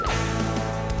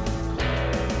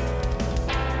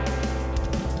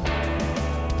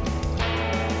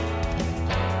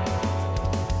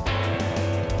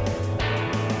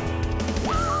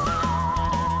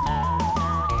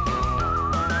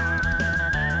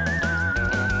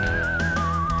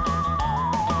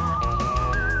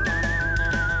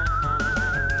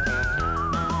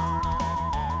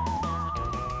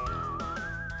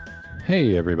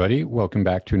Hey, everybody. Welcome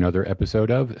back to another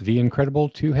episode of The Incredible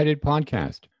Two-Headed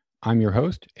Podcast. I'm your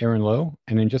host, Aaron Lowe,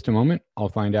 and in just a moment, I'll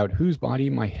find out whose body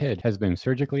my head has been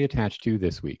surgically attached to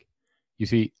this week. You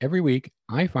see, every week,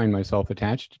 I find myself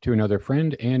attached to another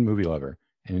friend and movie lover,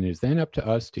 and it is then up to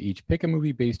us to each pick a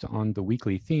movie based on the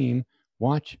weekly theme,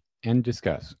 watch, and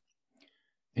discuss.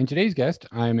 And today's guest,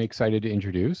 I'm excited to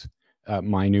introduce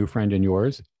my new friend and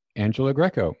yours, Angela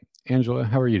Greco. Angela,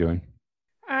 how are you doing?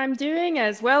 I'm doing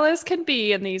as well as can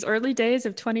be in these early days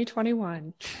of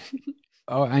 2021.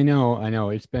 Oh, I know.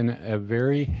 It's been a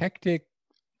very hectic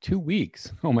 2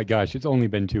 weeks. Oh my gosh, it's only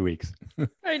been 2 weeks.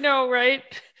 I know, right?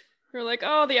 We're like,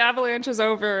 oh, the avalanche is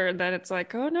over. And then it's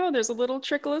like, oh no, there's a little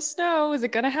trickle of snow. Is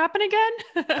it going to happen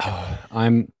again?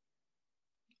 I'm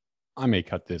I may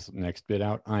cut this next bit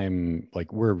out.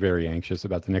 We're very anxious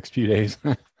about the next few days.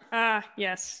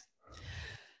 Yes.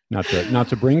 Not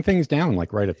to bring things down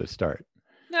like right at the start.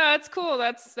 No, it's cool.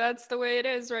 That's the way it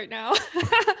is right now.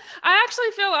 I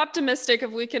actually feel optimistic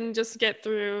if we can just get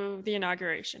through the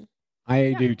inauguration.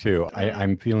 I do too.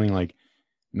 I'm feeling like,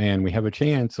 man, we have a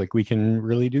chance. Like we can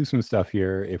really do some stuff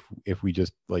here if we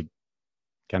just like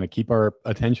kind of keep our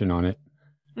attention on it.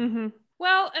 Mm-hmm.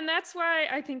 Well, and that's why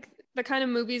I think the kind of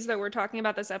movies that we're talking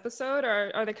about this episode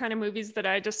are the kind of movies that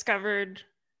I discovered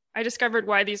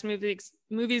why these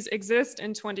movies exist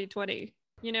in 2020.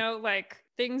 You know, like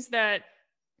things that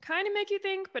kind of make you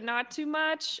think, but not too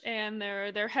much, and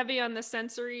they're heavy on the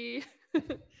sensory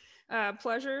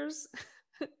pleasures.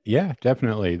 Yeah,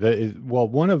 definitely.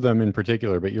 One of them in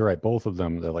particular, but you're right, both of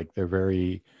them, they're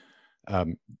very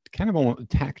kind of almost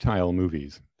tactile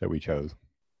movies that we chose.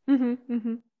 Mm-hmm,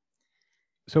 mm-hmm.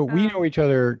 So we know each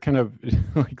other kind of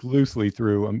like loosely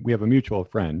through, we have a mutual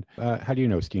friend. How do you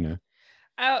know Stina?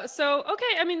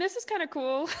 Okay. I mean, this is kind of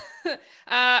cool.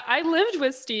 I lived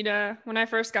with Stina when I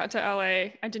first got to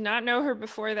LA. I did not know her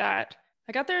before that.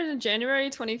 I got there in January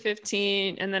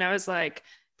 2015, and then I was like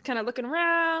kind of looking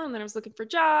around, and then I was looking for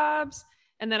jobs.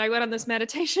 And then I went on this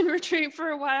meditation retreat for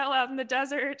a while out in the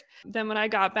desert. Then when I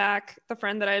got back, the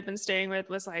friend that I had been staying with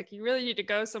was like, you really need to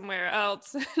go somewhere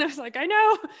else. And I was like, I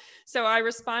know. So I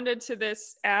responded to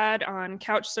this ad on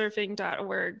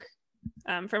couchsurfing.org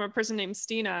from a person named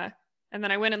Stina. And then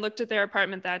I went and looked at their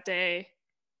apartment that day.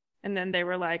 And then they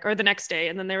were like, or the next day.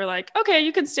 And then they were like, okay,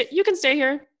 you can stay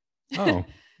here. Oh.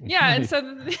 Yeah.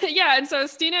 And so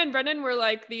Stina and Brendan were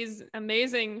like these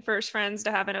amazing first friends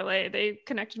to have in LA. They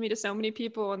connected me to so many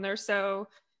people, and they're so,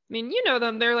 I mean, you know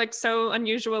them, they're like so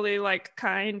unusually like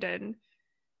kind and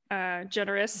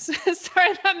generous.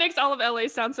 Sorry, that makes all of LA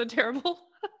sound so terrible.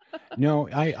 No,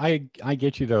 I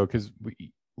get you though, because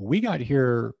we got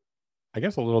here, I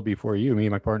guess a little before you, me,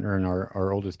 my partner, and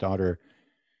our oldest daughter.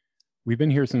 We've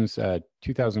been here since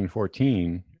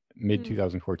 2014, mid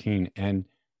 2014, and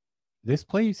this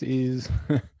place is,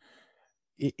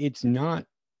 it's not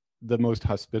the most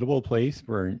hospitable place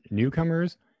for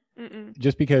newcomers. Mm-mm.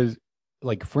 Just because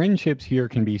like friendships here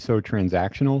can be so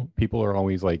transactional. People are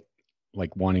always like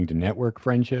wanting to network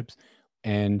friendships,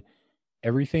 and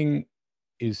everything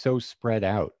is so spread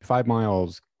out. 5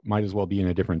 miles might as well be in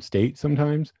a different state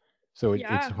sometimes. So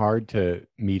it's hard to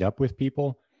meet up with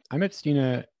people. I met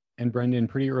Stina and Brendan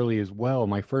pretty early as well.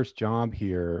 My first job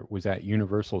here was at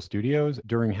Universal Studios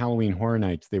during Halloween Horror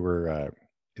Nights. They were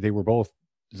both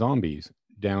zombies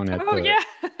down at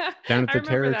the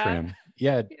Terror Tram.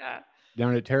 Yeah,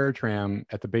 down at Terror Tram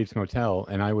at the Bates Motel,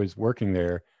 and I was working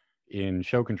there in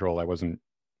show control. I wasn't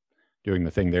doing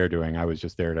the thing they're doing. I was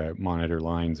just there to monitor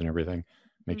lines and everything,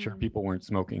 make sure people weren't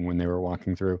smoking when they were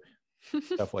walking through,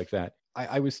 stuff like that.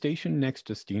 I was stationed next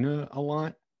to Stina a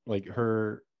lot. Like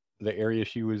the area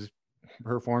she was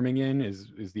performing in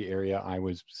is the area I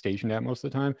was stationed at most of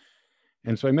the time.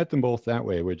 And so I met them both that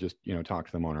way. We'd just, talk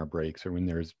to them on our breaks or when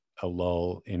there's a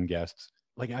lull in guests.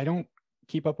 Like I don't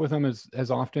keep up with them as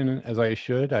often as I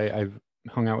should. I've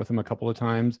hung out with them a couple of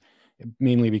times,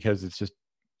 mainly because it's just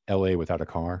LA without a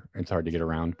car. It's hard to get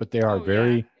around, but they're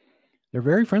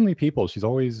very friendly people. She's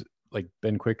always like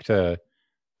been quick to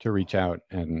reach out,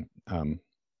 and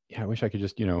I wish I could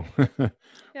just,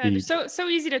 so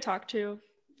easy to talk to.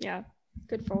 Yeah.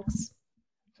 Good folks.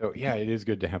 So yeah, it is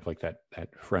good to have like that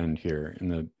friend here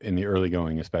in the early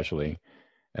going, especially.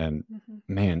 And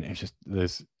man, it's just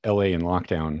this LA in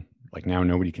lockdown. Like now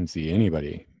nobody can see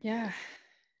anybody. Yeah.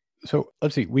 So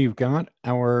let's see. We've got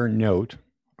our note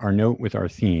with our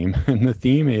theme, and the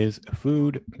theme is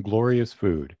food, glorious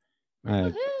food.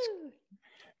 Kind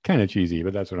of cheesy,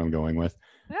 but that's what I'm going with.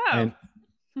 Yeah. And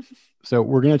so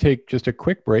we're going to take just a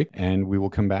quick break, and we will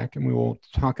come back and we will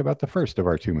talk about the first of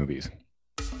our two movies.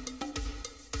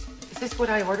 Is this what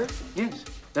I ordered? Yes,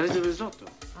 that is the risotto.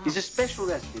 It's a special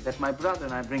recipe that my brother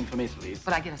and I bring from Italy.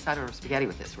 But I get a side order of spaghetti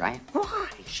with this, right? Why?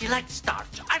 She likes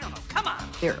starch. I don't know. Come on.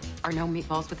 There are no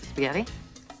meatballs with the spaghetti?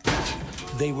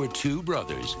 They were two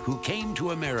brothers who came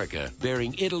to America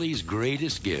bearing Italy's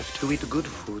greatest gift. To eat good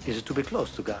food is to be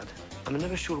close to God. I'm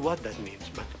never sure what that means,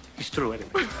 but it's true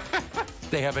anyway.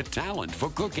 They have a talent for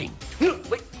cooking. No,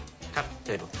 wait. Come,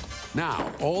 table.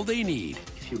 Now, all they need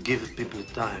If you give people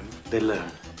time, they learn.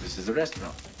 This is a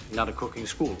restaurant, not a cooking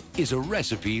school. is a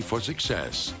recipe for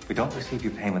success. If we don't receive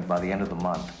your payment by the end of the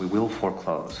month, we will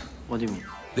foreclose. What do you mean?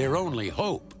 Their only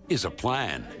hope is a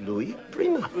plan. Louis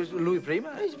Prima. Louis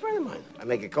Prima? He's a friend of mine. I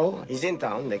make a call. He's in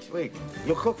town next week.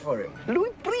 You cook for him.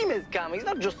 Louis Prima is coming. He's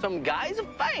not just some guy. He's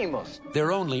famous.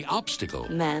 Their only obstacle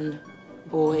Men,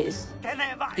 boys.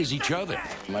 is each other.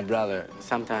 My brother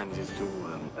sometimes is too,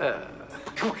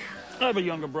 I have a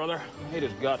younger brother. I hate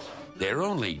his guts. Their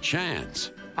only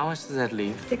chance How much does that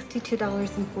leave?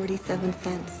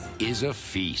 $62.47. is a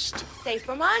feast. Stay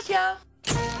for Masha.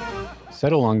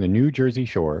 Set along the New Jersey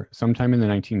shore sometime in the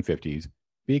 1950s,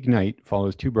 Big Night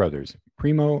follows two brothers,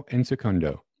 Primo and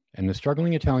Secondo, and the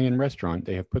struggling Italian restaurant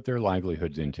they have put their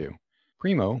livelihoods into.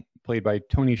 Primo, played by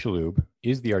Tony Shalhoub,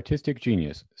 is the artistic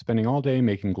genius, spending all day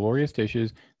making glorious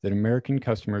dishes that American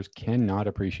customers cannot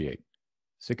appreciate.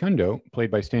 Secondo, played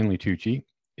by Stanley Tucci,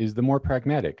 is the more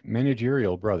pragmatic,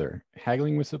 managerial brother,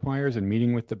 haggling with suppliers and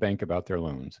meeting with the bank about their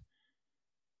loans.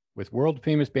 With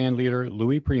world-famous bandleader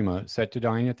Louis Prima set to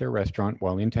dine at their restaurant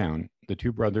while in town, the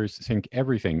two brothers sink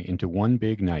everything into one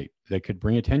big night that could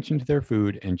bring attention to their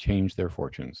food and change their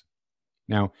fortunes.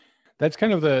 Now, that's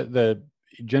kind of the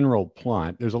general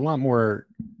plot. There's a lot more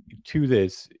to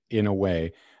this in a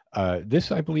way.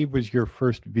 This, I believe, was your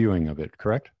first viewing of it,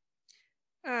 correct?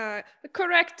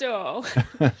 Correcto.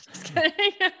 Just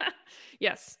kidding.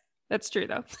 Yes, that's true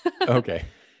though. Okay.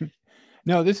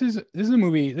 No, this is a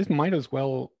movie. This might as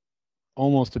well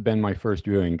almost have been my first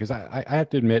viewing because I have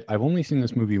to admit I've only seen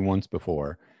this movie once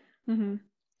before,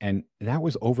 and that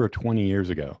was over 20 years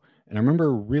ago. And I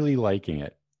remember really liking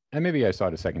it. And maybe I saw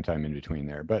it a second time in between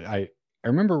there, but I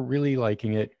remember really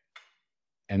liking it,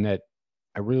 and that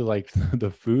I really liked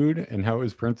the food and how it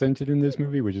was presented in this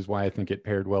movie, which is why I think it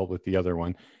paired well with the other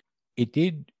one. It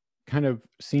did kind of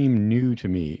seem new to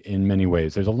me in many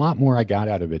ways. There's a lot more I got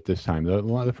out of it this time.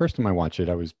 The first time I watched it,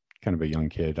 I was kind of a young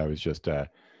kid. I was just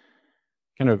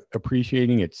kind of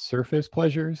appreciating its surface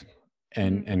pleasures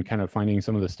and kind of finding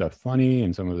some of the stuff funny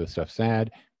and some of the stuff sad.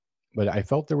 But I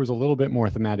felt there was a little bit more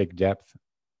thematic depth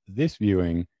this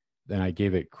viewing than I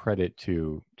gave it credit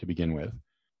to begin with.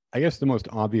 I guess the most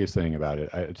obvious thing about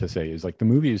it to say is like the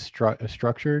movie is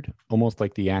structured almost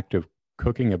like the act of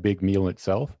cooking a big meal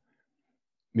itself,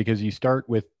 because you start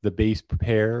with the base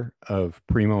pair of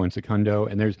Primo and Secondo,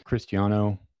 and there's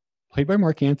Cristiano, played by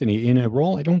Mark Anthony, in a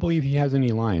role I don't believe he has any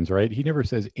lines, right? He never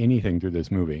says anything through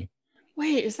this movie.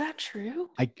 Wait, is that true?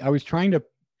 I was trying to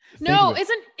No,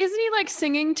 isn't he like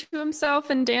singing to himself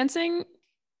and dancing?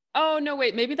 Oh no,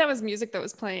 wait, maybe that was music that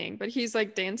was playing, but he's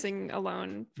like dancing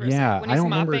alone for a second when he's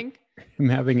mopping. Him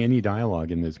having any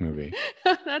dialogue in this movie.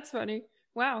 That's funny.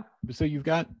 Wow. So you've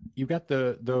got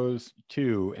those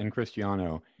two and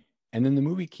Cristiano, and then the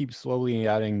movie keeps slowly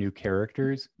adding new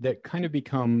characters that kind of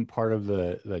become part of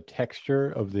the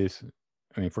texture of this.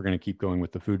 I mean, if we're going to keep going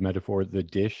with the food metaphor, the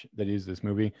dish that is this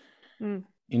movie,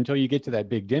 until you get to that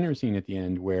big dinner scene at the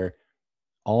end where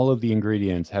all of the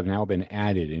ingredients have now been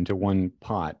added into one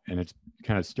pot and it's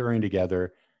kind of stirring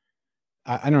together.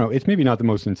 I don't know. It's maybe not the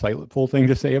most insightful thing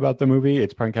to say about the movie.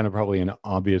 It's probably an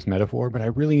obvious metaphor, but I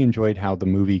really enjoyed how the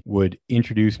movie would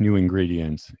introduce new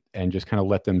ingredients and just kind of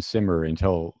let them simmer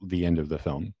until the end of the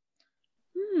film.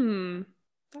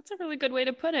 That's a really good way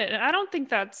to put it. I don't think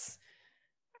that's,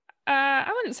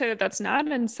 I wouldn't say that that's not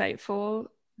insightful.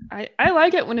 I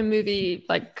like it when a movie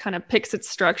like kind of picks its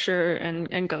structure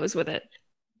and goes with it.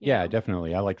 Yeah,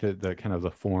 definitely. I like the kind of the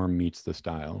form meets the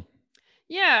style.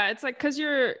 Yeah, it's like because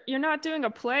you're not doing a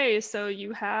play, so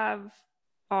you have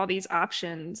all these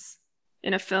options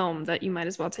in a film that you might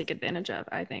as well take advantage of.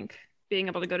 I think being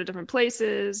able to go to different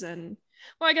places, and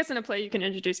well, I guess in a play you can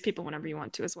introduce people whenever you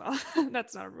want to as well.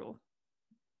 That's not a rule.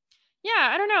 Yeah,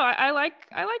 I don't know. I like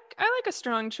a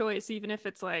strong choice, even if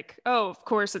it's like, oh, of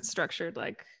course it's structured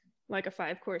like a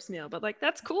 5-course meal, but like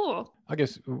that's cool. I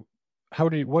guess.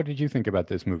 What did you think about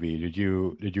this movie? Did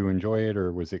you enjoy it,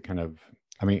 or was it kind of?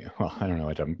 I mean, well, I don't know.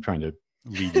 I'm trying to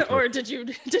lead you to or did you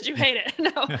hate it?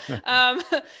 No.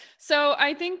 So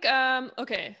I think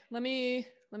okay, let me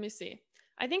see.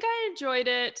 I think I enjoyed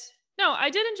it. No, I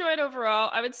did enjoy it overall.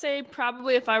 I would say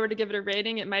probably if I were to give it a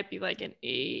rating, it might be like an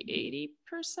 80%.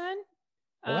 Well,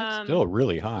 that's still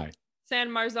really high. San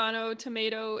Marzano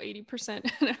tomato, 80%.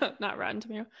 No, not Rotten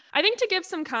Tomato. I think to give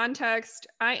some context,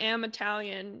 I am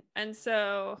Italian. And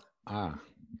so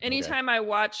anytime I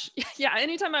watch,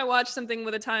 anytime I watch something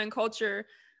with Italian culture,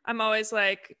 I'm always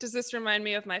like, does this remind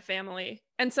me of my family?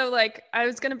 And so like, I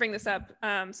was going to bring this up.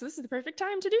 So this is the perfect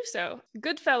time to do so.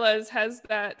 Goodfellas has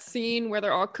that scene where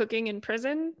they're all cooking in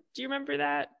prison. Do you remember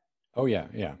that? Oh yeah.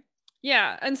 Yeah.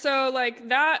 Yeah. And so like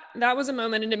that was a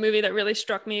moment in a movie that really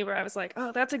struck me where I was like,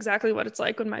 oh, that's exactly what it's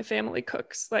like when my family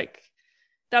cooks. Like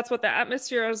that's what the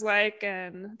atmosphere is like,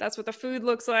 and that's what the food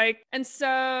looks like. And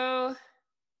so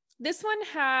this one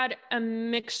had a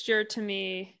mixture to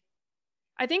me.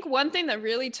 I think one thing that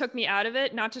really took me out of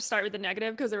it, not to start with the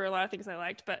negative, because there were a lot of things I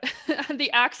liked, but the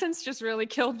accents just really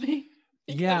killed me.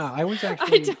 Yeah, I was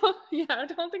actually I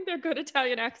don't think they're good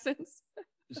Italian accents.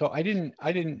 So I did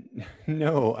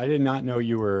not know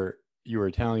you were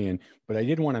Italian, but I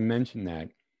did want to mention that,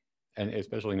 and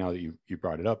especially now that you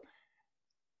brought it up,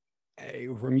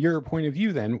 from your point of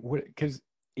view, then, because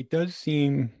it does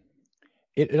seem,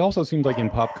 it also seems like in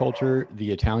pop culture, the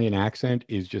Italian accent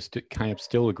is just kind of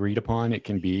still agreed upon. It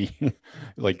can be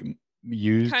like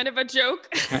used kind of a joke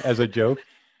as a joke.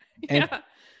 And yeah.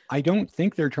 I don't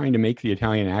think they're trying to make the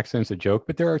Italian accents a joke,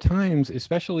 but there are times,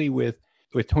 especially with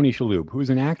Tony Shalhoub, who's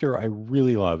an actor I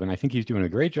really love, and I think he's doing a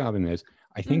great job in this.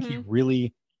 I think he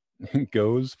really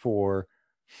goes for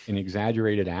an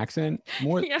exaggerated accent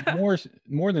more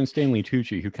than Stanley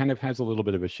Tucci, who kind of has a little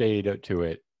bit of a shade to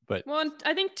it. But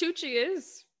I think Tucci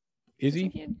is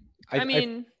he? I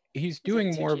mean, he's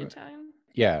doing more of Italian?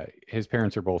 Yeah, his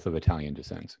parents are both of Italian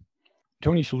descent.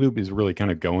 Tony Shalhoub is really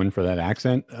kind of going for that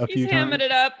accent a few times. He's hamming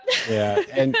it up. Yeah,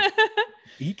 and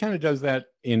he kind of does that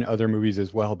in other movies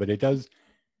as well, but it does.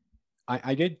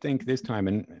 I did think this time,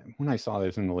 and when I saw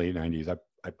this in the late 90s,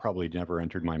 I probably never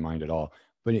entered my mind at all,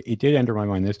 but it did enter my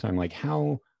mind this time, like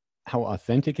how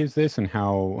authentic is this, and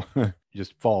how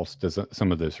just false does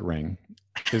some of this ring?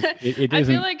 It I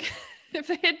feel like if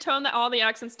they had toned all the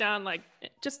accents down like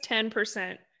just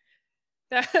 10%,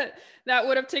 that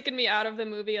would have taken me out of the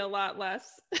movie a lot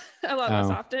less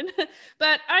often.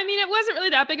 But I mean, it wasn't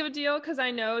really that big of a deal, because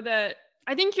I know that,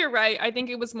 I think you're right. I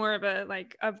think it was more of a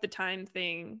like of the time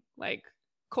thing. Like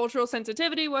cultural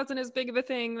sensitivity wasn't as big of a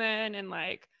thing then, and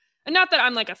not that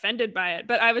I'm like offended by it,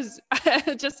 but I was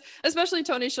just, especially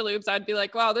Tony Shalhoub's, I'd be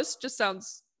like, wow, this just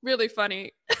sounds really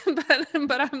funny,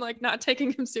 but I'm like not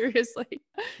taking him seriously.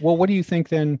 Well, what do you think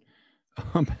then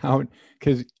about,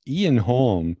 because Ian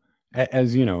Holm,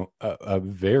 as you know, a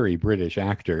very British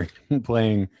actor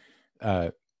playing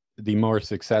the more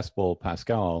successful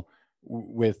Pascal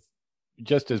with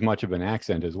just as much of an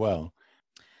accent as well.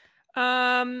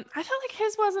 I felt like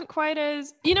his wasn't quite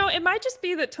as, it might just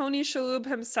be that Tony Shalhoub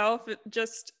himself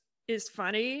just is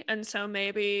funny, and so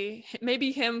maybe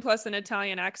him plus an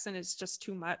Italian accent is just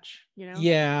too much,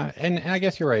 Yeah, and I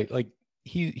guess you're right. Like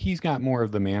he's got more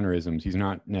of the mannerisms. He's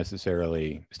not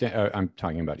necessarily. I'm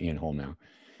talking about Ian Holm now.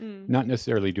 Not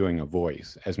necessarily doing a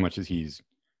voice as much as he's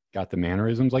got the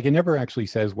mannerisms. Like it never actually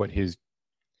says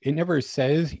it never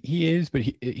says he is, but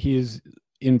he is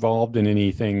involved in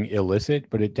anything illicit,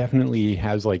 but it definitely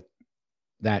has like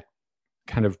that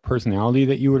kind of personality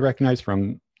that you would recognize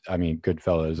from, I mean,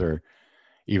 Goodfellas or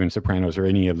even Sopranos or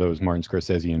any of those Martin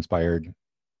Scorsese inspired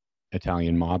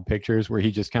Italian mob pictures, where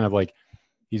he just kind of like,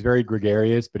 he's very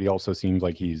gregarious, but he also seems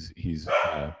like he's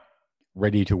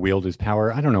ready to wield his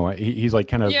power. I don't know. He's like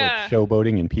kind of like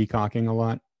showboating and peacocking a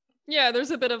lot. Yeah,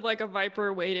 there's a bit of like a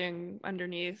viper waiting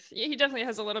underneath. He definitely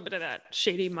has a little bit of that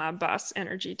shady mob boss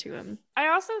energy to him. I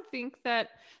also think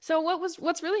that, so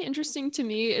what's really interesting to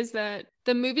me is that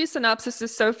the movie synopsis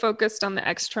is so focused on the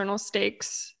external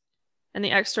stakes and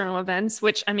the external events,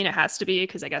 which, I mean, it has to be,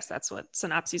 because I guess that's what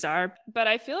synopses are. But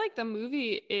I feel like the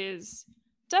movie is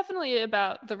definitely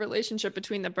about the relationship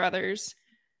between the brothers.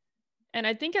 And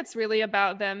I think it's really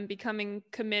about them becoming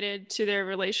committed to their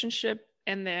relationship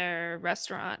and their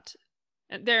restaurant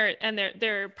and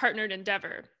their partnered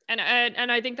endeavor. And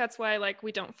I think that's why, like,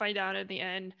 we don't find out in the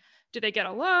end, do they get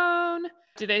a loan?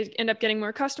 Do they end up getting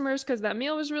more customers because that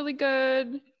meal was really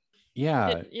good?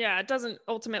 Yeah. It doesn't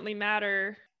ultimately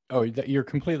matter. Oh, you're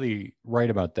completely right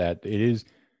about that. It is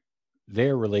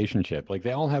their relationship. Like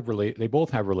they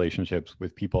both have relationships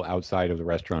with people outside of the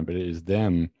restaurant, but it is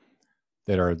them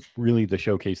that are really the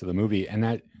showcase of the movie. And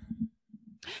that,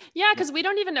 yeah, because we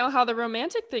don't even know how the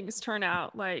romantic things turn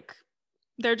out. Like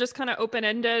they're just kind of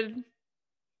open-ended.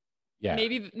 Yeah.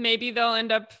 Maybe they'll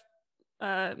end up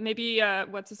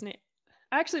what's his name?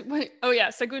 Actually, wait, oh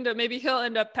yeah, Segundo. Maybe he'll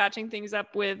end up patching things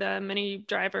up with a Mini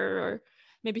Driver, or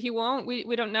maybe he won't.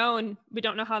 We don't know, and we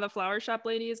don't know how the flower shop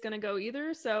lady is going to go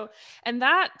either. So, and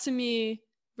that to me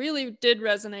really did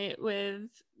resonate with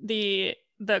the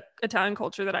Italian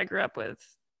culture that I grew up with,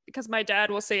 because my dad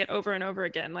will say it over and over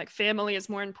again, like family is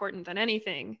more important than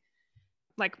anything.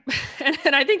 Like,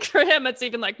 and I think for him, it's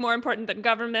even like more important than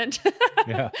government.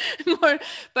 Yeah. More,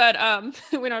 but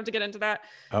we don't have to get into that.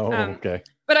 Oh, okay.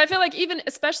 But I feel like even,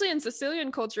 especially in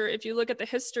Sicilian culture, if you look at the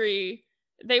history,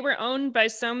 they were owned by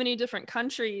so many different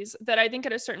countries that I think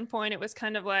at a certain point it was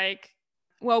kind of like,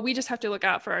 well, we just have to look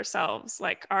out for ourselves,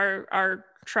 like our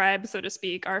tribe, so to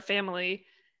speak, our family,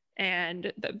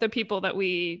 and the people that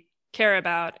we care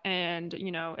about. And,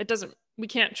 you know, we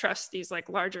can't trust these like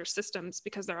larger systems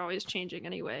because they're always changing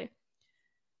anyway.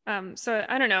 So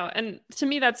I don't know. And to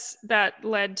me, that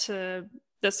led to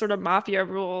this sort of mafia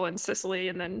rule in Sicily.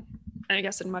 And then I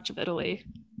guess in much of Italy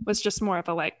was just more of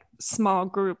a like small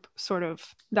group sort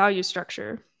of value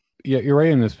structure. Yeah, you're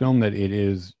right in this film that it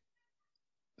is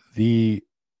the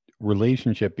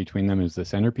relationship between them is the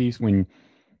centerpiece. When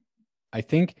I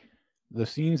think the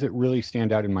scenes that really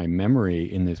stand out in my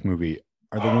memory in this movie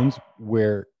are the ones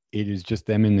where it is just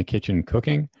them in the kitchen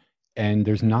cooking and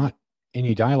there's not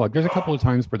any dialogue. There's a couple of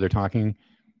times where they're talking,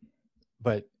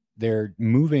 but they're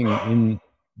moving in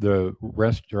the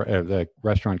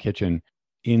restaurant kitchen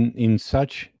in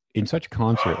such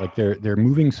concert. Like they're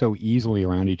moving so easily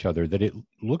around each other that it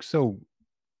looks so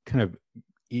kind of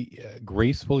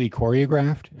gracefully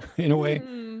choreographed in a way.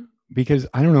 Because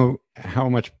I don't know how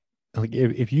much, like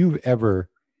if you've ever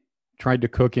tried to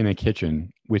cook in a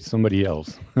kitchen with somebody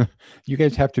else, you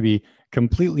guys have to be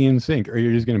completely in sync or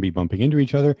you're just going to be bumping into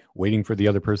each other, waiting for the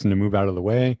other person to move out of the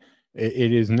way.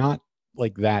 It is not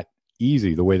like that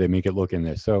easy the way they make it look in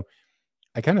this. So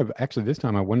I kind of actually this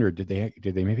time I wondered, did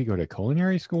they maybe go to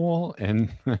culinary school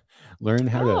and learn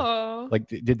how to, like,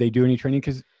 did they do any training?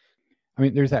 Because I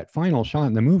mean, there's that final shot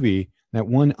in the movie, that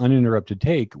one uninterrupted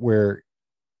take where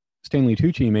Stanley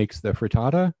Tucci makes the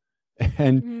frittata,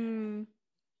 and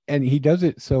he does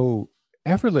it so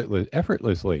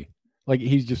effortlessly. Like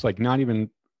he's just like not even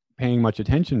paying much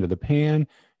attention to the pan.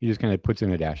 He just kind of puts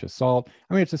in a dash of salt.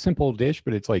 I mean, it's a simple dish,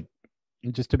 but it's like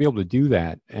just to be able to do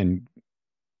that and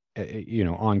you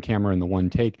know, on camera in the one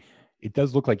take, it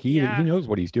does look like he knows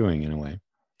what he's doing in a way.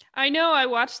 I know. I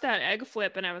watched that egg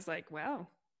flip and I was like, wow,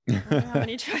 I wonder how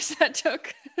many tries that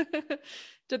took.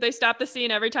 Did they stop the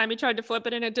scene every time he tried to flip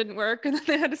it and it didn't work and then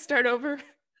they had to start over?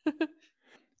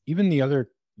 Even the other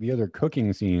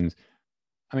cooking scenes,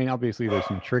 I mean, obviously there's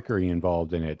some trickery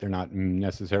involved in it. They're not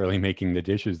necessarily making the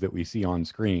dishes that we see on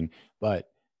screen, but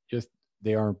just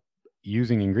they are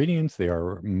using ingredients. They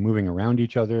are moving around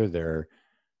each other. They're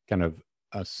kind of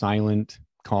a silent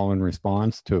call and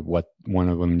response to what one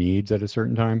of them needs at a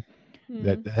certain time.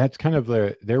 That's kind of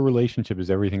their relationship is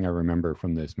everything I remember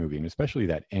from this movie, and especially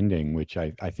that ending, which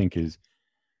I think is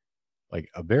like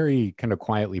a very kind of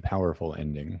quietly powerful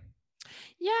ending.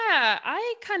 Yeah,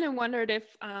 I kind of wondered if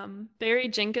Barry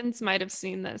Jenkins might have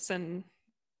seen this and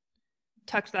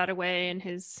tucked that away in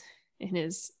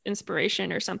his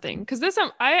inspiration or something. Because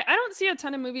I don't see a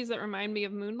ton of movies that remind me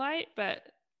of Moonlight, but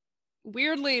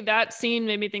weirdly that scene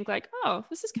made me think like, oh,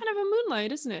 this is kind of a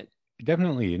Moonlight, isn't it?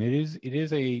 Definitely, and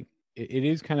it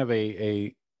is kind of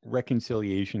a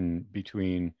reconciliation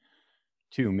between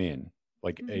two men,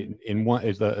 like in one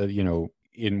is the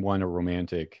in one a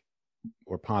romantic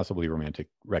or possibly romantic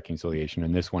reconciliation,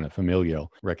 and this one a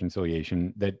familial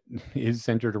reconciliation that is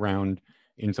centered around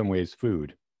in some ways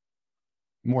food,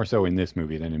 more so in this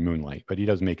movie than in Moonlight, but he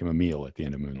does make him a meal at the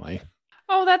end of Moonlight.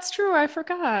 Oh, that's true, I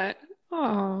forgot.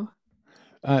 Oh,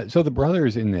 so the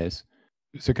brothers in this,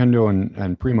 Secondo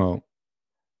and Primo,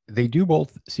 they do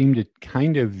both seem to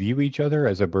kind of view each other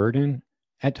as a burden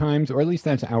at times, or at least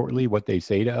that's outwardly what they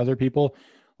say to other people.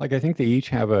 Like I think they each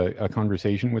have a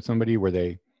conversation with somebody where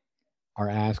they are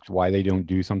asked why they don't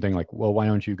do something, like, well, why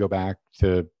don't you go back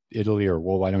to Italy, or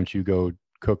well, why don't you go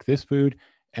cook this food?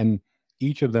 And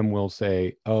each of them will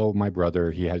say, oh, my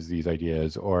brother, he has these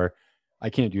ideas, or I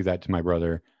can't do that to my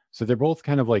brother. So they're both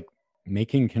kind of like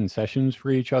making concessions for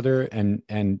each other,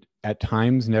 and at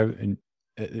times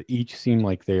each seem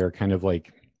like they are kind of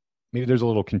like, maybe there's a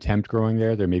little contempt growing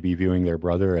there. They're maybe viewing their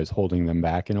brother as holding them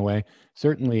back in a way.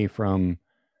 Certainly from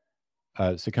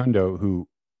Secondo, who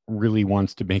really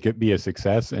wants to make it be a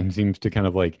success and seems to kind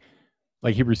of like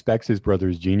he respects his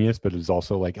brother's genius, but is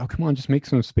also like, oh, come on, just make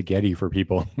some spaghetti for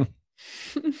people.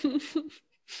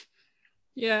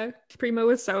 Yeah, Primo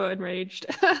was so enraged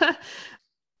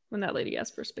when that lady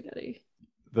asked for spaghetti.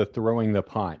 The throwing the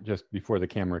pot just before the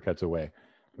camera cuts away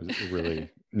was a really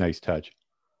nice touch.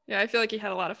 Yeah, I feel like he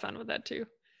had a lot of fun with that too.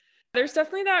 There's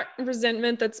definitely that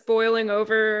resentment that's boiling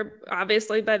over,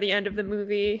 obviously, by the end of the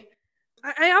movie.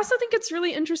 I also think it's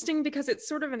really interesting because it's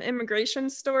sort of an immigration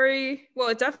story. Well,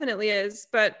 it definitely is,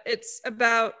 but it's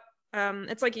about,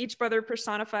 it's like each brother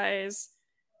personifies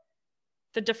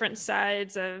the different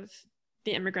sides of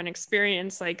the immigrant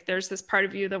experience. Like there's this part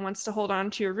of you that wants to hold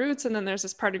on to your roots, and then there's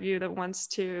this part of you that wants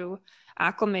to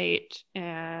acclimate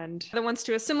and that wants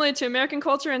to assimilate to American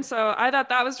culture. And so I thought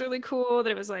that was really cool,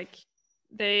 that it was like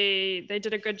they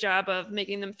did a good job of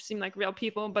making them seem like real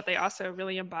people, but they also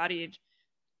really embodied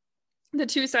the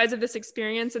two sides of this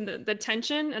experience, and the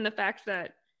tension and the fact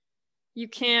that you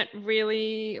can't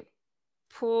really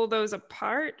pull those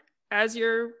apart as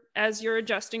you're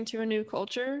adjusting to a new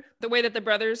culture. The way that the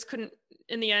brothers couldn't,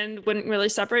 in the end, wouldn't really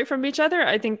separate from each other.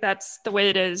 I think that's the way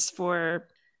it is for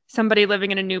somebody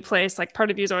living in a new place. Like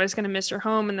part of you is always going to miss your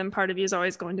home, and then part of you is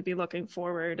always going to be looking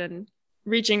forward and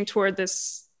reaching toward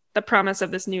the promise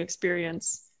of this new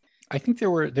experience. I think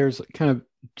there's kind of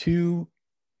two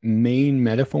main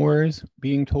metaphors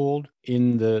being told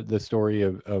in the story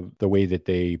of the way that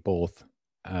they both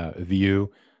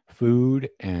view food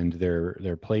and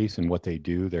their place and what they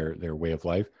do, their way of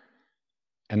life.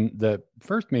 And the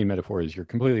first main metaphor is, you're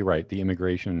completely right, the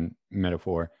immigration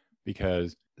metaphor,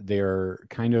 because they're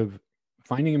kind of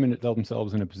finding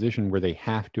themselves in a position where they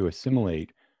have to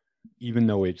assimilate, even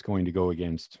though it's going to go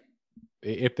against,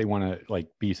 if they want to like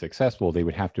be successful, they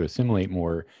would have to assimilate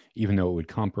more, even though it would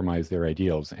compromise their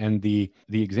ideals. And the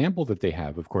example that they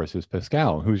have, of course, is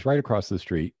Pascal, who's right across the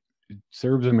street,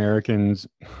 serves Americans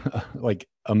like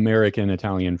American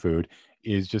Italian food,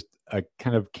 is just a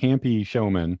kind of campy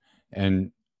showman.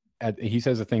 And he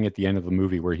says a thing at the end of the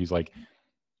movie where he's like,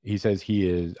 he says he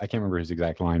is, I can't remember his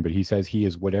exact line, but he says he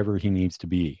is whatever he needs to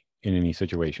be in any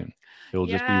situation. He'll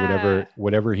just be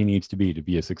whatever he needs to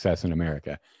be a success in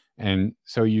America. And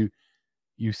so you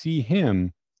see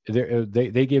him,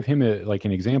 they give him like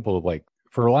an example of, like,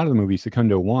 for a lot of the movie,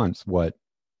 Secundo wants what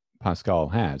Pascal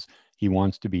has. He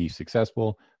wants to be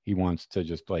successful. He wants to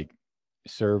just like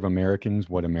serve Americans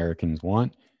what Americans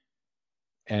want.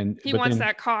 And he wants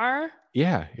that car.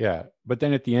 Yeah, yeah. But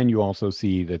then at the end, you also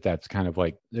see that that's kind of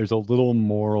like, there's a little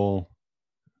moral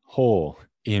hole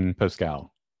in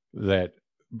Pascal that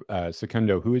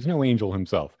Secundo, who is no angel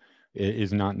himself,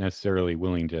 is not necessarily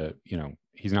willing to,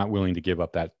 he's not willing to give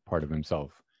up that part of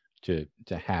himself to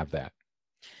have that.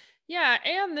 Yeah,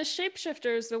 and the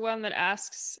shapeshifter is the one that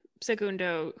asks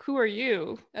Segundo, "Who are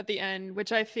you?" at the end,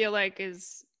 which I feel like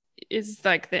is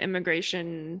like the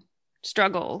immigration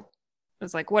struggle.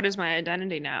 It's like, what is my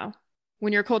identity now?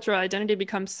 When your cultural identity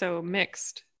becomes so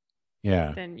mixed,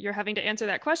 yeah, then you're having to answer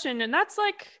that question. And that's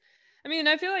like, I mean,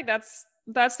 I feel like that's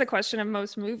the question of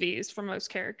most movies for most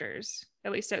characters,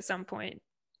 at least at some point.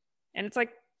 And it's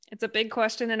like, it's a big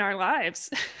question in our lives.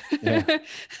 Yeah.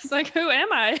 It's like, who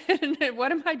am I? And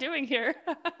what am I doing here?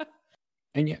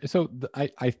 And yeah, so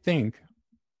I think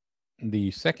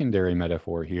the secondary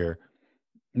metaphor here,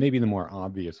 maybe the more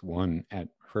obvious one at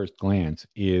first glance,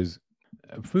 is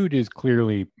food is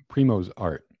clearly Primo's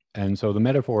art. And so the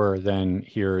metaphor then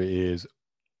here is,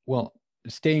 well,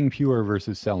 staying pure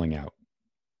versus selling out,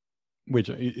 which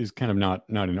is kind of not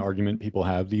an argument people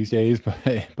have these days,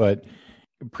 but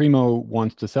Primo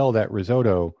wants to sell that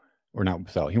risotto, or not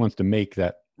sell, he wants to make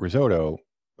that risotto.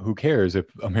 Who cares if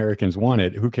Americans want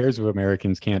it? Who cares if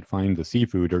Americans can't find the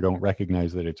seafood or don't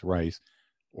recognize that it's rice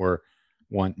or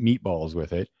want meatballs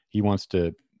with it? He wants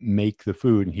to make the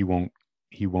food, and he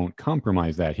won't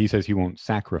compromise that. He says he won't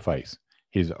sacrifice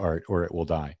his art or it will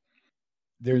die.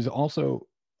 There's also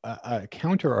a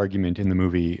counter argument in the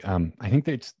movie. I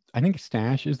think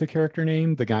Stash is the character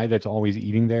name, the guy that's always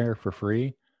eating there for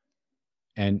free.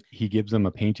 And he gives them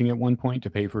a painting at one point to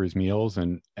pay for his meals.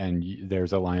 And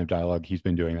there's a line of dialogue. He's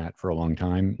been doing that for a long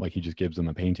time. Like, he just gives them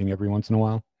a painting every once in a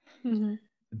while. Mm-hmm.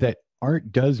 That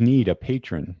art does need a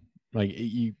patron. Like,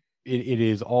 it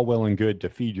is all well and good to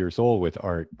feed your soul with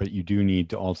art, but you do need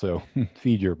to also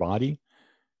feed your body.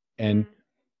 And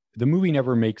the movie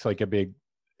never makes like the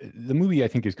movie, I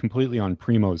think, is completely on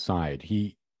Primo's side.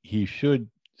 He should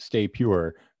stay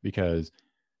pure, because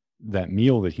that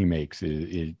meal that he makes,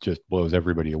 it just blows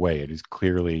everybody away. It is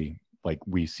clearly, like,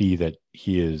 we see that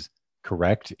he is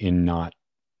correct in not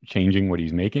changing what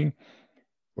he's making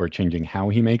or changing how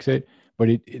he makes it. But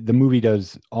the movie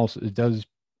does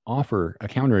offer a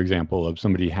counterexample of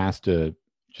somebody has to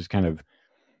just kind of,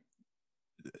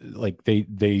 like,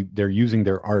 they're using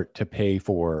their art to pay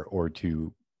for or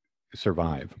to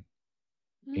survive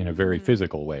in a very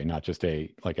physical way, not just a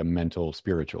mental,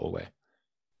 spiritual way.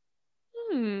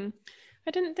 I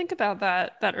didn't think about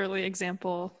that early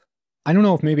example. I don't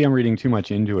know if maybe I'm reading too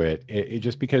much into it. It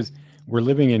just because we're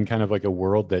living in kind of like a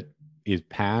world that is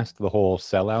past the whole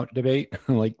sellout debate.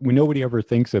 Like when nobody ever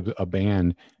thinks of a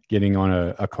band getting on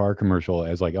a car commercial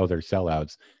as like, oh, they're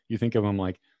sellouts. You think of them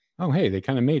like, oh, hey, they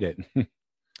kind of made it.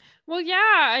 Well,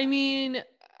 yeah, I mean,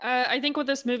 I think what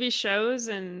this movie shows,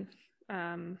 and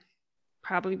um,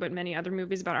 probably what many other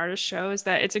movies about artists show, is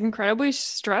that it's incredibly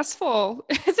stressful.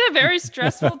 It's a very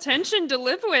stressful tension to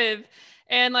live with.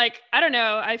 And like, I don't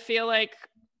know, I feel like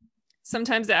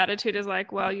sometimes the attitude is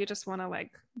like, well, you just want to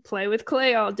like play with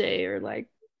clay all day, or like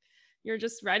you're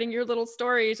just writing your little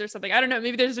stories or something. I don't know,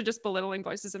 maybe those are just belittling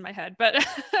voices in my head, but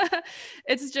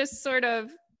it's just sort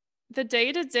of the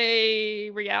day-to-day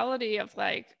reality of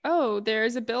like, oh,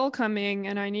 there's a bill coming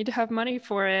and I need to have money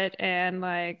for it, and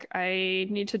like I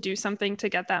need to do something to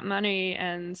get that money.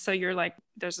 And so you're like,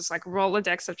 there's this like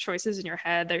Rolodex of choices in your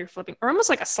head that you're flipping, or almost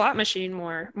like a slot machine,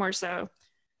 more so,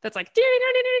 that's like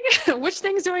which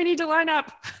things do I need to line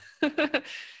up.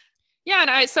 Yeah,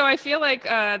 and I feel like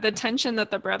the tension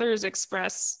that the brothers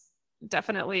express,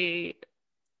 definitely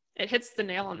it hits the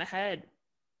nail on the head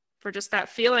for just that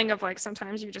feeling of like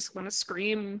sometimes you just want to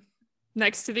scream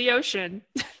next to the ocean.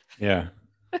 Yeah.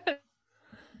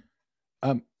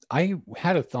 I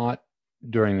had a thought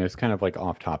during this, kind of like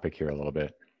off topic here a little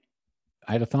bit.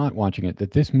 I had a thought watching it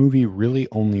that this movie really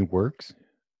only works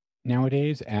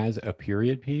nowadays as a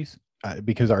period piece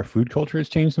because our food culture has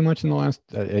changed so much in the last,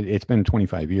 it's been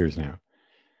 25 years now,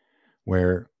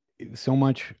 where so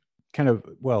much kind of,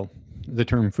 well, the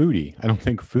term foodie, I don't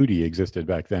think foodie existed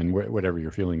back then, whatever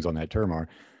your feelings on that term are,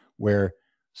 where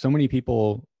so many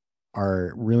people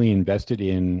are really invested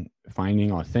in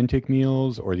finding authentic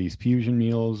meals or these fusion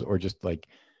meals or just like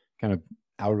kind of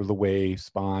out of the way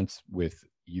spots with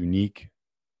unique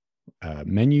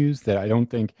menus that I don't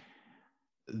think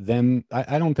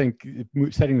I don't think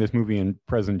setting this movie in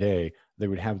present day, they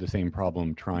would have the same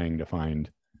problem trying to find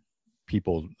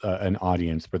people an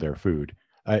audience for their food.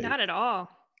 Not at all.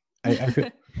 I feel,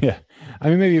 yeah. I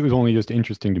mean, maybe it was only just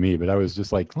interesting to me, but I was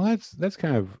just like, well, that's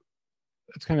kind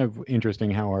of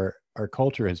interesting how our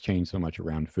culture has changed so much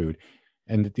around food,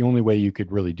 and that the only way you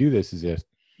could really do this is if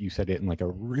you set it in like a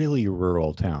really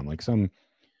rural town, like some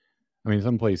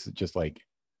place that's just like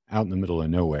out in the middle of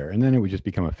nowhere, and then it would just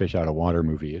become a fish out of water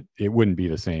movie. It wouldn't be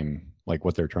the same like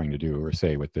what they're trying to do or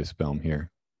say with this film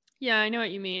here. Yeah, I know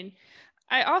what you mean.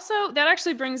 I also, that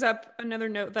actually brings up another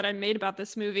note that I made about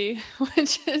this movie,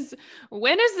 which is,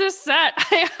 when is this set?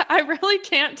 I really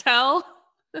can't tell.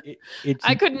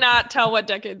 I could not tell what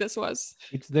decade this was.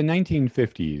 It's the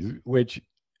 1950s, which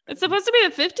it's supposed to be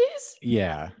the 50s?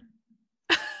 Yeah.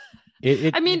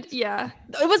 I mean, yeah,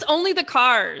 it was only the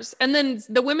cars and then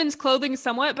the women's clothing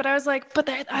somewhat, but I was like, but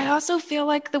I also feel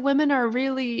like the women are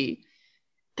really,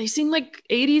 they seem like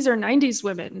 80s or 90s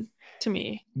women to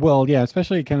me. Well, yeah,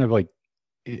 especially kind of like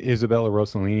Isabella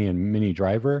Rossellini and Minnie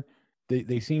Driver.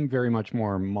 They seem very much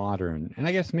more modern. And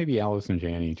I guess maybe Allison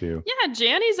Janney too. Yeah,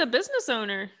 Janney's a business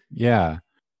owner. Yeah.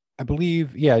 I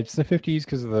believe, yeah, it's the 50s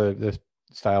because of the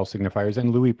style signifiers.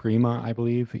 And Louis Prima, I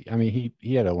believe. I mean,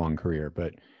 he had a long career,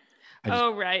 but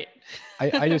right.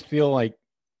 I just feel like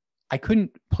I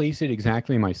couldn't place it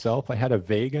exactly myself. I had a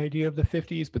vague idea of the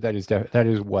 50s, but that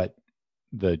is what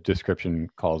the description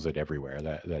calls it everywhere.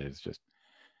 That is just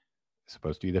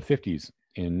supposed to be the 50s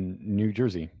in New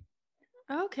Jersey.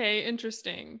 Okay,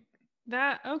 interesting.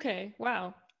 Okay,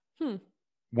 wow.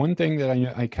 One thing that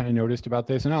I kind of noticed about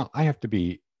this, and I'll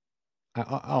be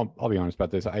honest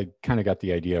about this. I kind of got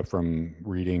the idea from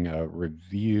reading a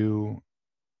review.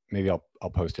 Maybe I'll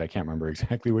post it. I can't remember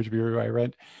exactly which review I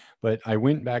read, but I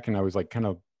went back and I was like kind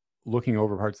of looking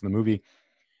over parts of the movie,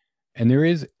 and there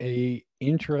is a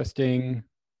interesting,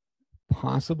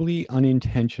 possibly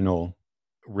unintentional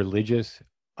religious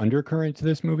undercurrent to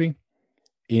this movie.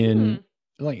 In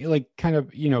like kind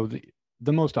of, you know,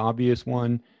 the most obvious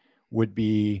one would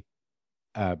be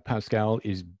Pascal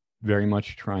is very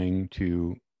much trying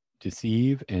to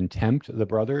deceive and tempt the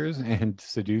brothers and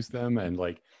seduce them and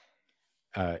like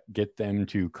get them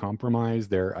to compromise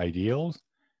their ideals.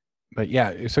 But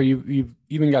yeah, so you've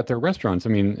even got their restaurants. I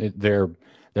mean, their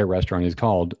restaurant is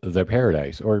called The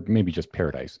Paradise, or maybe just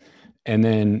Paradise, and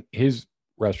then his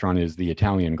restaurant is the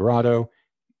Italian Grotto,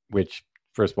 which,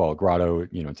 first of all, grotto,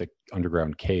 you know, it's an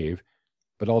underground cave,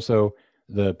 but also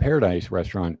the Paradise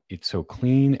restaurant, it's so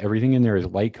clean. Everything in there is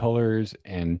light colors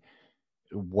and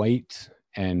white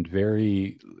and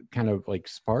very kind of like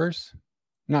sparse,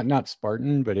 not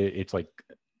Spartan, but it's like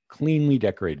cleanly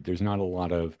decorated. There's not a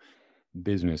lot of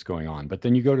business going on. But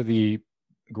then you go to the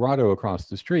grotto across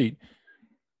the street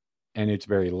and it's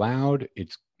very loud.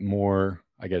 It's more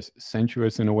I guess,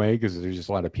 sensuous in a way, because there's just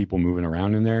a lot of people moving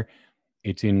around in there.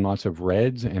 It's in lots of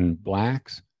reds and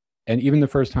blacks. And even the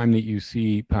first time that you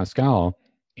see Pascal,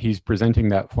 he's presenting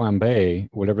that flambe,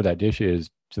 whatever that dish is,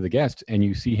 to the guests, and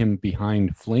you see him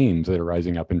behind flames that are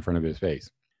rising up in front of his face.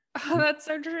 Oh, that's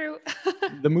so true.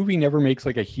 The movie never makes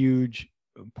like a huge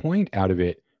point out of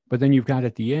it, but then you've got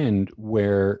at the end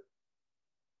where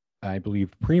I believe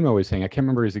Primo is saying, I can't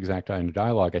remember his exact line of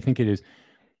dialogue. I think it is,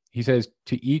 he says,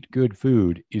 to eat good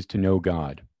food is to know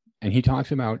God. And he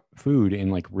talks about food in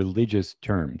like religious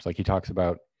terms. Like he talks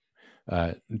about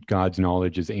God's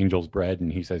knowledge is angel's bread.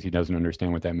 And he says he doesn't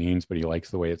understand what that means, but he likes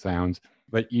the way it sounds.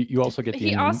 But you also get the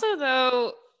He also,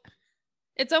 though,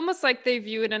 it's almost like they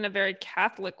view it in a very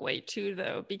Catholic way too,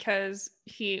 though, because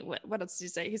what else did he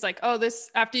say? He's like, oh, this,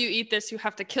 after you eat this, you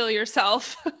have to kill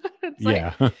yourself. It's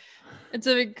yeah. like, it's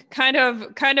a kind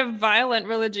of violent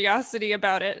religiosity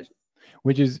about it.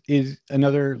 Which is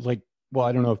another, like, well,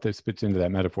 I don't know if this fits into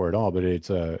that metaphor at all, but it's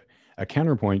a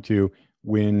counterpoint to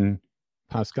when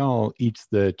Pascal eats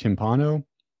the timpano,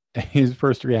 his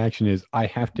first reaction is, I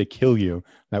have to kill you.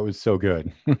 That was so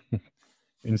good.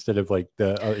 Instead of like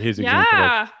his example,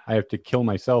 like, I have to kill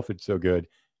myself. It's so good.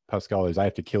 Pascal is, I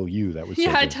have to kill you. That was so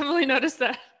good. I definitely noticed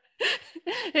that.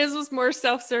 His was more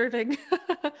self-serving.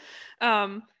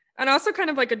 And also kind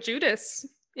of like a Judas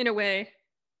in a way.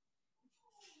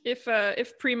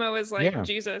 If Primo is like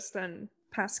Jesus, then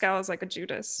Pascal is like a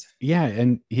Judas. Yeah,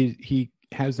 and he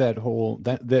has that whole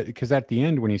that because at the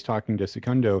end when he's talking to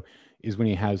Secundo is when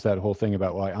he has that whole thing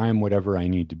about, well, I am whatever I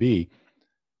need to be,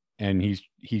 and he's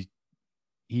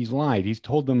lied. He's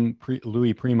told them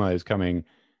Louis Prima is coming,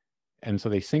 and so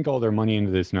they sink all their money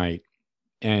into this night,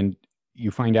 and you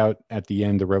find out at the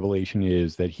end the revelation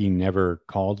is that he never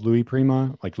called Louis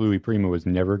Prima. Like Louis Prima was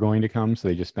never going to come, so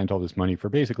they just spent all this money for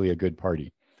basically a good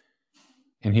party.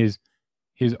 And his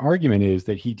argument is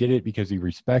that he did it because he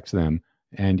respects them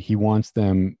and he wants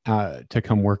them to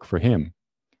come work for him.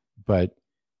 But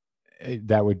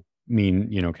that would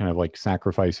mean, kind of like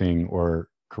sacrificing or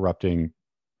corrupting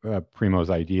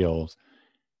Primo's ideals.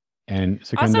 And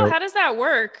Secundo, also, how does that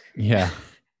work? Yeah.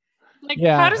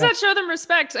 How does that show them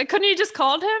respect? Couldn't you just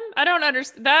called him? I don't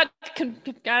understand. That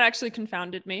actually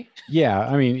confounded me. Yeah,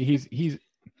 I mean,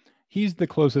 he's the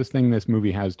closest thing this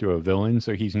movie has to a villain,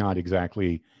 so he's not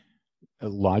exactly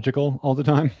logical all the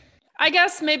time. I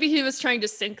guess maybe he was trying to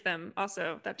sink them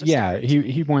also. That just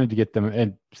he wanted to get them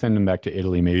and send them back to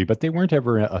Italy maybe, but they weren't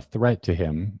ever a threat to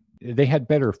him. They had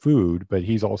better food, but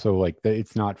he's also like,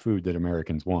 it's not food that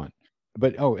Americans want.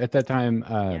 But at that time,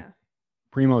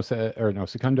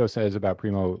 Secundo says about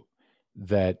Primo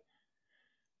that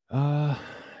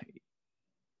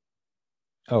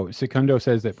Secundo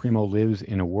says that Primo lives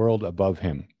in a world above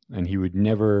him and he would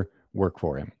never work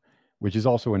for him, which is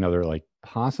also another like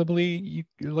possibly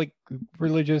like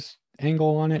religious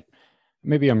angle on it.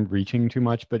 Maybe I'm reaching too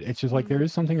much, but it's just like there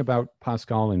is something about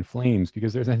Pascal in flames,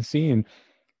 because there's that scene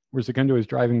where Secundo is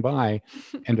driving by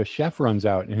and a chef runs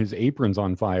out and his apron's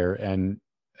on fire and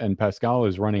Pascal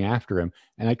is running after him.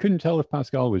 And I couldn't tell if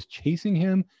Pascal was chasing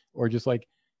him or just like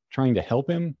trying to help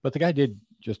him, but the guy did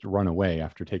just run away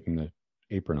after taking the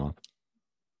apron off.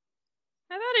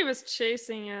 I thought he was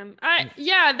chasing him.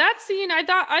 That scene, I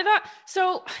thought,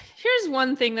 so here's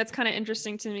one thing that's kind of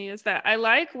interesting to me is that I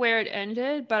like where it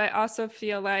ended, but I also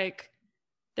feel like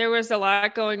there was a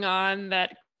lot going on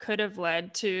that could have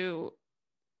led to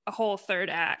a whole third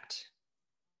act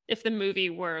if the movie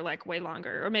were like way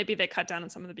longer, or maybe they cut down on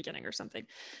some of the beginning or something.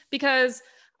 Because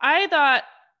I thought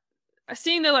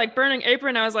seeing the like burning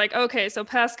apron, I was like, okay, so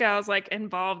Pascal's like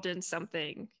involved in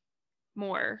something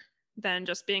more than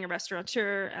just being a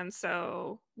restaurateur. And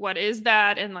so what is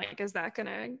that? And like, is that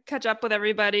gonna catch up with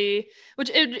everybody?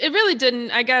 Which it really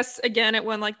didn't. I guess, again, it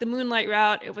went like the Moonlight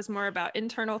route. It was more about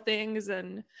internal things.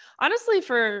 And honestly,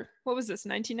 for what was this,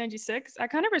 1996? I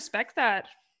kind of respect that.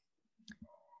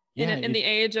 In the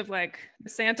age of like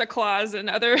Santa Claus and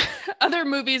other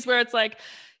movies where it's like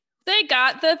they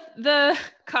got the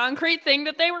concrete thing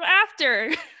that they were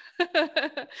after.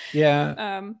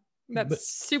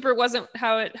 Super wasn't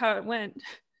how it went.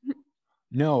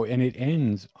 No, and it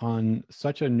ends on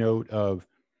such a note of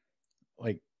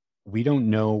like, we don't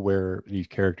know where these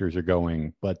characters are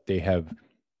going, but they have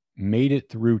made it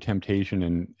through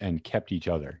temptation and kept each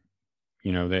other.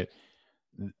 That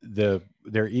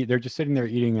they're just sitting there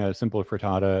eating a simple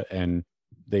frittata, and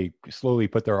they slowly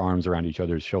put their arms around each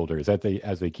other's shoulders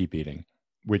as they keep eating,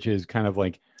 which is kind of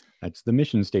like, that's the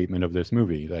mission statement of this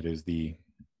movie. That is the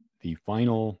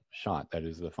final shot. That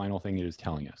is the final thing it is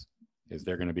telling us, is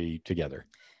they're going to be together.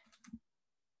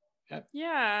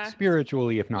 Yeah.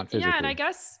 Spiritually, if not physically. Yeah, and I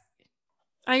guess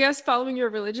I guess following your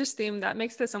religious theme, that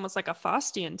makes this almost like a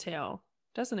Faustian tale,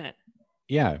 doesn't it?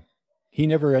 Yeah. He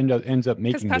never ends up Because making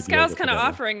the deal Pascal's with the kind of devil.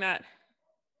 offering that.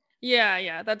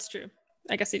 Yeah, that's true.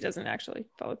 I guess he doesn't actually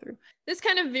follow through. This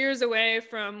kind of veers away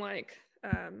from like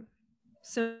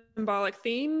symbolic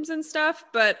themes and stuff,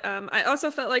 but I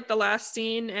also felt like the last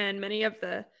scene and many of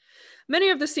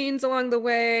the scenes along the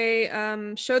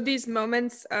way showed these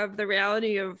moments of the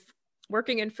reality of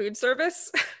working in food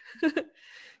service.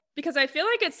 Because I feel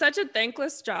like it's such a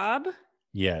thankless job.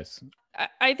 Yes.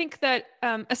 I think that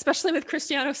especially with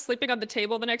Cristiano sleeping on the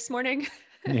table the next morning.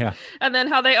 Yeah. And then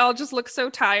how they all just look so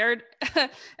tired.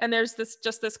 And there's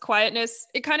this quietness.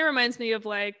 It kind of reminds me of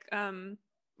like a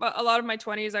lot of my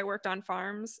 20s I worked on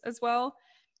farms as well.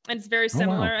 And it's very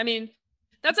similar. wow. I mean,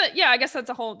 I guess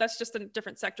that's just a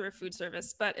different sector of food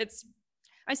service, but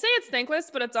I say it's thankless,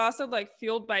 but it's also like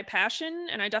fueled by passion.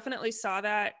 And I definitely saw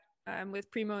that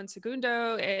with Primo and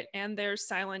Segundo and their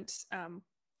silent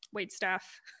wait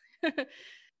staff.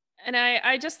 And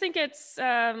I just think I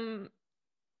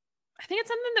think it's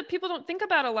something that people don't think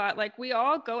about a lot. Like we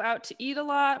all go out to eat a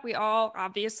lot. We all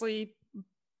obviously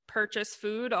purchase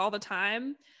food all the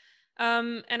time.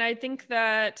 And I think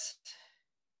that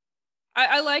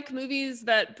I like movies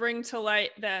that bring to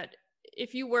light that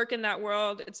if you work in that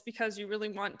world, it's because you really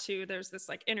want to. There's this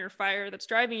like inner fire that's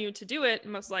driving you to do it,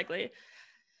 most likely.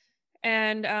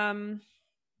 And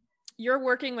you're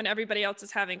working when everybody else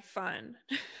is having fun.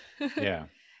 Yeah.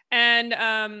 And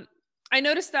I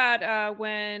noticed that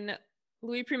when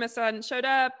Louis Prima-san showed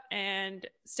up and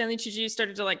Stanley Tucci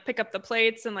started to like pick up the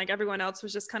plates and like everyone else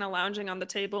was just kind of lounging on the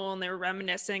table and they were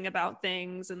reminiscing about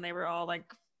things and they were all like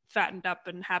fattened up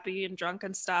and happy and drunk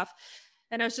and stuff.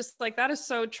 And I was just like, that is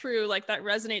so true. Like that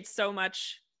resonates so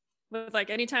much with like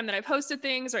anytime that I've hosted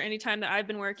things or anytime that I've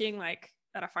been working like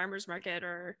at a farmer's market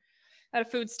or at a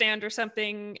food stand or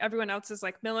something, everyone else is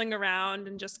like milling around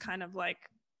and just kind of like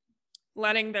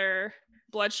letting their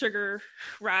blood sugar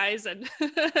rise and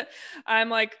I'm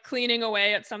like cleaning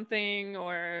away at something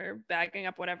or bagging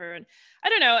up whatever. And I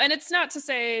don't know. And it's not to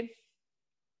say,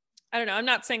 I don't know, I'm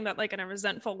not saying that like in a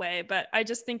resentful way, but I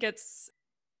just think it's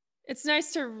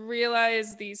nice to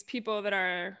realize these people that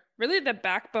are really the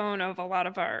backbone of a lot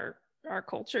of our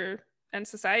culture and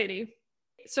society.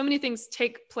 So many things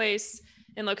take place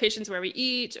in locations where we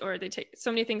eat, or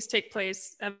so many things take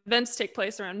place, events take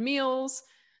place around meals,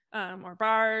 or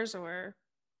bars, or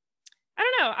I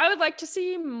don't know. I would like to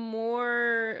see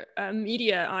more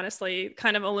media, honestly,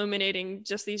 kind of illuminating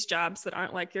just these jobs that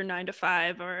aren't like your 9 to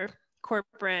 5 or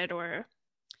corporate or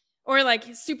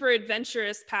like super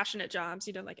adventurous, passionate jobs,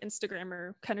 like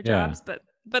Instagrammer kind of jobs.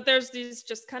 But there's these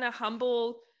just kind of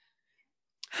humble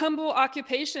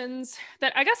occupations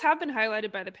that I guess have been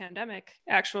highlighted by the pandemic.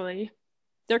 Actually,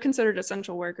 they're considered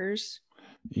essential workers.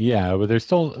 Yeah, but they're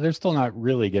still not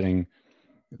really getting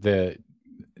the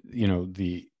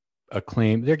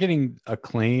acclaim. They're getting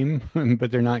acclaim,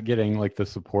 but they're not getting like the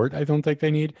support I don't think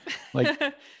they need. Like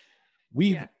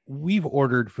we've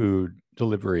ordered food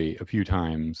delivery a few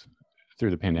times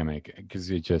through the pandemic because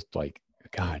it's just like,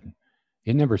 God,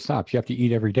 it never stops. You have to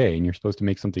eat every day and you're supposed to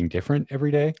make something different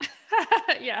every day.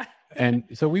 Yeah. And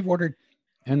so we've ordered,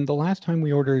 and the last time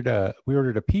we ordered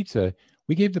a pizza,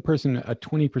 we gave the person a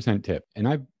 20% tip.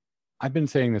 And I've been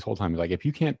saying this whole time, like, if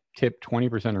you can't tip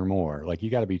 20% or more, like you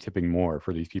got to be tipping more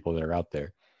for these people that are out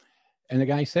there. And the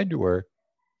guy said to her,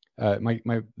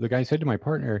 the guy said to my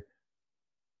partner,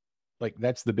 like,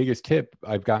 that's the biggest tip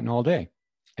I've gotten all day.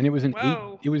 And it was an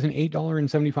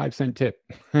 $8.75 tip.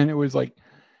 And it was like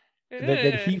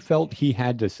that he felt he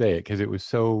had to say it because it was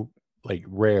so like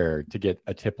rare to get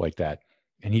a tip like that.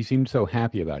 And he seemed so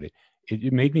happy about it.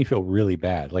 It made me feel really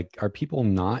bad. Like, are people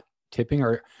not tipping?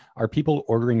 Are people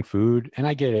ordering food? And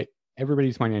I get it.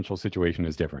 Everybody's financial situation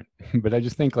is different. But I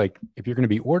just think, like, if you're going to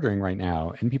be ordering right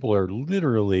now and people are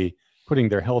literally putting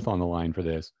their health on the line for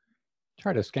this,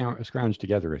 try to scrounge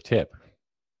together a tip.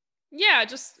 Yeah,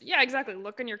 exactly.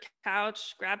 Look on your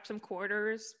couch, grab some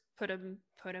quarters, put them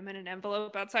in an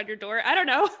envelope outside your door. I don't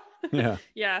know.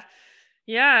 Yeah.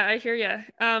 Yeah, I hear you.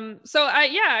 So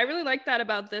I really like that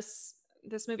about this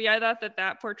movie. I thought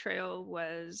that portrayal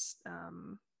was,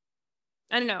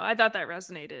 I don't know. I thought that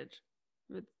resonated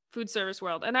with food service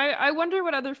world. And I wonder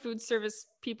what other food service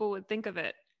people would think of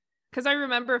it. Because I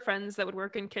remember friends that would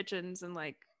work in kitchens, and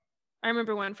like, I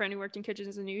remember one friend who worked in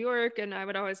kitchens in New York, and I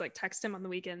would always like text him on the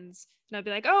weekends, and I'd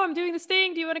be like, "Oh, I'm doing this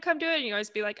thing. Do you want to come do it?" And he'd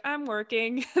always be like, "I'm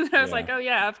working." And I was like, "Oh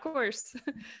yeah, of course,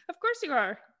 of course you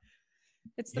are.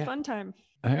 It's the fun time."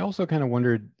 I also kind of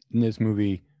wondered in this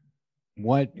movie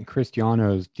what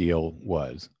Cristiano's deal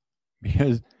was,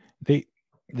 because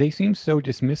they seem so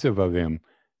dismissive of him.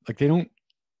 Like, they don't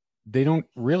they don't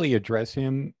really address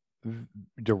him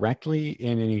directly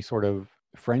in any sort of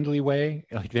friendly way.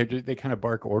 Like they kind of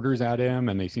bark orders at him,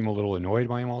 and they seem a little annoyed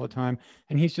by him all the time.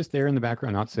 And he's just there in the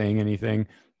background, not saying anything,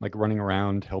 like running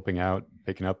around, helping out,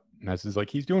 picking up messes. Like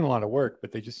he's doing a lot of work,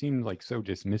 but they just seem like so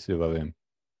dismissive of him.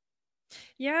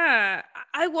 Yeah,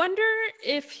 I wonder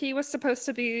if he was supposed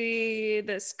to be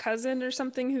this cousin or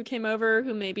something who came over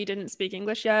who maybe didn't speak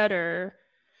English yet, or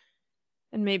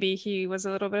and maybe he was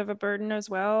a little bit of a burden as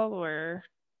well, or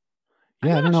I'm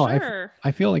Yeah, I don't not know. sure.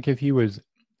 I feel like if he was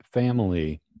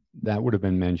family, that would have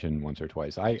been mentioned once or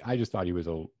twice. I just thought he was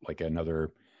a like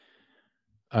another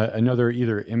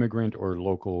either immigrant or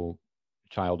local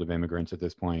child of immigrants at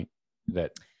this point.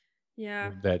 That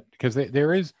Yeah. that because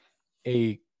there is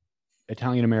a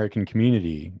Italian American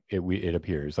community. It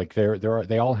appears like there are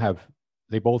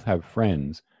they both have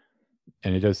friends,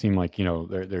 and it does seem like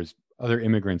there's other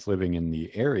immigrants living in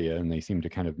the area, and they seem to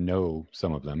kind of know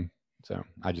some of them. So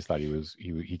I just thought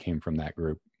he came from that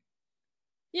group.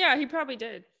 Yeah, he probably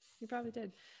did. He probably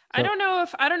did. So I don't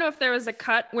know if there was a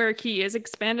cut where he is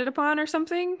expanded upon or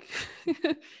something.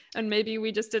 And maybe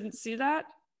we just didn't see that.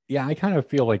 yeah, I kind of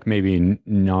feel like maybe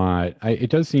not. It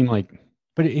does seem like,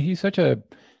 but he's such a.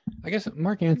 I guess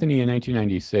Mark Anthony in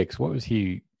 1996. What was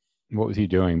he? What was he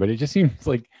doing? But it just seems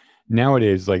like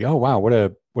nowadays, like, oh wow, what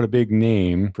a big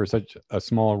name for such a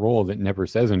small role that never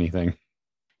says anything.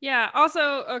 Yeah.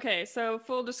 Also, okay. So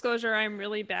full disclosure, I'm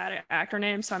really bad at actor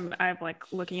names. So I'm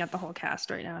like looking at the whole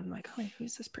cast right now. I'm like, oh, wait,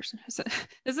 who's this person?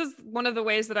 This is one of the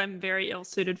ways that I'm very ill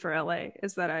suited for LA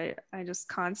is that I just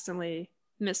constantly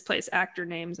misplace actor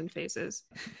names and faces.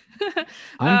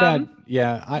 I'm bad.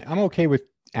 Yeah, I'm okay with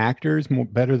actors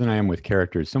better than I am with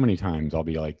characters. So many times I'll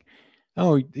be like,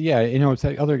 oh yeah, it's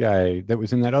that other guy that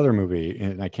was in that other movie,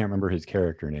 and I can't remember his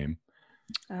character name.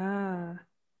 Ah,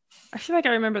 I feel like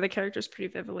I remember the characters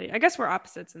pretty vividly. I guess we're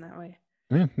opposites in that way.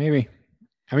 Yeah, maybe.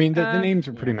 I mean, the names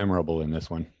are pretty Yeah. memorable in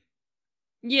this one.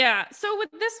 Yeah. So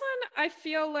with this one, I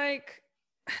feel like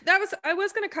I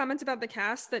was going to comment about the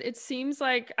cast that it seems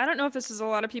like, I don't know if this is a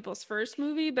lot of people's first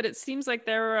movie, but it seems like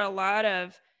there were a lot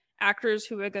of actors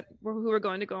who were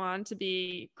going to go on to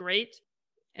be great.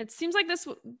 It seems like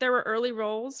there were early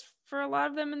roles for a lot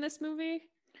of them in this movie.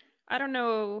 I don't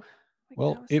know. Like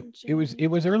Well, Allison it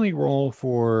was early role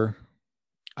for,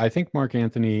 I think, Mark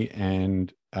Anthony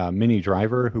and Minnie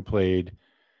Driver, who played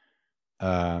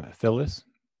Phyllis.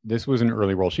 This was an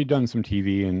early role. She'd done some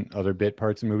TV and other bit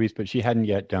parts in movies, but she hadn't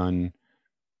yet done.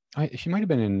 She might have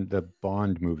been in the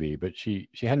Bond movie, but she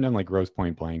hadn't done like Grosse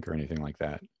Point Blank or anything like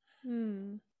that.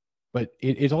 Hmm. But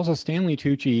it's also Stanley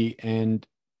Tucci and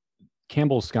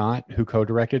Campbell Scott who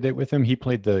co-directed it with him. He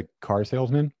played the car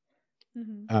salesman.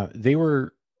 Mm-hmm. They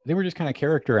were just kind of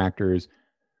character actors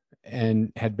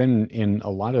and had been in a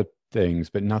lot of things,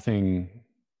 but nothing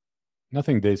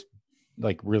this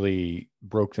like really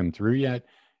broke them through yet.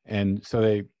 And so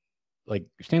they like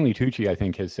Stanley Tucci, I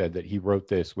think, has said that he wrote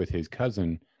this with his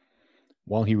cousin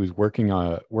while he was working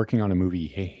on a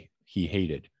movie he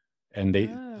hated, and they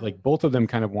like both of them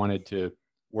kind of wanted to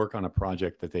work on a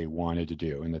project that they wanted to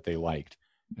do and that they liked,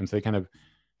 and so they kind of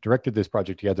directed this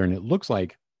project together. And it looks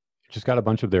like it just got a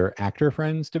bunch of their actor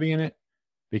friends to be in it,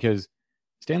 because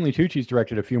Stanley Tucci's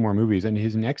directed a few more movies, and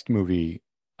his next movie,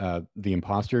 The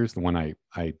Imposters, the one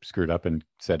I screwed up and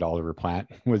said Oliver Platt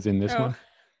was in this one.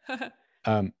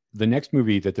 The next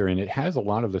movie that they're in, it has a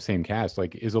lot of the same cast.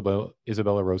 Like Isabella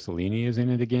Rossellini is in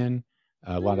it again.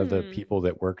 A lot of the people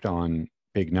that worked on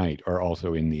Big Night are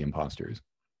also in The Imposters.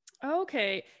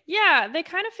 Okay. Yeah, they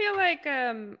kind of feel like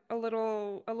a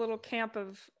little camp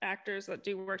of actors that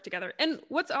do work together. And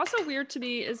what's also weird to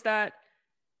me is that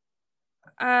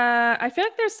I feel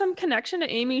like there's some connection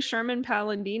to Amy Sherman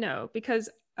Palladino, because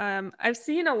I've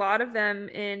seen a lot of them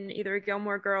in either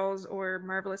Gilmore Girls or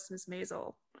Marvelous Miss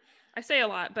Maisel. I say a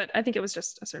lot, but I think it was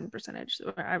just a certain percentage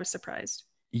where I was surprised.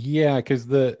 Yeah, because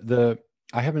the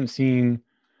I haven't seen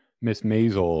Miss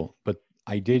Maisel, but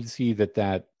I did see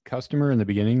that customer in the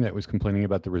beginning that was complaining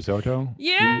about the risotto.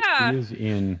 Yeah, he is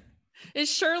in.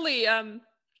 Is Shirley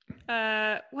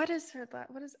what is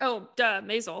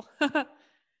Maisel.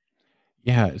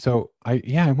 Yeah, so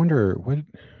I wonder what.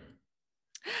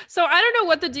 So I don't know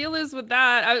what the deal is with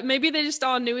that. Maybe they just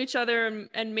all knew each other,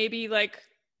 and maybe like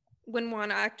when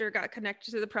one actor got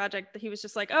connected to the project, he was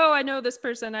just like, oh, I know this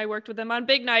person. I worked with them on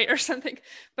Big Night or something.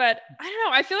 But I don't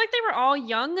know. I feel like they were all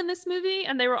young in this movie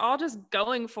and they were all just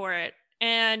going for it.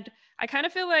 And I kind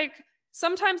of feel like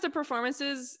sometimes the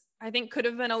performances, I think, could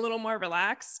have been a little more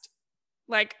relaxed.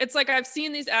 Like, it's like I've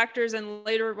seen these actors in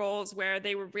later roles where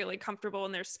they were really comfortable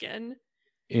in their skin.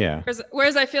 Yeah.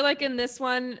 Whereas I feel like in this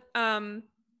one,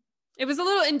 it was a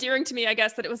little endearing to me, I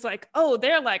guess, that it was like, oh,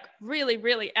 they're like really,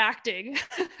 really acting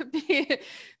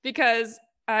because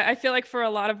I feel like for a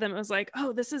lot of them, it was like,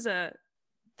 oh, this is a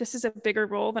bigger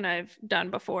role than I've done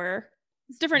before.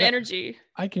 It's different energy.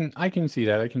 I can see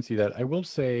that. I can see that. I will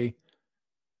say,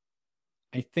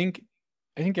 I think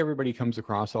everybody comes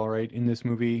across all right in this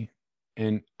movie,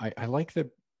 and I like the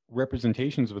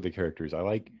representations of the characters. I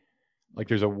like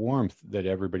there's a warmth that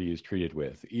everybody is treated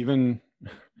with, even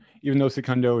though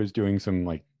Secondo is doing some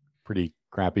like pretty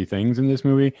crappy things in this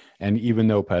movie, and even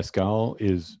though Pascal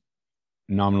is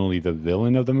nominally the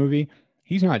villain of the movie,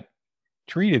 he's not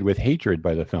treated with hatred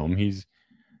by the film. He's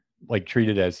like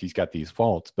treated as he's got these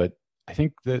faults, but I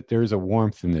think that there's a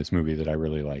warmth in this movie that I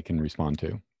really like and respond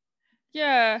to.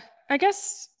 Yeah, I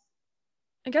guess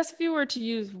if you were to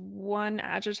use one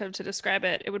adjective to describe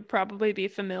it, it would probably be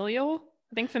familial.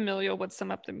 I think familial would sum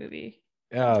up the movie.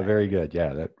 Yeah, very good.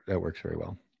 Yeah, that works very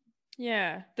well.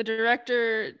 Yeah, the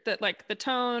director, that like the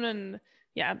tone and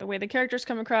yeah, the way the characters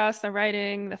come across, the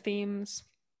writing, the themes.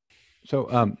 So,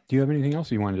 do you have anything else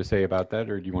you wanted to say about that,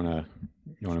 or do you want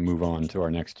to move on to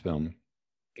our next film?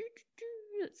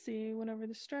 Let's see. Went over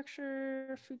the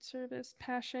structure, food service,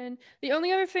 passion. The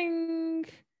only other thing,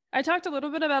 I talked a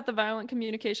little bit about the violent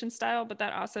communication style, but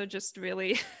that also just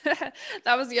really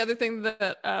that was the other thing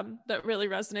that that really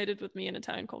resonated with me in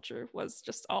Italian culture, was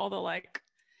just all the like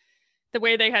the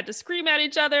way they had to scream at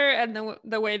each other, and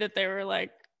the way that they were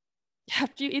like,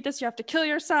 after you eat this, you have to kill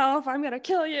yourself. I'm gonna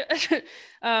kill you.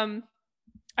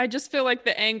 I just feel like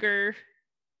the anger.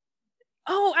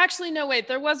 Oh, actually, no, wait.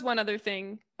 There was one other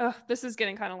thing. Oh, this is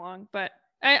getting kind of long, but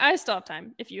I still have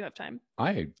time if you have time.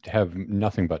 I have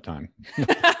nothing but time.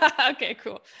 Okay,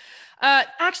 cool.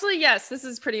 Actually, yes, this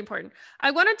is pretty important.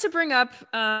 I wanted to bring up,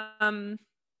 I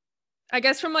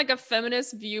guess from like a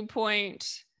feminist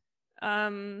viewpoint,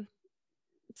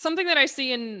 something that I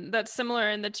see that's similar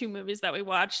in the two movies that we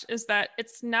watched is that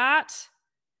it's not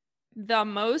the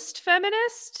most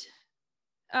feminist.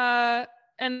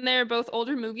 And they're both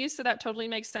older movies, so that totally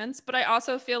makes sense. But I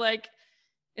also feel like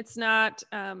it's not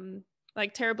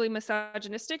like terribly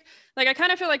misogynistic. Like I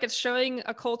kind of feel like it's showing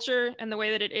a culture and the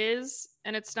way that it is,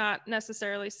 and it's not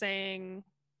necessarily saying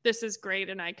this is great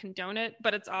and I condone it,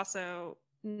 but it's also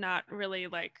not really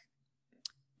like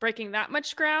breaking that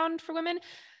much ground for women.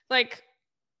 Like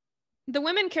the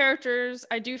women characters,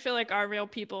 I do feel like are real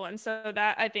people, and so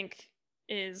that I think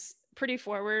is pretty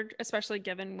forward, especially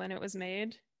given when it was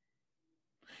made.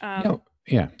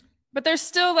 Yeah. But there's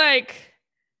still like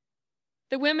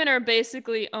the women are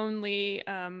basically only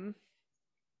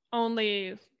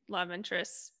love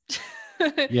interests.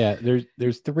 Yeah,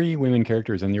 there's three women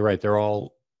characters, and you're right, they're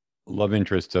all love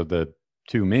interests of the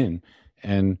two men.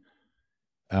 And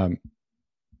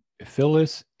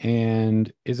Phyllis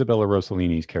and Isabella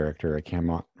Rossellini's character, I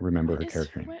cannot remember her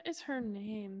character name. What is her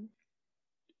name?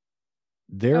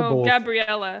 They're both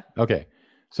Gabriella. Okay.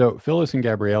 So Phyllis and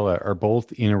Gabriella are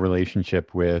both in a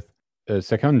relationship with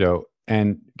Secondo,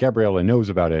 and Gabriella knows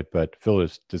about it, but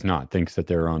Phyllis does not, thinks that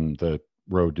they're on the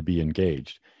road to be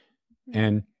engaged. Mm-hmm.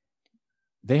 And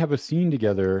they have a scene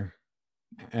together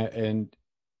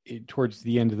towards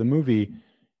the end of the movie.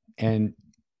 And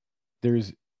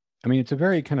it's a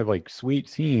very kind of like sweet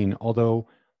scene, although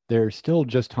they're still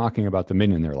just talking about the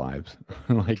men in their lives.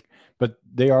 But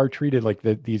they are treated like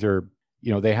that. These are,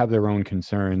 they have their own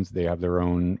concerns. They have their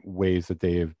own ways that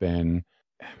they have been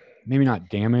maybe not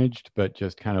damaged, but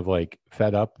just kind of like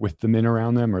fed up with the men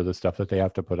around them or the stuff that they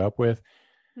have to put up with.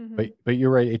 Mm-hmm. But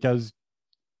you're right. It does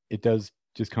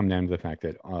just come down to the fact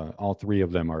that all three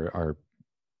of them are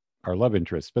love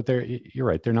interests, but you're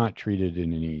right. They're not treated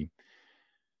in any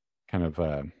kind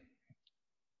of,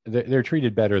 they're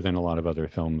treated better than a lot of other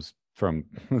films from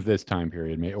this time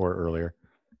period or earlier.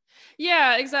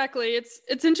 Yeah, exactly.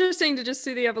 It's interesting to just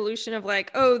see the evolution of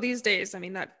like, oh, these days, I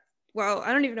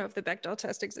don't even know if the Bechdel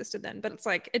test existed then, but it's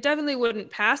like, it definitely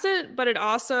wouldn't pass it, but it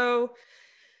also,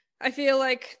 I feel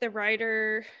like the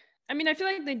writer, I feel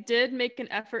like they did make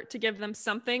an effort to give them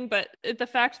something, but the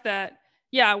fact that,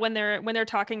 yeah, when they're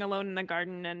talking alone in the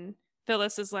garden and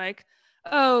Phyllis is like,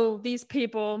 oh, these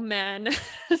people, men,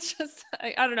 it's just,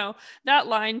 I don't know, that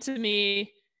line to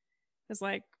me is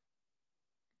like,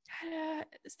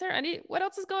 is there what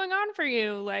else is going on for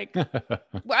you? Like,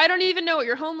 I don't even know what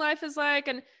your home life is like.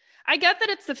 And I get that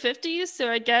it's the 50s.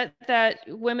 So I get that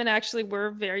women actually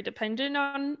were very dependent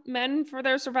on men for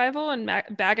their survival, and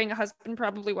bagging a husband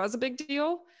probably was a big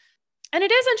deal. And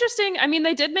it is interesting.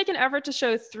 They did make an effort to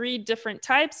show 3 different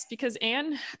types because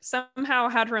Anne somehow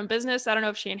had her own business. I don't know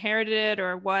if she inherited it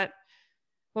or what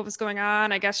was going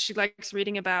on. I guess she likes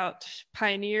reading about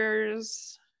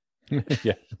pioneers.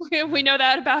 Yeah. We know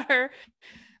that about her.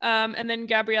 And then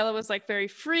Gabriella was like very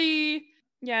free.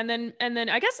 Yeah, and then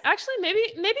I guess actually maybe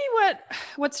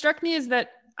what struck me is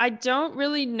that I don't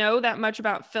really know that much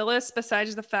about Phyllis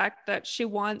besides the fact that she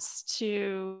wants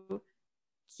to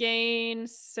gain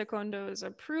Secondo's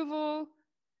approval.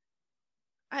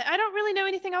 I don't really know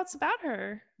anything else about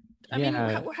her. I mean,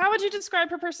 how would you describe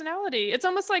her personality? It's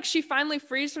almost like she finally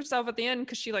frees herself at the end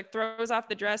because she like throws off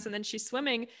the dress and then she's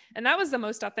swimming. And that was the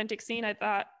most authentic scene I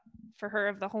thought for her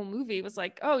of the whole movie. Was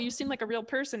like, oh, you seem like a real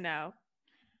person now.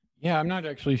 Yeah, I'm not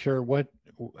actually sure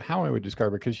how I would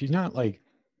describe her, because she's not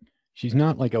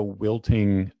like a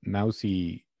wilting,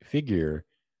 mousy figure.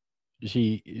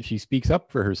 She speaks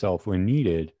up for herself when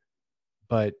needed,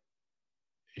 but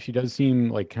she does seem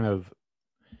like kind of,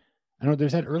 I don't know,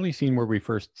 there's that early scene where we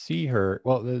first see her.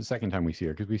 Well, the second time we see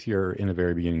her, because we see her in the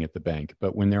very beginning at the bank,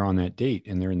 but when they're on that date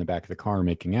and they're in the back of the car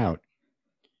making out,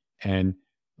 and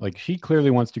like she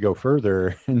clearly wants to go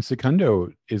further, and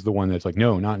Secondo is the one that's like,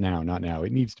 no, not now, not now.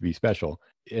 It needs to be special.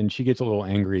 And she gets a little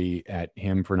angry at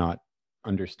him for not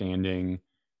understanding,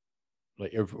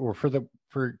 like, or for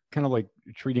kind of like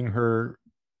treating her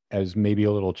as maybe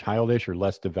a little childish or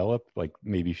less developed. Like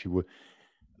maybe she would,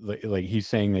 like he's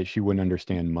saying that she wouldn't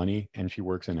understand money, and she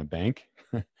works in a bank.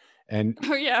 And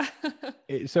oh yeah.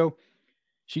 So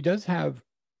she does have,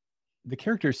 the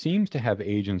character seems to have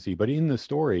agency, but in the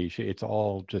story, it's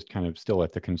all just kind of still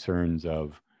at the concerns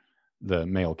of the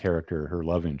male character, her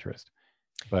love interest.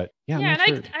 But yeah, and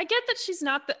sure. I get that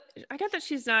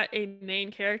she's not a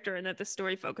main character, and that the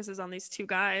story focuses on these two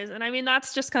guys. And I mean,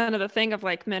 that's just kind of the thing of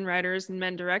like men writers and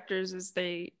men directors, is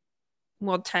they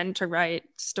will tend to write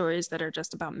stories that are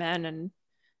just about men, and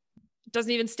it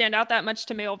doesn't even stand out that much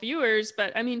to male viewers.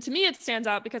 But I mean, to me, it stands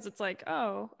out because it's like,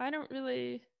 oh, I don't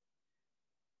really.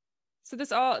 So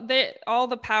all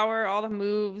the power, all the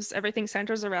moves, everything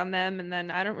centers around them, and then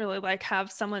I don't really like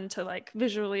have someone to like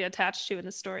visually attach to in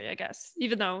the story, I guess.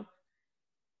 Even though,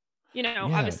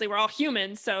 obviously we're all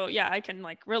humans, so yeah, I can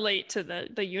like relate to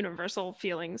the universal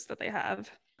feelings that they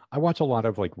have. I watch a lot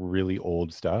of like really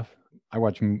old stuff. I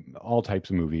watch all types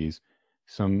of movies,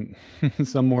 some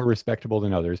some more respectable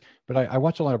than others, but I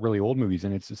watch a lot of really old movies,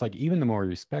 and it's just like even the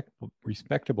more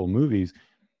respectable movies,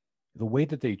 the way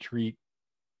that they treat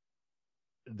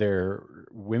their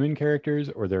women characters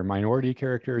or their minority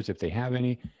characters, if they have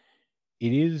any,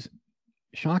 it is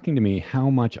shocking to me how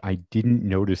much I didn't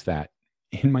notice that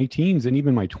in my teens and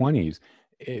even my 20s,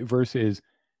 versus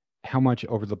how much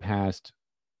over the past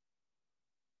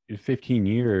 15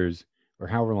 years or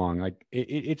however long. Like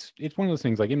it's one of those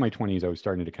things, like in my 20s I was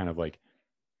starting to kind of like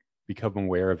become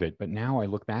aware of it, but now I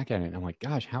look back at it and I'm like,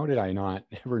 gosh, how did I not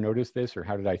ever notice this? Or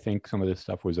how did I think some of this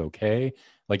stuff was okay?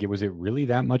 Like, was it really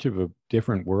that much of a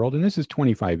different world? And this is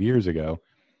 25 years ago,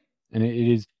 and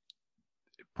it is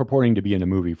purporting to be in a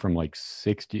movie from like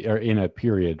 60, or in a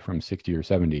period from 60 or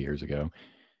 70 years ago.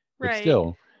 Right. But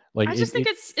still, like, I just think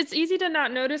it's easy to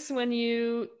not notice when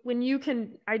you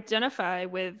can identify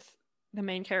with the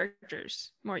main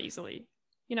characters more easily,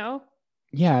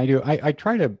 Yeah, I do. I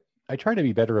try to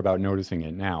be better about noticing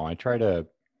it now. I try to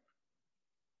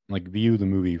like view the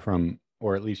movie from,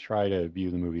 or at least try to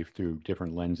view the movie through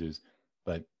different lenses.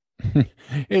 But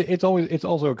it's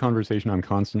also a conversation I'm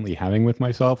constantly having with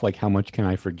myself. Like, how much can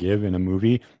I forgive in a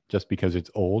movie just because it's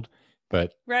old?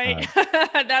 But right,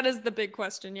 that is the big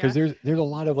question. Yeah, because there's a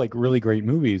lot of like really great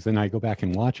movies, and I go back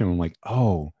and watch them. I'm like,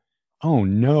 oh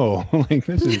no, like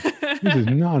this is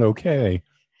not okay.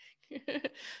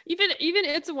 even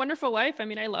It's a Wonderful Life. I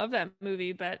mean, I love that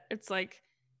movie, but it's like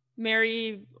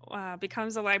Mary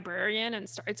becomes a librarian and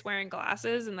starts wearing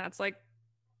glasses, and that's like,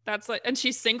 and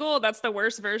she's single. That's the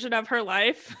worst version of her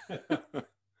life.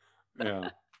 Yeah,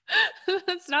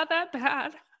 it's not that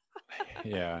bad.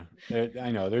 Yeah,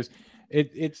 I know.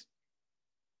 It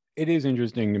is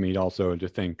interesting to me also to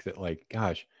think that, like,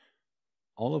 gosh,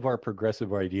 all of our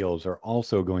progressive ideals are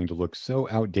also going to look so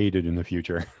outdated in the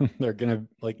future. They're gonna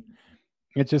like.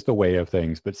 It's just a way of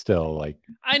things, but still, like,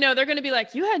 I know they're going to be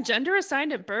like, you had gender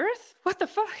assigned at birth? What the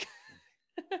fuck?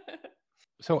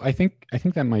 So I think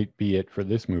that might be it for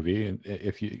this movie.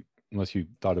 Unless you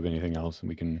thought of anything else, and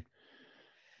we can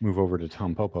move over to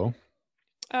Tom Popo.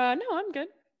 No, I'm good.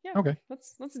 Yeah. Okay.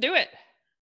 Let's do it.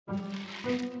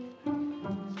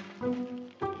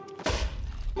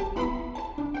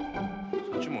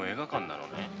 そっちも映画館なの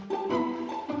ね。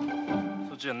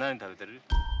そっちは何食べてる？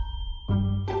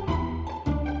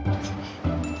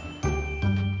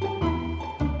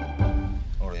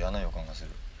俺嫌な予感がする。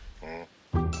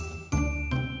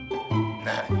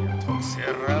何よ、特性や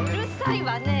られる。うるさい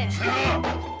わね。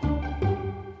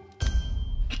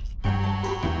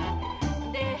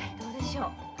で、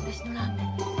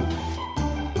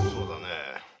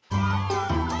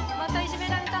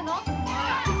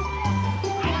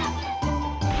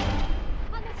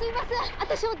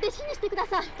私を弟子にしてくだ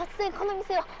さい。突然この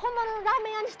店を本物のラー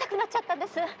メン屋にしたくなっちゃったんで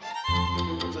す。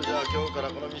それじゃあ今日から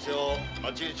この店を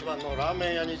町一番のラー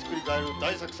メン屋に作り変える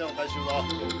大作戦を開始するぞ。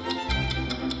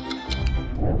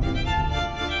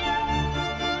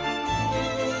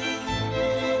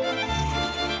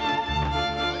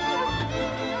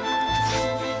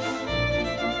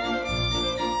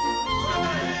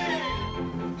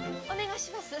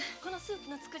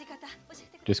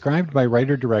Described by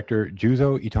writer-director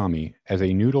Juzo Itami as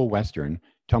a noodle western,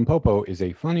 Tampopo is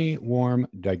a funny, warm,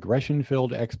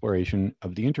 digression-filled exploration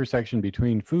of the intersection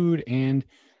between food and,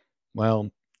 well,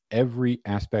 every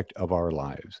aspect of our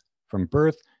lives, from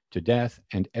birth to death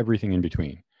and everything in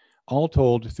between, all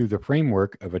told through the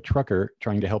framework of a trucker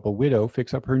trying to help a widow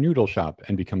fix up her noodle shop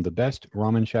and become the best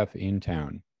ramen chef in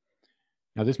town.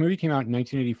 Now, this movie came out in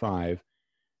 1985.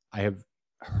 I have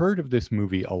heard of this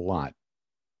movie a lot,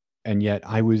 and yet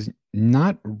I was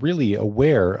not really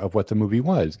aware of what the movie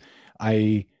was.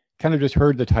 I kind of just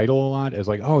heard the title a lot as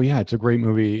like, oh yeah, it's a great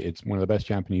movie. It's one of the best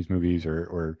Japanese movies,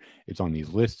 or it's on these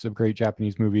lists of great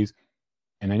Japanese movies.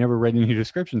 And I never read any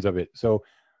descriptions of it. So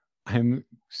I'm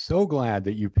so glad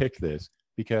that you picked this,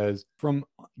 because from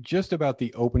just about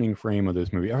the opening frame of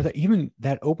this movie, or even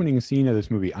that opening scene of this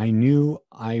movie, I knew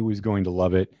I was going to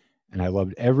love it. And I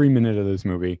loved every minute of this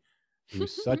movie. It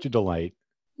was such a delight.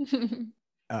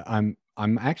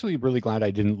 I'm actually really glad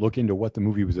I didn't look into what the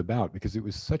movie was about, because it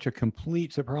was such a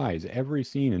complete surprise, every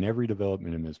scene and every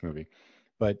development in this movie.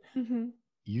 But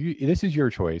this is your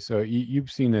choice. So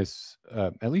you've seen this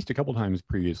at least a couple times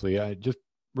previously. Just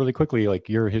really quickly, like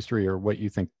your history or what you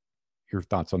think, your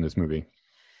thoughts on this movie.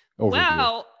 Overview.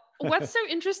 Wow. What's so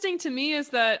interesting to me is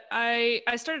that I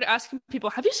started asking people,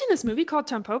 have you seen this movie called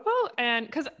Tampopo? And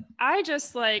because I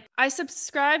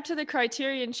subscribed to the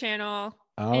Criterion channel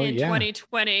in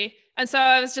 2020. And so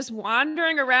I was just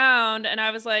wandering around and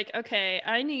I was like, okay,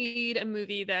 I need a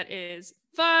movie that is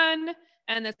fun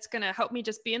and that's going to help me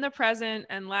just be in the present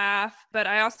and laugh. But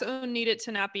I also need it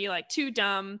to not be like too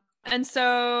dumb. And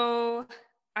so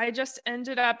I just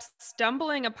ended up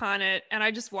stumbling upon it and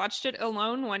I just watched it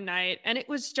alone one night and it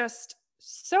was just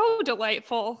so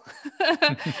delightful.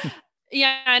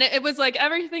 Yeah. And it was like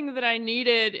everything that I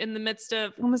needed in the midst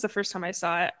of, when was the first time I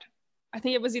saw it? I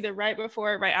think it was either right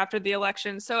before or right after the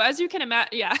election. So as you can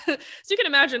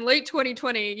imagine, late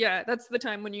 2020, yeah, that's the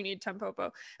time when you need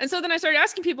Tampopo. And so then I started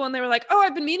asking people and they were like, oh,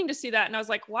 I've been meaning to see that. And I was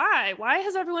like, why? Why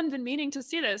has everyone been meaning to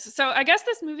see this? So I guess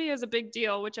this movie is a big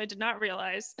deal, which I did not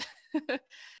realize.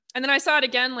 And then I saw it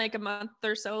again like a month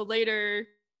or so later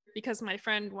because my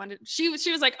friend she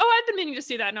was like, oh, I've been meaning to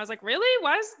see that. And I was like, really?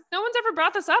 Why is no one's ever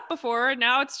brought this up before? And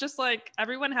now it's just like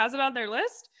everyone has it on their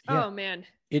list. Yeah. Oh man.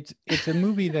 It's a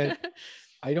movie that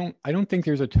I don't think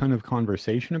there's a ton of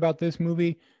conversation about this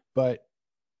movie, but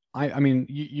I mean,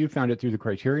 you found it through the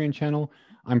Criterion channel.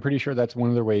 I'm pretty sure that's one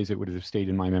of the ways it would have stayed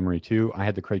in my memory too. I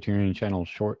had the Criterion channel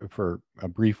for a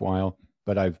brief while,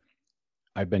 but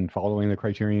I've been following the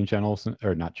Criterion channel,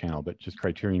 or not channel, but just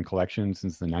Criterion Collection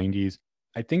since the 90s.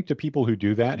 I think the people who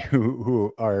do that,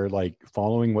 who are like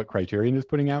following what Criterion is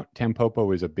putting out,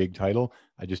 Tampopo is a big title.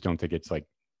 I just don't think it's like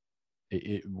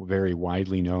it very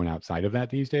widely known outside of that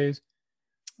these days,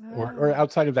 or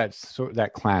outside of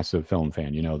that class of film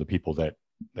fan. You know, the people that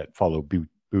follow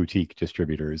boutique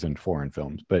distributors and foreign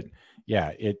films. But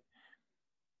yeah,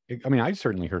 I mean, I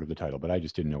certainly heard of the title, but I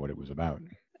just didn't know what it was about.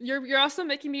 You're also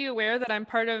making me aware that I'm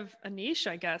part of a niche,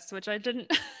 I guess, which I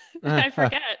didn't. I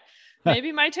forget.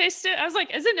 Maybe my taste. I was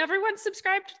like, isn't everyone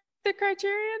subscribed to the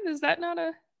Criterion? Is that not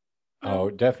a? No? Oh,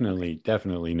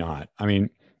 definitely not. I mean,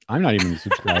 I'm not even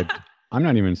subscribed. I'm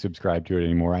not even subscribed to it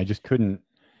anymore. I just couldn't.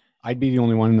 I'd be the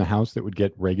only one in the house that would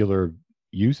get regular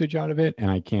usage out of it, and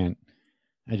I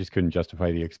just couldn't justify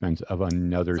the expense of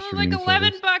another streaming like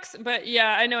 $11, service. But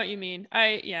yeah, I know what you mean.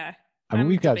 I mean,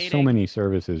 we've got so many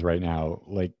services right now.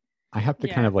 Like, I have to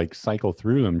kind of like cycle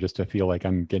through them just to feel like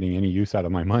I'm getting any use out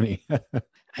of my money.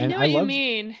 I know what you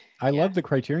mean. I loved the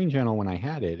Criterion channel when I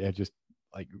had it. It just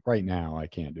like right now I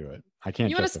can't do it. I can't.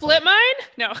 You want to split mine?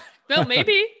 No. Well,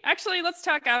 maybe. Actually, let's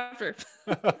talk after.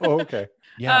 Oh, okay.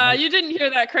 Yeah. You didn't hear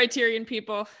that, Criterion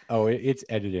people. Oh, it's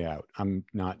edited out. I'm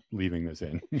not leaving this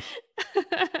in.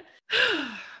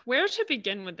 Where to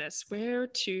begin with this? Where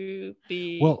to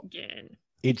begin? Well,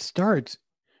 it starts.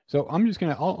 So I'm just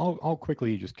gonna. I'll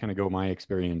quickly just kind of go my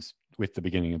experience with the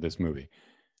beginning of this movie.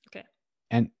 Okay.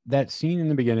 And that scene in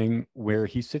the beginning where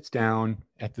he sits down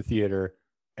at the theater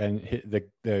and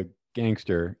the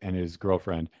gangster and his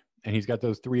girlfriend, and he's got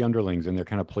those three underlings and they're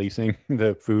kind of placing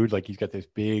the food, like he's got this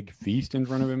big feast in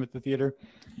front of him at the theater.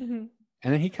 Mm-hmm.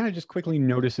 And then he kind of just quickly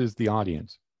notices the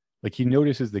audience. Like he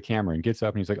notices the camera and gets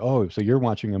up and he's like, "Oh, so you're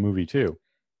watching a movie too,"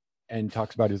 and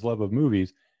talks about his love of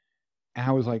movies. And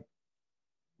I was like,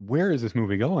 "Where is this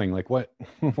movie going? Like, what?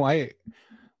 Why?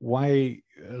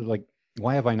 Like,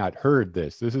 why have I not heard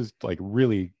this? This is like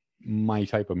really my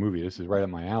type of movie. This is right up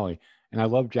my alley." And I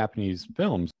love Japanese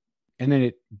films. And then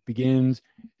it begins.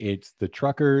 It's the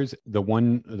truckers. The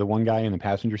one guy in the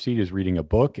passenger seat is reading a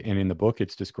book, and in the book,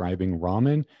 it's describing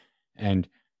ramen and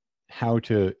how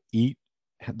to eat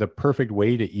the perfect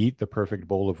way to eat the perfect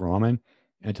bowl of ramen.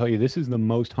 And I tell you, this is the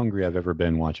most hungry I've ever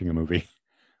been watching a movie.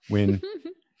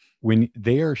 When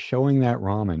they are showing that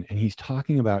ramen, and he's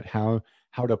talking about how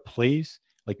to place,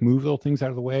 like move little things out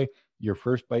of the way. Your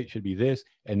first bite should be this,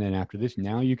 and then after this,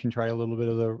 now you can try a little bit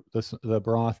of the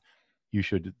broth. You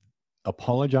should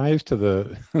apologize to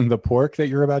the the pork that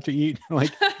you're about to eat.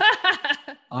 Like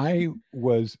I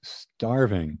was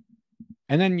starving.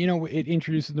 And then, it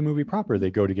introduces the movie proper.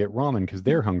 They go to get ramen because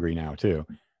they're hungry now too,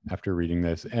 after reading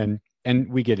this. And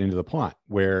we get into the plot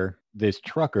where this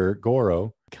trucker,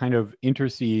 Goro, kind of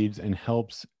intercedes and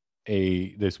helps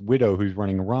this widow who's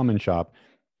running a ramen shop,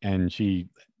 and she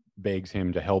begs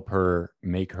him to help her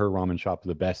make her ramen shop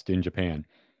the best in Japan.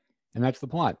 And that's the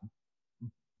plot.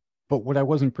 But what I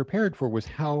wasn't prepared for was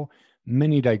how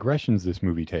many digressions this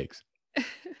movie takes.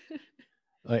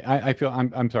 Like I feel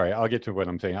I'm sorry. I'll get to what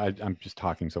I'm saying. I'm just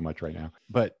talking so much right now.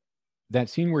 But that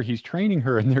scene where he's training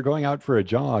her and they're going out for a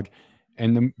jog,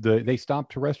 and they stop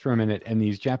to rest for a minute, and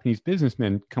these Japanese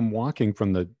businessmen come walking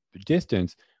from the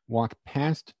distance, walk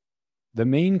past the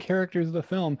main characters of the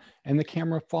film, and the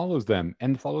camera follows them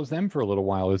for a little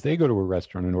while as they go to a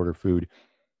restaurant and order food.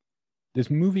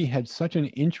 This movie had such an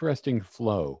interesting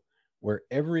flow where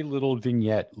every little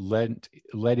vignette led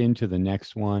into the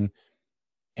next one.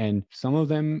 And some of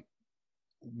them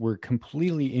were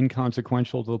completely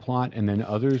inconsequential to the plot, and then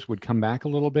others would come back a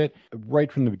little bit.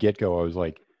 Right from the get-go, I was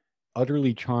like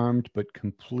utterly charmed, but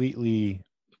completely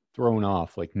thrown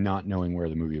off, like not knowing where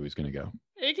the movie was going to go.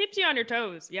 It keeps you on your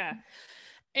toes, yeah.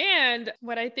 And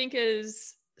what I think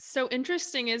is so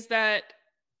interesting is that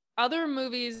other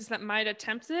movies that might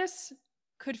attempt this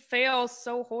could fail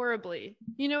so horribly.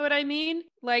 You know what I mean?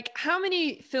 Like, how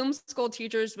many film school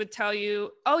teachers would tell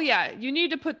you, "Oh yeah, you need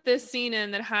to put this scene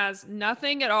in that has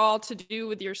nothing at all to do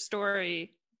with your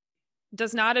story,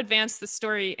 does not advance the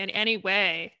story in any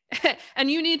way." And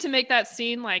you need to make that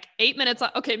scene like 8 minutes long.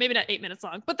 Okay, maybe not 8 minutes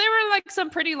long, but there were like some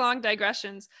pretty long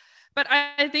digressions. But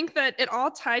I think that it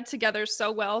all tied together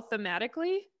so well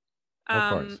thematically,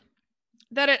 Of course.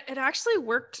 that it actually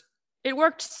worked. It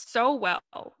worked so well.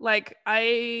 Like,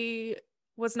 I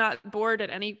was not bored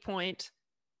at any point.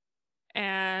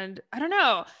 And I don't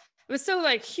know, it was so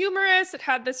like humorous. It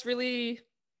had this really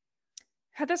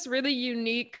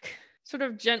unique sort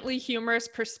of gently humorous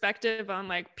perspective on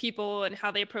like people and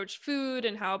how they approach food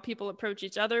and how people approach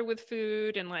each other with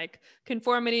food and like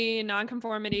conformity and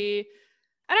non-conformity.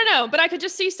 I don't know, but I could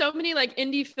just see so many like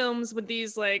indie films with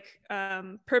these like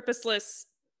purposeless,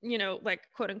 like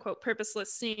quote unquote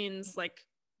purposeless scenes, like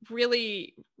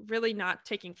really, really not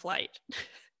taking flight.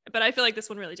 But I feel like this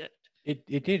one really did.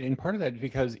 It did. And part of that is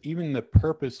because even the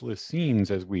purposeless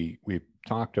scenes, as we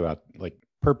talked about, like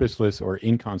purposeless or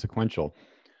inconsequential,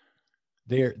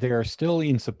 they are still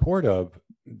in support of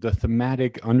the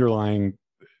thematic underlying,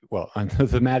 the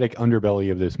thematic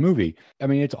underbelly of this movie. I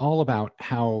mean, it's all about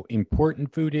how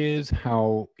important food is,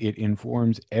 how it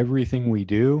informs everything we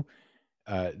do.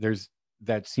 There's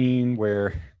that scene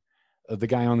where the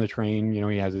guy on the train,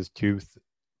 he has his tooth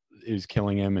is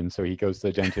killing him, and so he goes to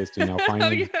the dentist, and now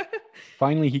finally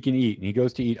finally he can eat, and he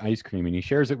goes to eat ice cream, and he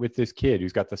shares it with this kid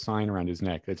who's got the sign around his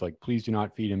neck that's like, "Please do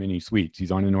not feed him any sweets.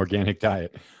 He's on an organic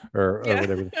diet," or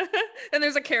whatever. And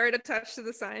there's a carrot attached to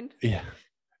the sign. Yeah.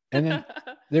 And then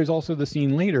there's also the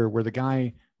scene later where the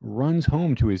guy runs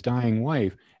home to his dying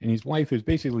wife, and his wife is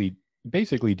basically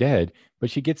dead, but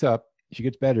she gets up, she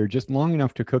gets better just long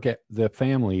enough to cook the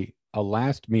family a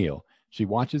last meal. She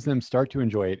watches them start to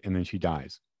enjoy it, and then she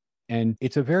dies. And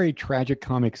it's a very tragic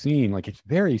comic scene. Like, it's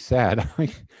very sad. I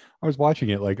was watching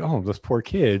it like, oh, those poor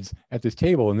kids at this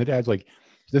table, and the dad's like,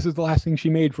 "This is the last thing she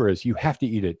made for us. You have to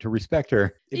eat it to respect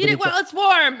her. Eat it while it's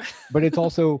warm." But it's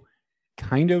also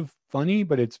kind of funny,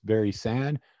 but it's very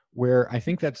sad, where I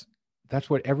think that's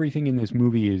what everything in this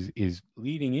movie is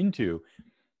leading into.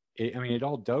 It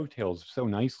all dovetails so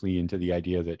nicely into the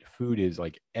idea that food is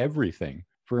like everything,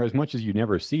 for as much as you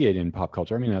never see it in pop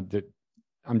culture. I mean,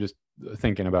 I'm just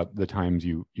thinking about the times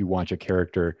you watch a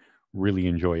character really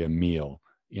enjoy a meal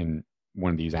in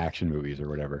one of these action movies or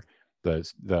whatever.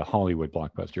 the Hollywood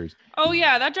blockbusters. Oh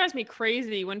yeah, that drives me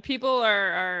crazy when people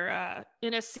are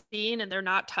in a scene and they're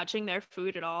not touching their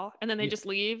food at all, and then they just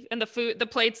leave, and the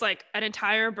plate's like an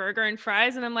entire burger and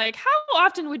fries, and I'm like, how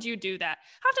often would you do that?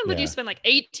 How often would you spend like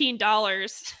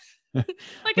 $18?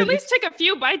 Like at least take a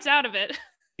few bites out of it.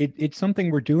 It's something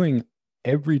we're doing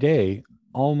every day,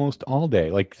 almost all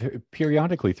day, like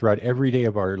periodically throughout every day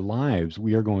of our lives.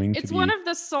 We are going to It's one of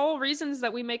the sole reasons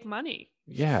that we make money.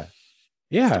 Yeah.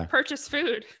 To purchase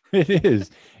food. It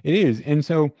is. And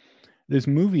so this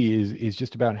movie is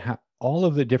just about how all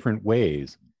of the different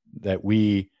ways that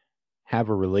we have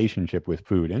a relationship with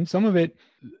food. And some of it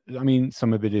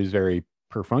is very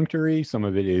perfunctory, some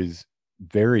of it is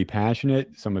very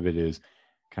passionate, some of it is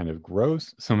kind of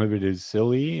gross, some of it is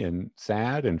silly and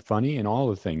sad and funny, and all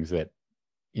the things that,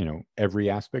 every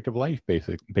aspect of life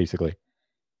basically.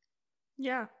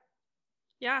 Yeah.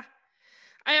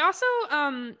 I also,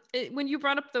 when you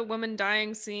brought up the woman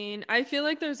dying scene, I feel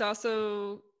like there's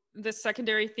also this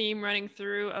secondary theme running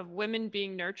through of women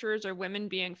being nurturers or women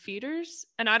being feeders.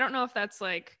 And I don't know if that's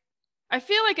like, I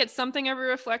feel like it's something of a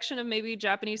reflection of maybe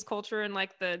Japanese culture and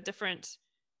like the different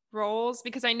roles,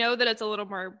 because I know that it's a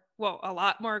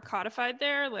lot more codified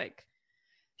there, like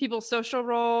people's social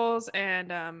roles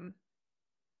and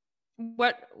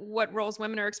what roles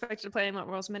women are expected to play and what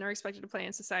roles men are expected to play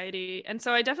in society. And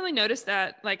so I definitely noticed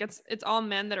that like it's all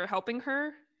men that are helping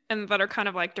her and that are kind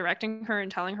of like directing her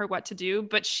and telling her what to do,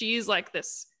 but she's like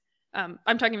this I'm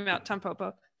talking about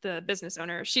Tampopo, the business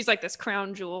owner. She's like this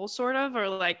crown jewel sort of, or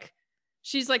like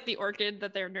she's like the orchid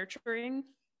that they're nurturing.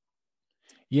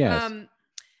 Yes.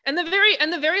 And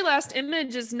the very last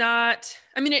image is not,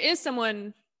 I mean, it is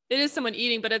someone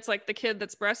eating, but it's like the kid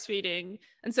that's breastfeeding.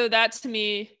 And so that to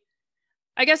me,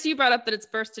 I guess you brought up that it's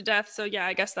birth to death. So yeah,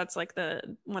 I guess that's like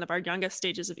one of our youngest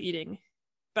stages of eating.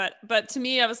 But to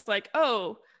me, I was like,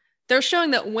 oh, they're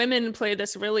showing that women play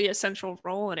this really essential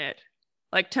role in it.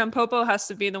 Like Tampopo has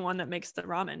to be the one that makes the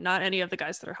ramen, not any of the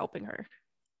guys that are helping her.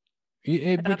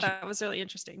 I thought that was really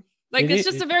interesting. Like it's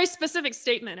just a very specific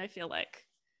statement, I feel like.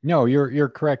 No, you're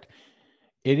correct.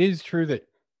 It is true that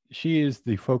she is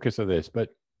the focus of this,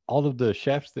 but all of the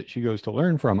chefs that she goes to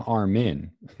learn from are men.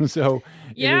 So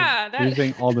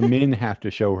all the men have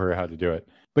to show her how to do it.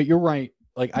 But you're right.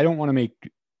 Like,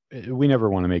 we never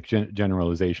want to make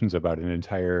generalizations about an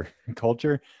entire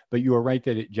culture, but you are right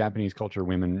that Japanese culture,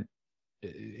 women,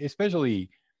 especially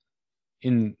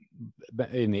in the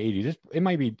 80s, it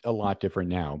might be a lot different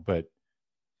now, but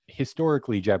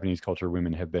historically Japanese culture,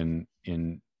 women have been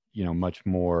in, much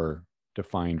more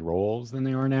defined roles than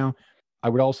they are now. I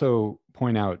would also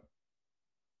point out,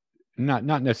 not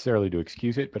necessarily to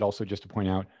excuse it, but also just to point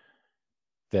out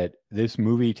that this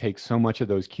movie takes so much of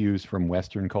those cues from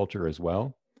Western culture as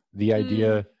well. The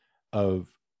idea of,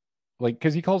 like,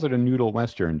 because he calls it a noodle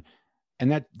Western,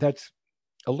 and that's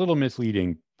a little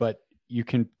misleading, but you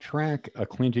can track a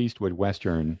Clint Eastwood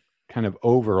Western kind of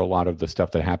over a lot of the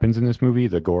stuff that happens in this movie,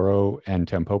 the Goro and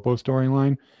Tampopo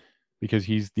storyline, because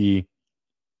he's the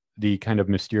kind of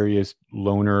mysterious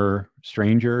loner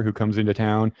stranger who comes into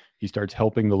town. He starts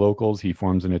helping the locals. He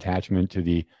forms an attachment to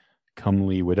the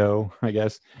comely widow, I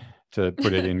guess, to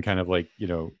put it in kind of like,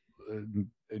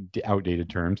 outdated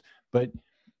terms. But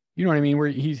you know what I mean? Where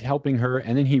he's helping her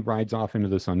and then he rides off into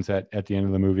the sunset at the end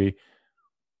of the movie,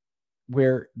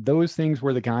 where those things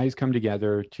where the guys come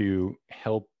together to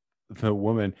help the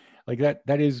woman, like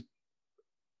that is,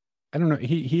 I don't know.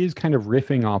 He is kind of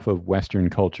riffing off of Western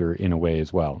culture in a way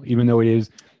as well, even though it is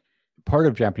part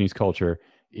of Japanese culture.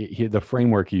 The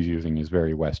framework he's using is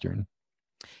very Western.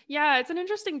 Yeah, it's an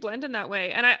interesting blend in that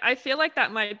way. And I feel like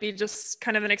that might be just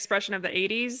kind of an expression of the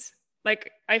 80s. Like,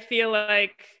 I feel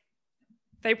like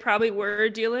they probably were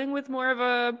dealing with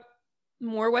more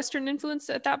Western influence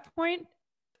at that point.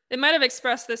 It might have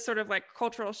expressed this sort of like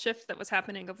cultural shift that was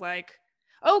happening of like,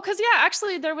 oh, because yeah,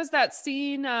 actually there was that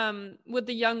scene with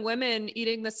the young women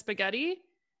eating the spaghetti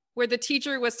where the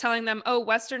teacher was telling them, oh,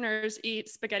 Westerners eat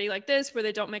spaghetti like this, where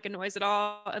they don't make a noise at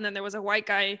all. And then there was a white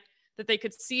guy that they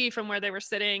could see from where they were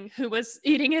sitting who was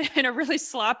eating it in a really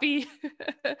sloppy,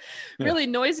 really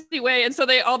noisy way. And so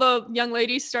all the young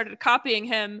ladies started copying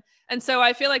him. And so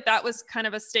I feel like that was kind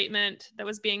of a statement that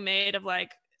was being made of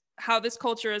like how this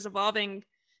culture is evolving.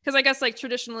 Because I guess like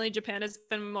traditionally Japan has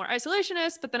been more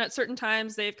isolationist, but then at certain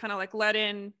times they've kind of like let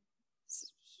in,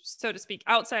 so to speak,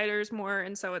 outsiders more.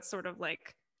 And so it's sort of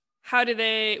like,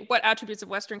 what attributes of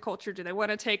Western culture do they want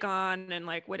to take on? And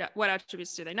like, what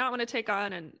attributes do they not want to take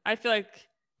on? And I feel like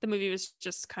the movie was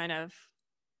just kind of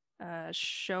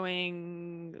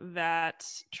showing that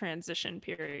transition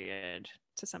period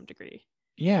to some degree.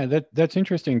 Yeah, that's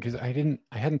interesting because I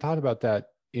hadn't thought about that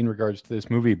in regards to this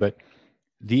movie, but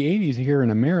the 80s here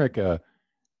in America,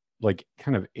 like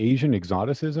kind of Asian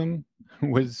exoticism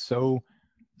was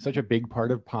such a big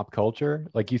part of pop culture.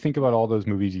 Like you think about all those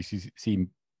movies you see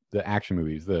the action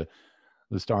movies, the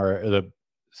star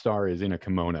is in a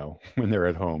kimono when they're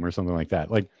at home or something like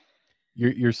that. Like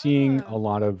you're seeing a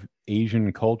lot of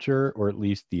Asian culture, or at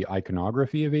least the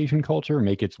iconography of Asian culture,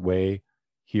 make its way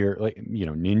here. Like,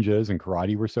 ninjas and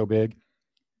karate were so big.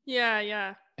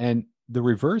 Yeah. And the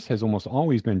reverse has almost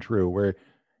always been true, where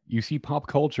you see pop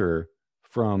culture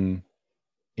from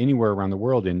anywhere around the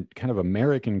world, in kind of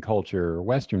American culture or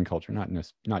Western culture,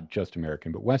 not just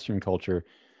American, but Western culture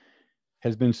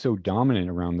has been so dominant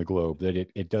around the globe that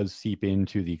it does seep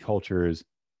into the cultures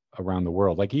around the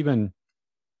world. Like even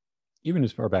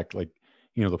as far back, like,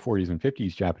 the 40s and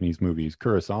 50s Japanese movies,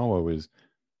 Kurosawa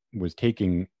was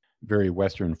taking very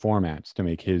Western formats to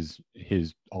make his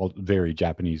all very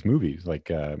Japanese movies. Like,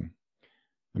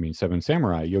 Seven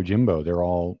Samurai,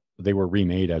 Yojimbo, they were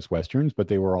remade as Westerns, but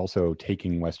they were also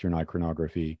taking Western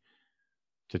iconography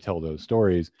to tell those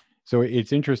stories. So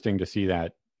it's interesting to see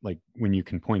that, like, when you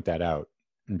can point that out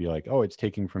and be like, oh, it's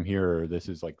taking from here, or this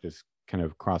is like this kind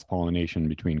of cross-pollination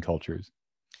between cultures.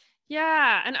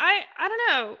 Yeah. And I don't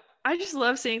know. I just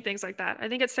love seeing things like that. I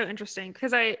think it's so interesting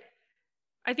because I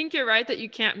think you're right that you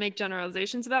can't make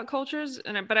generalizations about cultures,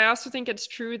 but I also think it's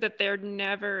true that they're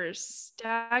never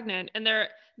stagnant, and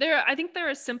I think they're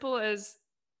as simple as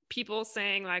people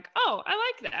saying like, "Oh, I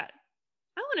like that.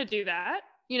 I want to do that."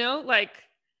 Like,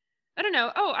 I don't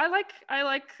know. Oh, I like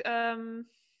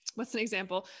what's an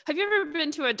example? Have you ever been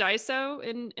to a Daiso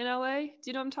in LA? Do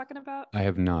you know what I'm talking about? I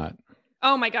have not.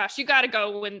 Oh my gosh, you got to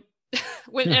go when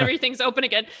everything's open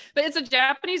again. But it's a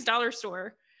Japanese dollar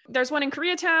store. There's one in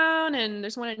Koreatown and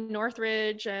there's one in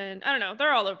Northridge, and I don't know,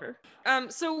 they're all over.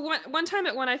 So one time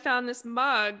at one, I found this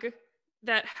mug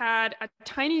that had a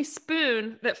tiny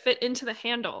spoon that fit into the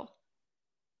handle.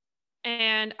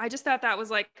 And I just thought that was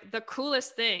like the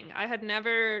coolest thing. I had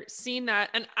never seen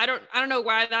that. And I don't know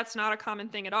why that's not a common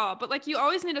thing at all. But like, you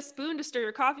always need a spoon to stir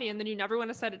your coffee, and then you never want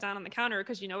to set it down on the counter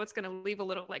because it's going to leave a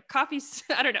little like coffee.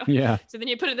 I don't know. Yeah. So then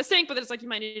you put it in the sink, but it's like you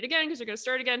might need it again because you're going to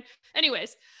stir it again.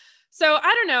 Anyways, so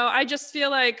I don't know. I just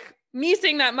feel like me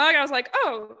seeing that mug, I was like,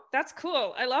 oh, that's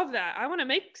cool. I love that. I want to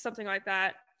make something like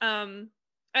that.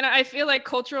 And I feel like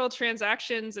cultural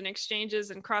transactions and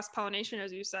exchanges and cross-pollination,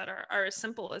 as you said, are as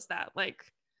simple as that. Like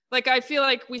I feel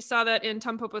like we saw that in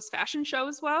Tampopo's fashion show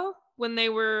as well. When they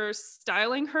were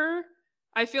styling her,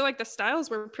 I feel like the styles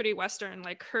were pretty Western.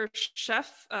 Like her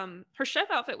chef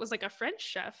outfit was like a French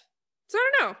chef. So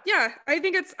I don't know. Yeah,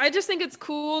 I just think it's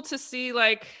cool to see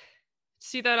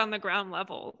that on the ground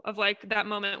level of like that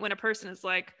moment when a person is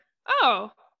like, oh,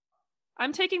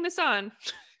 I'm taking this on.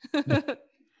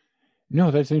 No,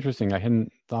 that's interesting. I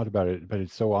hadn't thought about it, but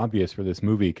it's so obvious for this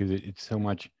movie because it's so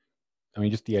much. I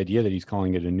mean, just the idea that he's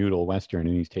calling it a noodle Western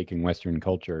and he's taking Western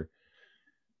culture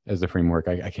as the framework.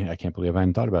 I can't believe I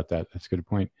hadn't thought about that. That's a good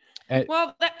point.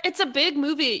 Well, it's a big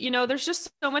movie. There's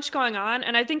just so much going on.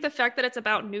 And I think the fact that it's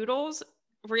about noodles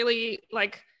really,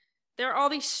 like, there are all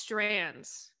these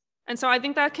strands. And so I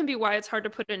think that can be why it's hard to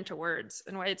put into words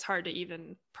and why it's hard to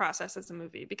even process as a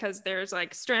movie, because there's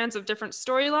like strands of different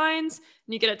storylines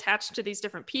and you get attached to these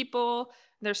different people.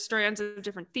 There's strands of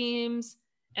different themes,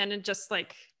 and it just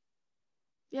like,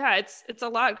 yeah, it's a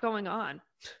lot going on.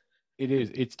 It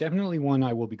is. It's definitely one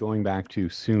I will be going back to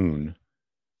soon.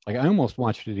 Like, I almost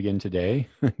watched it again today,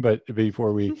 but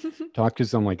before we talked to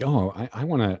some, like, oh,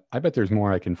 I bet there's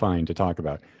more I can find to talk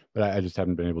about, but I just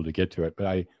haven't been able to get to it.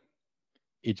 But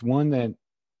it's one that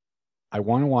I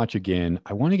want to watch again.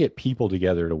 I want to get people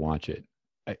together to watch it.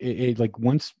 It like,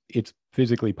 once it's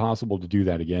physically possible to do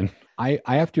that again, I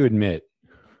have to admit,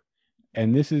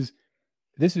 and this is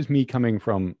me coming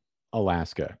from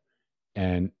Alaska,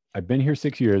 and I've been here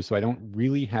 6 years, so I don't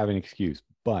really have an excuse,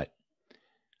 but.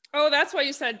 Oh, that's why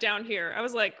you said down here. I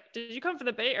was like, did you come from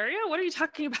the Bay Area? What are you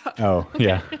talking about? Oh, okay.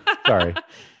 Yeah. Sorry.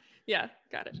 Yeah,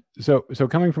 got it. So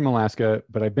coming from Alaska,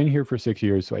 but I've been here for 6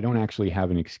 years, so I don't actually have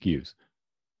an excuse.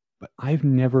 But I've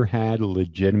never had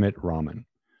legitimate ramen.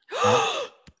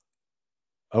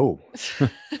 Oh.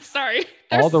 Sorry.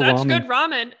 There's such ramen, good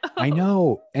ramen. Oh. I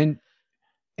know. And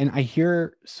I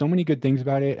hear so many good things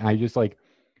about it. I just like,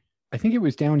 I think it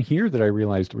was down here that I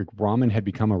realized like ramen had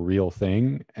become a real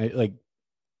thing.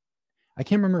 I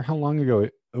can't remember how long ago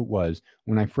it was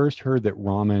when I first heard that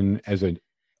ramen as a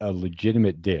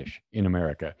legitimate dish in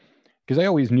America. Because I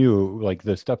always knew like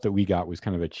the stuff that we got was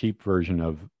kind of a cheap version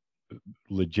of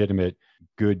legitimate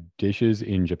good dishes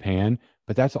in Japan.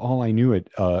 But that's all I knew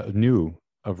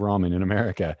of ramen in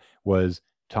America was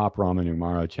Top Ramen and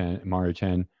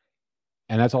Maruchan.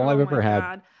 And that's all Oh I've my ever had.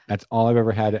 God. That's all I've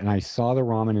ever had. And I saw the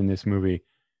ramen in this movie.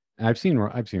 And I've seen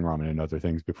ramen in other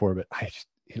things before, but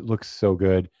it looks so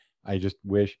good. I just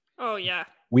wish Oh yeah.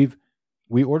 we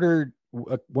ordered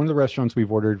one of the restaurants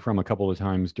we've ordered from a couple of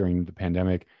times during the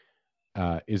pandemic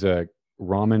is a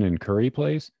ramen and curry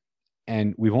place,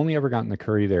 and we've only ever gotten the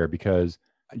curry there because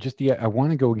I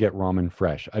want to go get ramen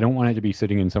fresh. I don't want it to be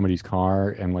sitting in somebody's car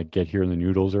and like get here and the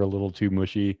noodles are a little too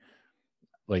mushy.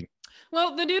 Like,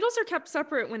 Well, the noodles are kept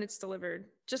separate when it's delivered,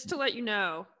 just to let you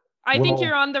know. I think well,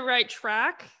 you're on the right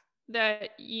track that,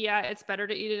 yeah, it's better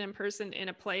to eat it in person in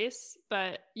a place,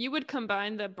 but you would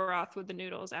combine the broth with the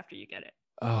noodles after you get it.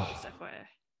 Just oh, FYI.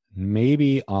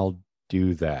 maybe I'll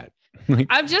do that. Like,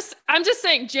 I'm just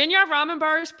saying, Jinya ramen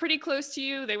bar is pretty close to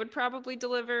you. They would probably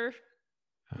deliver.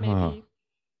 Maybe.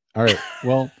 All right.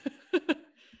 Well,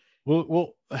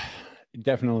 we'll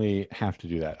definitely have to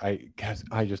do that. Because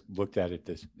I just looked at it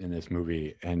in this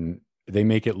movie, and they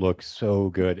make it look so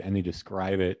good, and they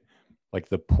describe it like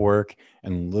the pork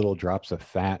and little drops of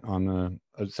fat on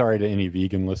the. Sorry to any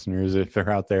vegan listeners if they're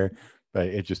out there, but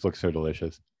it just looks so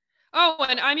delicious. Oh,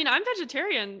 and I mean, I'm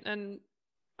vegetarian, and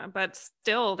but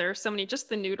still, there's so many. Just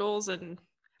the noodles, and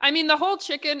I mean, the whole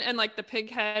chicken and like the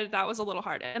pig head, that was a little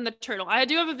hard, and the turtle. I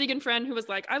do have a vegan friend who was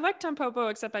like, "I like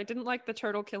Tampopo, except I didn't like the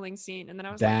turtle killing scene," and then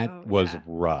I was like, That "Oh, was yeah.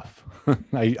 rough.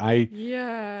 I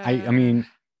Yeah. mean,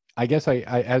 I guess I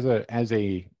as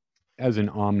an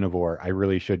omnivore, I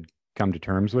really should come to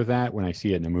terms with that. When I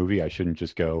see it in a movie, I shouldn't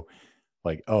just go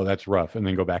like, "Oh, that's rough," and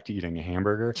then go back to eating a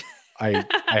hamburger. I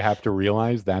have to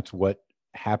realize that's what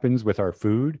happens with our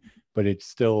food, but it's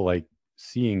still like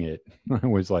seeing it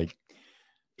was like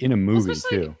in a movie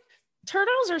Especially too.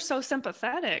 turtles are so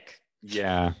sympathetic.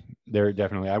 Yeah, they're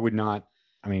definitely. I would not.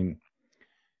 I mean,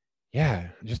 yeah,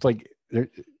 just like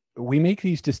we make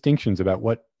these distinctions about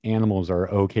what animals are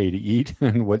okay to eat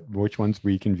and which ones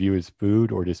we can view as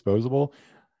food or disposable.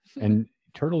 And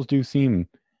turtles do seem,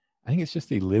 I think it's just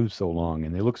they live so long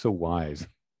and they look so wise.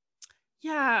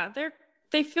 Yeah,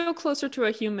 they feel closer to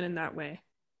a human in that way.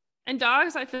 And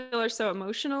dogs, I feel, are so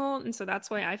emotional, and so that's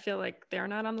why I feel like they're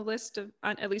not on the list of,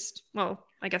 at least, well,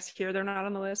 I guess here they're not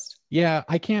on the list. Yeah,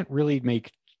 I can't really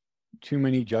make too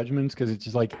many judgments because it's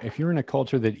just like if you're in a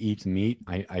culture that eats meat,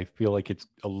 I feel like it's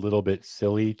a little bit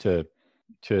silly to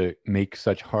make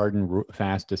such hard and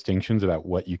fast distinctions about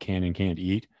what you can and can't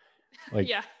eat. Like,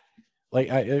 Yeah. like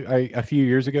a few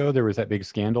years ago, there was that big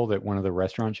scandal that one of the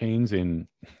restaurant chains in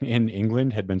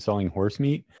England had been selling horse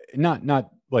meat. Not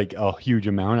like a huge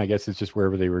amount. I guess it's just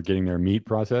wherever they were getting their meat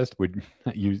processed would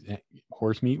use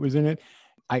horse meat was in it.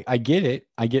 I get it.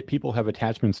 I get people have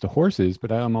attachments to horses,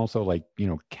 but I'm also like,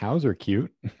 cows are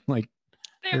cute. Like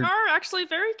They are actually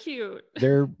very cute.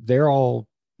 they're all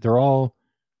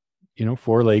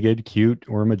four-legged, cute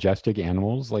or majestic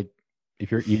animals. Like if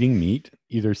you're eating meat,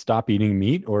 either stop eating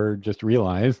meat or just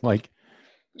realize like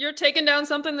You're taking down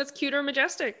something that's cute or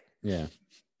majestic. yeah.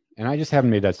 And I just haven't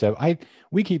made that step.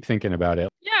 We keep thinking about it.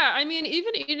 Yeah, I mean,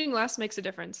 even eating less makes a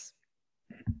difference.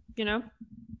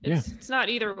 It's not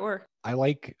either or. I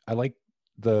like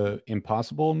the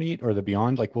Impossible meat or the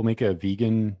Beyond. Like we'll make a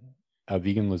vegan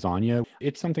lasagna.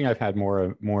 It's something I've had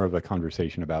more of a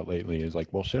conversation about lately. Is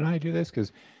like, well, should I do this?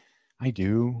 Because I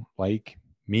do like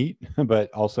meat,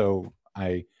 but also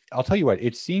I'll tell you what,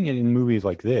 it's seeing it in movies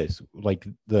like this, like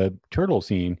the turtle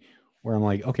scene, where I'm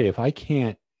like, okay, if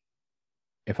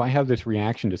I have this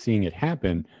reaction to seeing it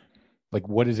happen, like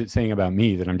what is it saying about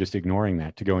me that I'm just ignoring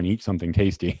that to go and eat something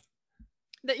tasty?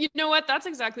 That, you know what? That's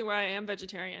exactly why I am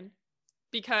vegetarian,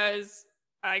 because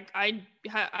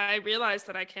I realized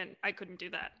that I couldn't do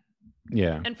that.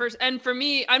 Yeah. And for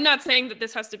me, I'm not saying that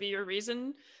this has to be your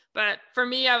reason, but for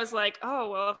me, I was like, oh,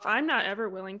 well, if I'm not ever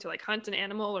willing to like hunt an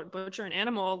animal or butcher an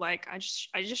animal, like I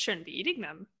just shouldn't be eating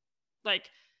them. Like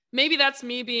maybe that's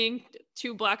me being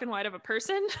too black and white of a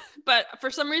person, but for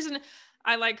some reason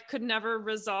I like could never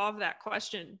resolve that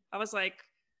question. I was like,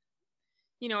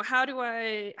 how do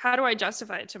I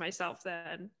justify it to myself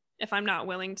then if I'm not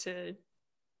willing to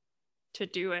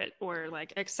do it or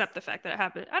like accept the fact that it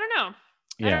happened? I don't know.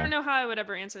 Yeah. I don't know how I would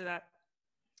ever answer that.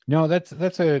 No, that's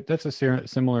a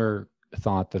similar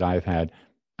thought that I've had.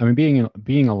 I mean,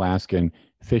 being Alaskan,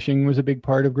 fishing was a big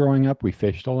part of growing up. We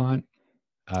fished a lot.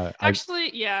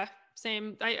 Actually, yeah,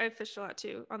 same. I fished a lot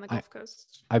too on the Gulf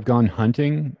Coast. I've gone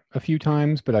hunting a few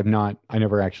times, but I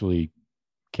never actually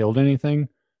killed anything.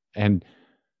 And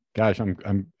gosh,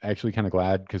 I'm actually kind of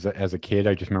glad because as a kid,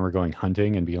 I just remember going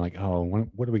hunting and being like, oh,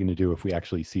 what are we going to do if we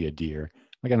actually see a deer?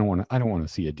 Like, I don't want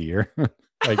to see a deer.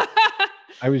 Like,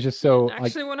 I was just so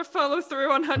actually want to follow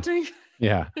through on hunting.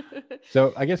 Yeah.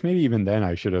 So I guess maybe even then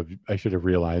I should have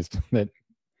realized that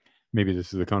maybe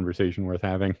this is a conversation worth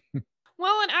having.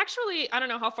 Well, and actually, I don't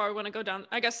know how far we want to go down.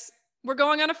 I guess we're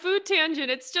going on a food tangent.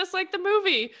 It's just like the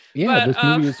movie. Yeah, But this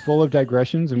movie is full of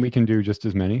digressions, and we can do just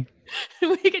as many.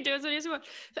 we can do as many as we want.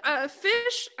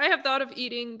 Fish, I have thought of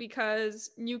eating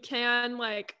because you can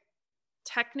like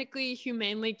technically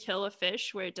humanely kill a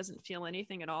fish where it doesn't feel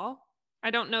anything at all. I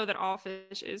don't know that all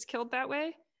fish is killed that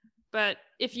way, but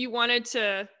if you wanted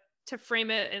to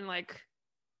frame it in like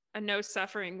a no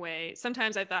suffering way,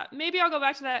 sometimes I thought maybe I'll go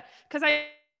back to that because I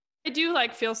do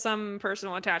like feel some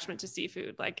personal attachment to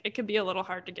seafood. Like it can be a little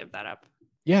hard to give that up.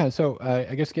 Yeah, so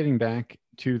I guess getting back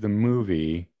to the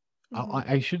movie,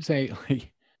 I should say,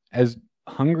 like, as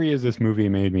hungry as this movie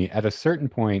made me, at a certain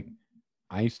point,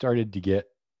 I started to get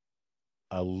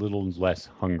a little less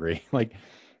hungry. Like,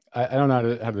 I don't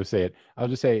know how to say it. I'll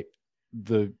just say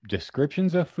the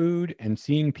descriptions of food and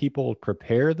seeing people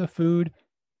prepare the food,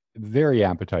 very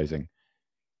appetizing.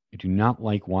 I do not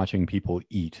like watching people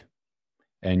eat.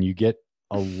 And you get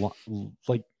a lot,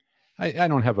 like, I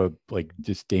don't have a like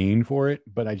disdain for it,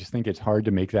 but I just think it's hard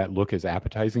to make that look as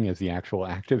appetizing as the actual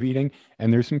act of eating.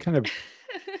 And there's some kind of,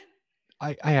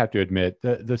 I have to admit,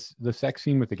 the sex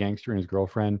scene with the gangster and his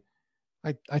girlfriend,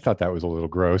 I thought that was a little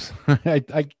gross.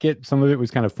 I get some of it was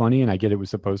kind of funny, and I get it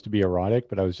was supposed to be erotic,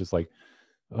 but I was just like,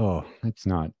 oh, that does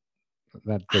not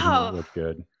look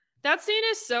good. That scene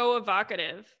is so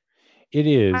evocative. It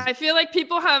is. I feel like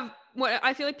people have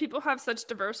such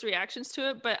diverse reactions to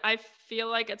it, but I feel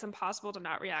like it's impossible to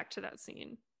not react to that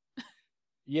scene.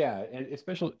 Yeah, and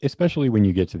especially when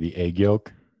you get to the egg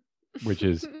yolk, which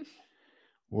is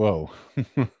whoa.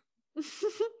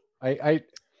 I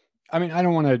mean, I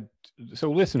don't want to.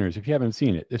 So, listeners, if you haven't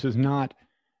seen it, this is not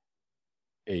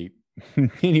a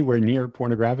anywhere near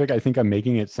pornographic. I think I'm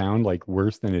making it sound like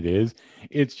worse than it is.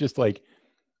 It's just like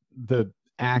the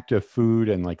act of food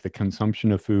and like the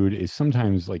consumption of food is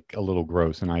sometimes like a little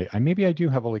gross, and I maybe I do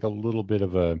have like a little bit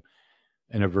of an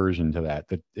aversion to that.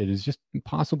 That it is just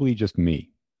possibly just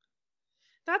me.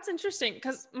 That's interesting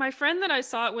because my friend that I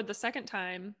saw it with the second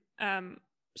time,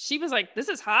 she was like, "This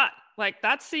is hot." Like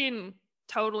that scene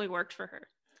totally worked for her.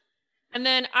 And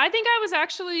then I think I was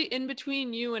actually in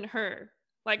between you and her.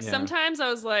 Like sometimes I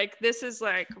was like, "This is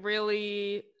like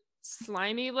really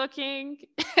slimy looking,"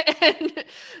 and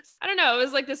I don't know. It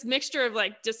was like this mixture of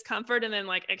like discomfort and then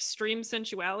like extreme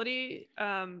sensuality.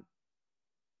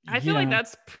 I feel like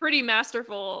that's pretty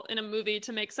masterful in a movie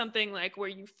to make something like where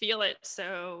you feel it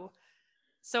so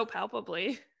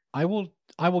palpably. I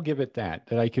will give it that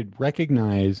I could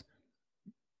recognize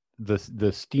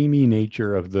the steamy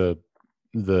nature of the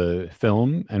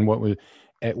film and what was,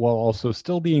 while also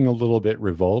still being a little bit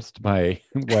revulsed by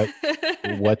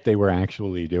what they were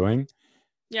actually doing.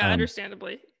 Yeah,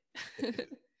 understandably.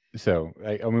 So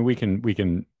I mean,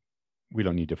 we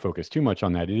don't need to focus too much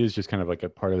on that. It is just kind of like a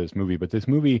part of this movie, but this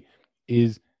movie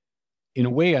is, in a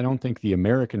way, I don't think the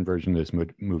American version of this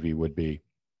movie would be.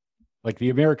 Like the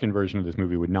American version of this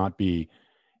movie would not be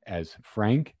as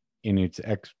frank in its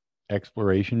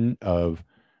exploration of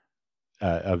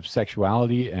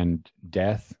sexuality and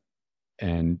death,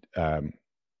 and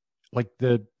like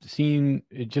the scene,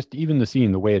 even the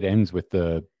scene, the way it ends with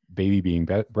the baby being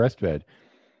breastfed.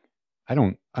 I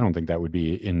don't think that would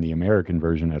be in the American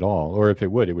version at all. Or if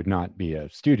it would not be a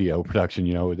studio production.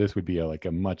 You know, this would be like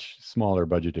a much smaller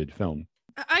budgeted film.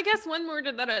 I guess one word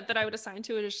that I would assign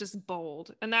to it is just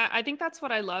bold. And that I think that's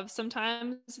what I love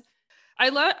sometimes. I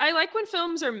like when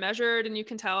films are measured and you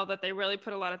can tell that they really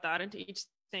put a lot of thought into each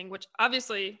thing, which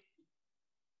obviously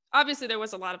there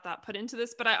was a lot of thought put into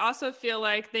this, but I also feel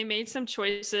like they made some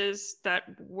choices that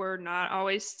were not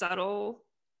always subtle,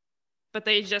 but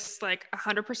they just like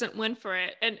 100% went for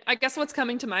it. And I guess what's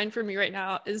coming to mind for me right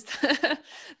now is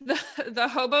the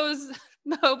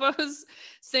hobos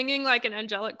singing like an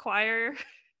angelic choir.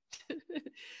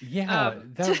 Yeah,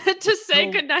 to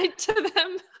say goodnight to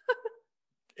them.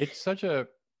 It's such a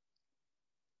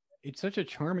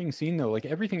charming scene though. Like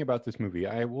everything about this movie,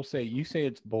 I will say, you say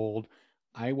it's bold.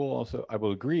 I will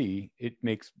agree. It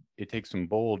takes some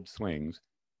bold swings,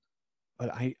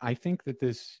 but I think that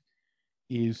this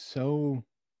is so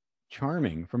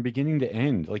charming from beginning to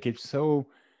end. Like it's so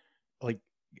like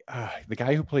the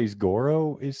guy who plays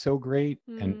Goro is so great,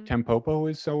 and Tempopo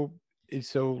is so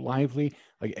lively.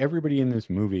 Like everybody in this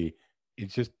movie,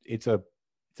 it's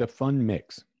a fun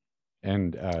mix,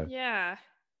 and yeah.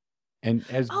 And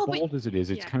as bold as it is,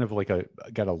 it's kind of like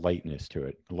got a lightness to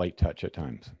it, a light touch at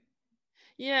times.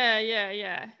 Yeah.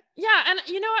 And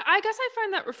you know what? I guess I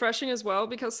find that refreshing as well,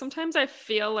 because sometimes I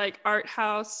feel like art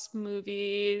house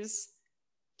movies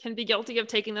can be guilty of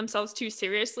taking themselves too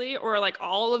seriously, or like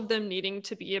all of them needing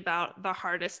to be about the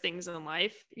hardest things in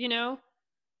life, you know?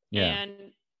 Yeah.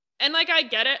 And like I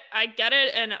get it,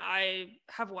 and I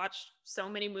have watched so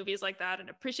many movies like that and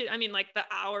appreciate. I mean, like The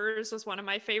Hours was one of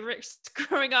my favorites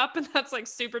growing up, and that's like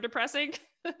super depressing.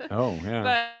 Oh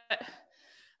yeah.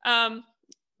 um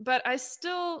but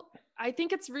I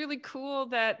think it's really cool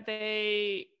that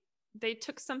they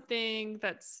took something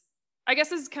that's, I guess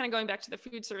this is kind of going back to the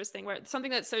food service thing, where it's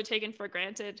something that's so taken for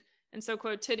granted and so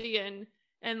quotidian,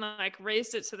 and like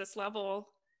raised it to this level.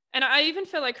 And I even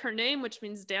feel like her name, which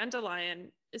means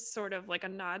dandelion, is sort of like a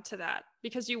nod to that,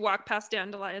 because you walk past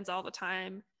dandelions all the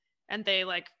time and they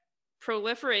like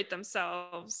proliferate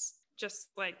themselves just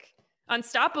like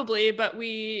unstoppably, but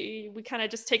we kind of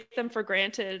just take them for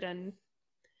granted. And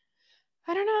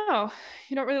I don't know,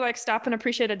 you don't really like stop and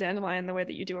appreciate a dandelion the way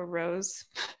that you do a rose.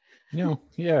 No,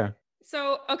 yeah.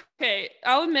 So, okay,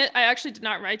 I'll admit I actually did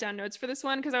not write down notes for this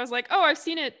one because I was like, oh, I've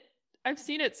seen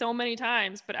it so many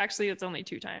times, but actually it's only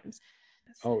 2 times.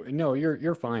 Oh no,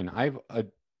 you're fine.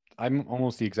 I'm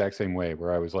almost the exact same way,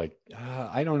 where I was like,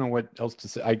 I don't know what else to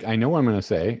say. I know what I'm going to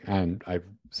say, and I've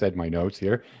said my notes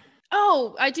here.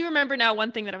 Oh, I do remember now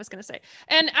one thing that I was going to say.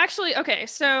 And actually, okay,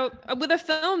 so with a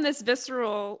film this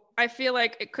visceral, I feel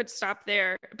like it could stop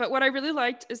there. But what I really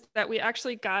liked is that we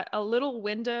actually got a little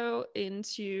window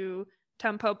into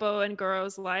Tampopo and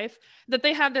Goro's life, that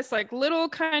they had this like little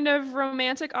kind of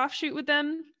romantic offshoot with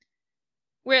them,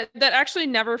 where that actually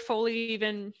never fully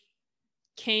even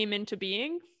came into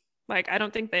being. Like, I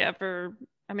don't think they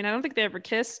ever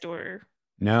kissed or.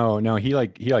 No, he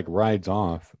rides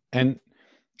off, and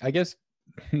I guess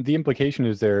the implication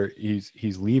is there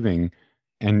he's leaving,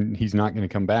 and he's not going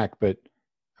to come back. But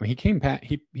I mean,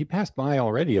 he passed by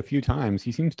already a few times.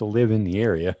 He seems to live in the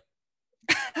area.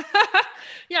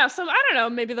 Yeah, so I don't know.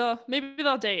 Maybe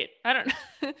they'll date. I don't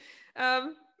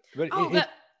know. But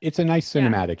it's a nice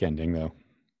cinematic ending, though.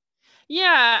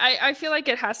 Yeah, I feel like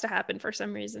it has to happen for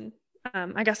some reason.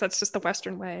 I guess that's just the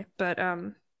Western way. But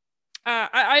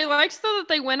I liked though that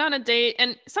they went on a date,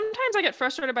 and sometimes I get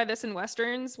frustrated by this in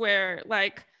Westerns, where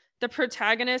like the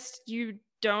protagonist, you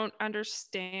don't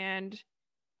understand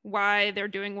why they're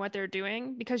doing what they're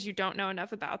doing because you don't know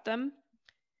enough about them.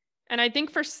 And I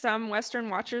think for some Western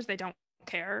watchers, they don't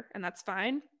care, and that's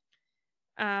fine.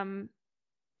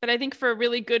 But I think for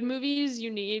really good movies,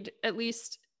 you need at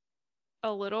least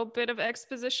a little bit of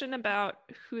exposition about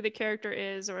who the character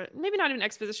is, or maybe not even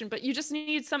exposition, but you just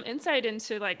need some insight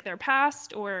into like their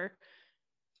past or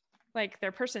like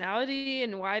their personality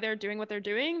and why they're doing what they're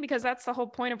doing, because that's the whole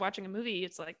point of watching a movie.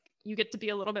 It's like you get to be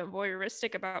a little bit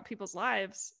voyeuristic about people's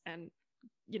lives and,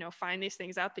 you know, find these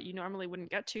things out that you normally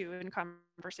wouldn't get to in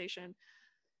conversation,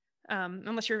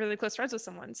 unless you're really close friends with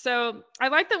someone. So I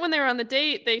like that when they were on the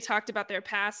date, they talked about their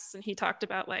pasts, and he talked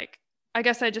about like, I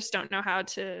guess I just don't know how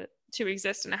to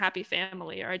exist in a happy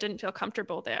family, or I didn't feel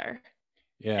comfortable there.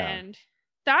 Yeah. And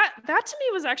that to me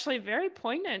was actually very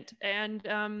poignant, and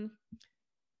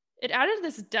it added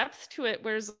this depth to it,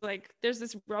 whereas like there's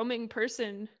this roaming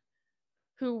person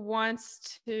who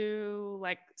wants to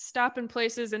like stop in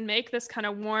places and make this kind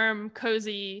of warm,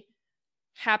 cozy,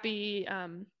 happy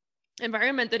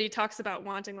environment that he talks about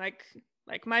wanting.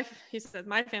 He said,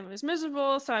 my family was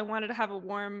miserable, so I wanted to have a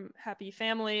warm, happy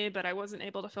family, but I wasn't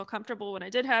able to feel comfortable when I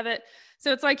did have it.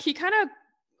 So it's like he kind of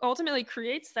ultimately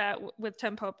creates that with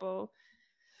Tampopo,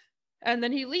 and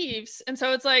then he leaves. And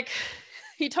so it's like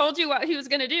he told you what he was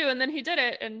going to do, and then he did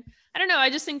it. And I don't know, I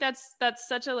just think that's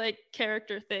such a like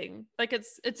character thing. Like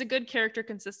it's a good character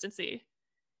consistency.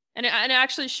 And it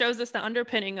actually shows us the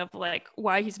underpinning of like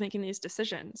why he's making these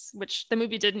decisions, which the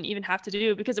movie didn't even have to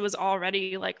do because it was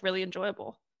already like really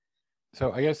enjoyable.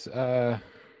 So I guess, I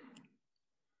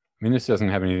mean, this doesn't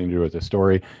have anything to do with the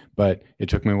story, but it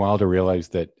took me a while to realize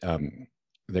that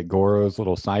that Goro's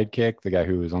little sidekick, the guy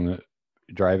who was on the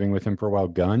driving with him for a while,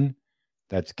 Gun,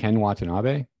 that's Ken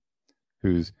Watanabe,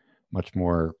 who's much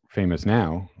more famous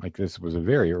now. Like this was a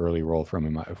very early role for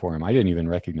him. I didn't even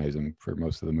recognize him for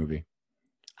most of the movie.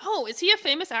 Oh, is he a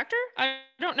famous actor? I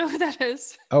don't know who that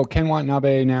is. Oh, Ken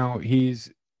Watanabe. Now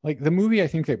he's like the movie I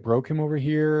think that broke him over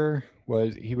here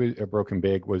was he was broke him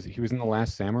big was he was in The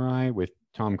Last Samurai with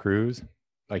Tom Cruise.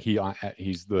 Like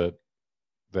he's the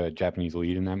Japanese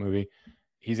lead in that movie.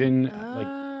 He's in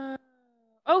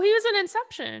Oh, he was in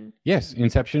Inception. Yes,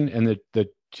 Inception and the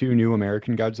 2 new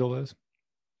American Godzillas.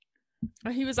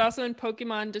 He was also in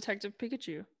Pokemon Detective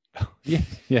Pikachu.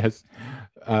 Yes.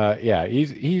 Yeah,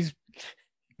 he's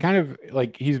kind of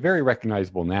like he's very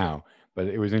recognizable now, but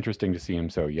it was interesting to see him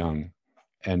so young.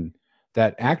 And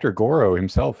that actor Goro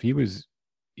himself,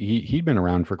 he'd been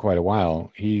around for quite a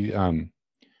while. He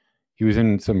He was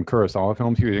in some Kurosawa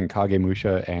films. He was in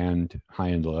Kagemusha and High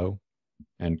and Low.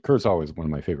 And Kurosawa is one of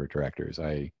my favorite directors.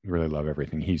 I really love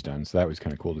everything he's done. So that was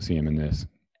kind of cool to see him in this.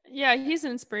 Yeah, he's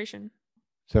an inspiration.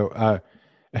 So,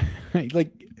 like,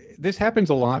 this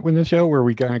happens a lot with the show where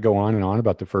we kind of go on and on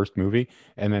about the first movie,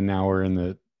 and then now we're in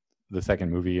the second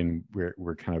movie, and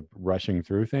we're kind of rushing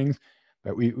through things.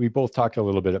 But we both talked a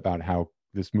little bit about how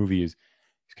this movie is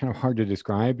it's kind of hard to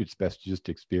describe. It's best to just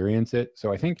experience it.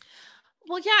 So I think.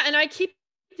 Well, yeah, and I keep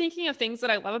thinking of things that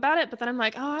I love about it, but then I'm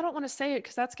like, oh, I don't want to say it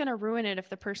because that's going to ruin it if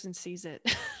the person sees it.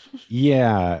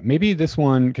 Yeah, maybe this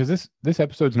one, because this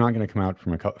episode's not going to come out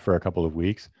for a couple of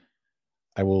weeks.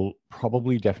 I will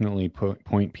probably definitely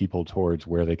point people towards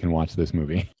where they can watch this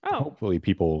movie. Oh. Hopefully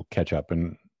people catch up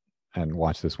and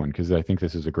watch this one, because I think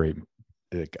this is a great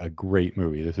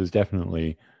movie. This is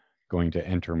definitely going to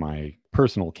enter my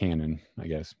personal canon, I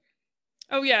guess.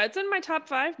 Oh yeah, it's in my top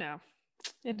 5 now.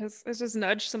 It's just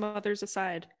nudged some others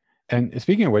aside. And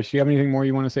speaking of which, do you have anything more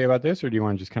you want to say about this, or do you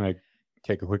want to just kind of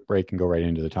take a quick break and go right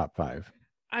into the top 5?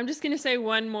 I'm just going to say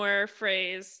one more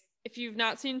phrase. If you've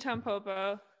not seen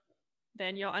Tampopo,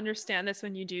 then you'll understand this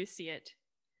when you do see it.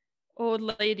 Old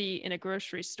lady in a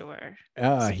grocery store.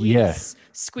 Yes.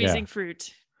 Squeezing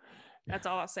fruit. That's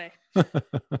all I'll say.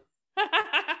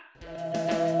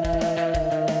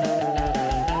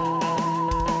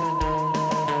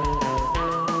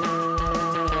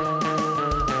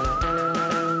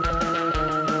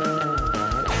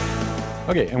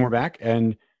 Okay, and we're back.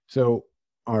 And so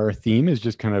our theme is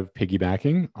just kind of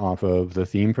piggybacking off of the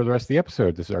theme for the rest of the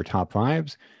episode. This is our top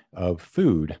 5s of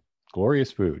food, glorious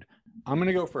food. I'm going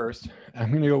to go first.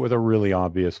 I'm going to go with a really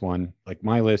obvious one. Like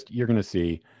my list, you're going to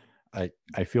see, I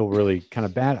feel really kind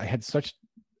of bad. I had such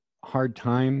hard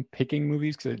time picking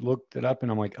movies because I looked it up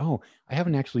and I'm like, oh, I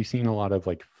haven't actually seen a lot of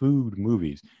like food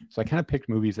movies. So I kind of picked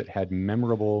movies that had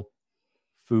memorable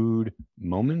food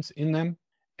moments in them.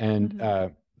 And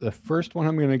the first one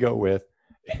I'm going to go with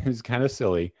is kind of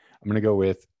silly. I'm going to go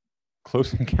with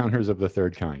Close Encounters of the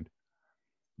Third Kind,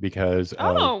 because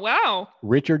wow,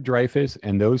 Richard Dreyfuss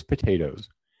and those potatoes.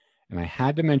 And I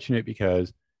had to mention it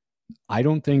because I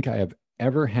don't think I have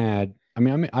ever had.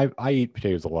 I eat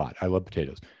potatoes a lot. I love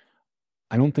potatoes.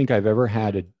 I don't think I've ever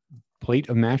had a plate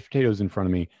of mashed potatoes in front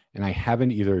of me and I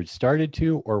haven't either started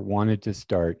to or wanted to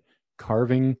start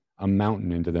carving a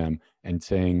mountain into them and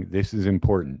saying, "This is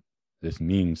important. This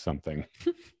means something."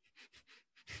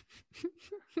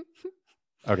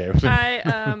 Okay.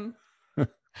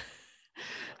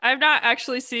 I've not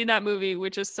actually seen that movie,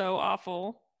 which is so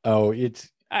awful. Oh,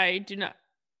 I do not.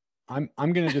 I'm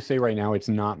going to just say right now, it's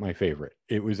not my favorite.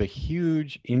 It was a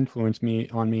huge influence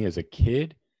on me as a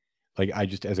kid. Like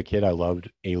as a kid, I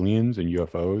loved aliens and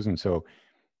UFOs. And so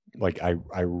like,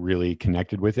 I really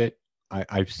connected with it.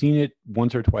 I've seen it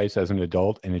once or twice as an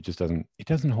adult and it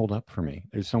doesn't hold up for me.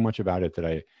 There's so much about it that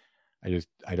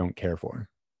I don't care for.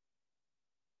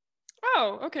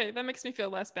 Oh, okay. That makes me feel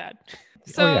less bad.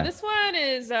 So This one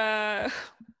is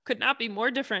could not be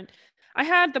more different. I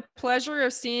had the pleasure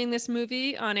of seeing this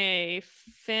movie on a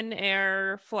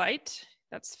Finnair flight.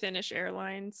 That's Finnish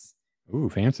Airlines. Ooh,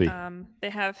 fancy. They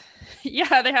have,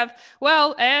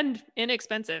 well, and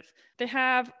inexpensive. They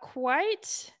have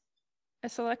quite a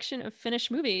selection of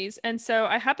Finnish movies. And so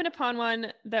I happened upon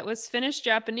one that was Finnish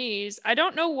Japanese. I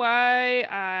don't know why.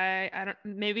 I don't,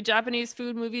 maybe Japanese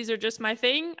food movies are just my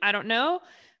thing. I don't know.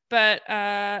 But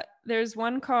there's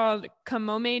one called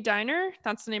Kamome Diner.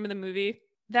 That's the name of the movie.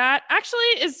 That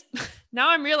actually is, now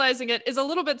I'm realizing it, is a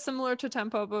little bit similar to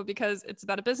Tampopo because it's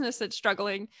about a business that's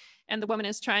struggling and the woman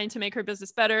is trying to make her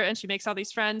business better and she makes all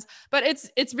these friends. But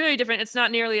it's very different. It's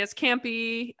not nearly as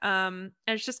campy. And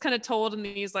it's just kind of told in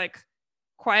these like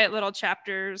quiet little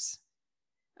chapters.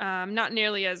 Not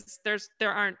nearly as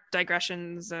there aren't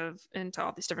digressions into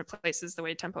all these different places the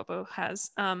way Tampopo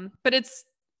has. But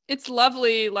it's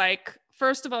lovely. Like,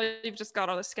 first of all, you've just got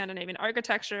all the Scandinavian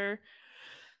architecture.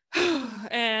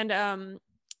 And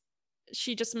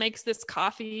she just makes this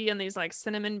coffee and these like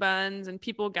cinnamon buns and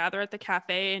people gather at the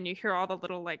cafe and you hear all the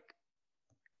little like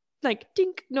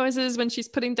dink noises when she's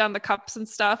putting down the cups and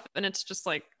stuff, and it's just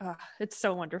like it's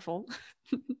so wonderful.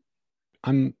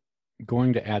 I'm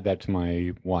going to add that to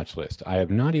my watch list. I have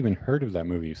not even heard of that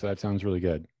movie, so that sounds really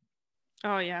good.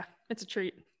 Oh yeah, it's a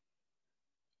treat.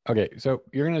 Okay, so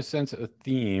you're going to sense a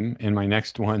theme in my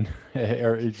next one,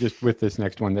 or just with this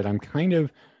next one, that I kind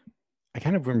of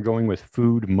am going with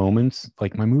food moments.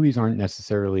 Like my movies aren't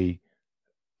necessarily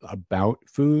about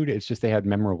food. It's just they had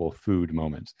memorable food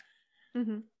moments.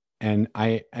 Mm-hmm. And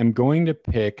I am going to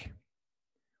pick,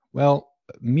 well,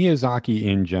 Miyazaki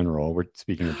in general. We're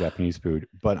speaking of Japanese food,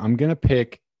 but I'm going to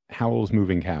pick Howl's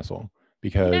Moving Castle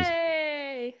because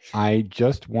I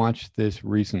just watched this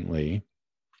recently.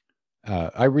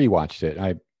 I rewatched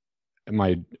it.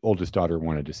 My oldest daughter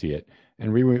wanted to see it,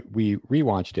 and we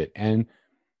rewatched it. And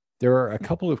there are a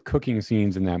couple of cooking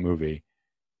scenes in that movie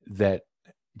that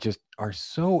just are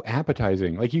so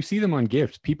appetizing. Like you see them on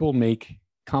GIFs. People make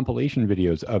compilation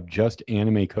videos of just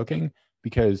anime cooking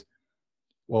because,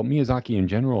 well, Miyazaki in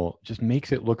general just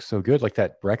makes it look so good. Like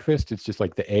that breakfast, it's just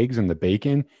like the eggs and the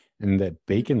bacon, and the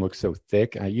bacon looks so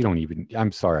thick. You don't even.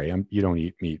 I'm sorry, you don't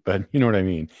eat meat, but you know what I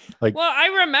mean. Like, well, I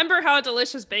remember how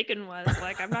delicious bacon was.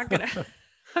 Like, I'm not gonna,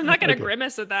 I'm not gonna Okay.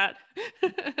 grimace at that.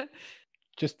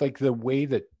 Just like the way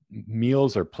that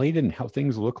meals are plated and how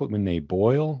things look when they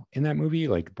boil in that movie,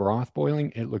 like broth boiling,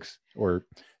 it looks or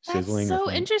That's sizzling. so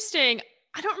or interesting.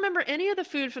 I don't remember any of the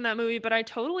food from that movie, but I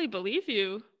totally believe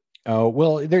you. Oh,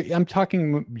 well, I'm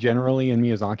talking generally in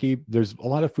Miyazaki. There's a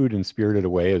lot of food in Spirited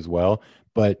Away as well,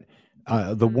 but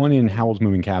the one in Howl's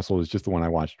Moving Castle is just the one I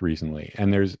watched recently.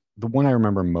 And there's the one I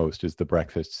remember most is the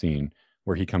breakfast scene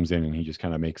where he comes in and he just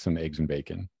kind of makes some eggs and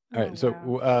bacon. All right, so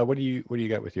what do you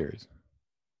got with yours?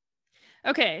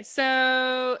 Okay,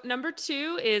 so number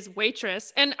 2 is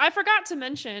Waitress, and I forgot to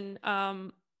mention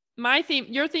my theme.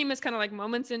 Your theme is kind of like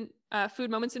moments in food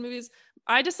moments in movies.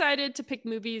 I decided to pick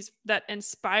movies that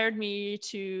inspired me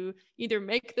to either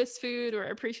make this food or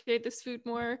appreciate this food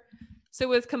more. So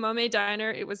with Kamome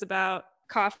Diner, it was about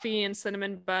coffee and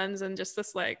cinnamon buns and just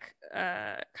this like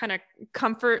kind of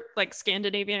comfort, like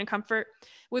Scandinavian comfort.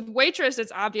 With Waitress,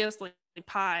 it's obviously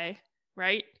pie,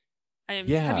 right?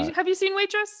 Yeah. Have you seen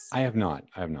Waitress? I have not.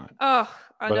 Oh,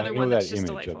 But another I know one that's that just image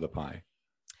delightful. of the pie.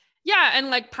 Yeah, and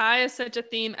like pie is such a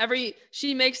theme.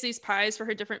 She makes these pies for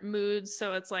her different moods,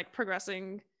 so it's like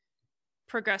progressing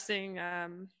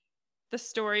the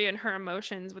story and her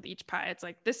emotions with each pie. It's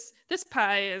like this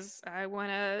pie is I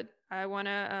wanna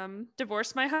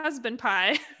divorce my husband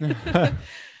pie.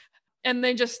 And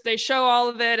they show all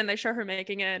of it and they show her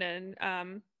making it, and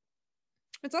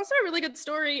it's also a really good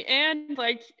story, and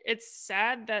like it's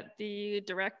sad that the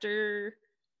director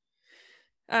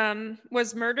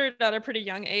was murdered at a pretty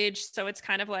young age, so it's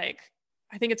kind of like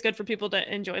I think it's good for people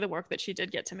to enjoy the work that she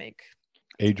did get to make.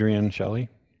 Adrienne Shelley.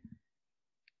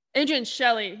 Adrienne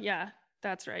Shelley, yeah,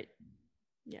 that's right.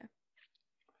 Yeah.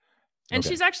 And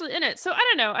she's actually in it. So I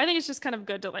don't know. I think it's just kind of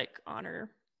good to like honor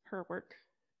her work.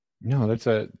 No, that's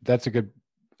a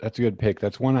good pick.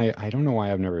 That's one I don't know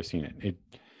why I've never seen it.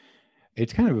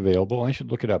 It's kind of available. I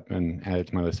should look it up and add it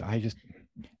to my list. I just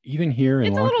even here in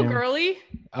it's lockdown. It's a little girly.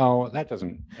 Oh, that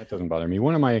doesn't bother me.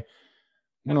 One of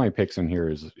my picks in here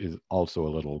is also a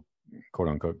little quote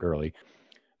unquote girly.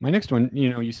 My next one,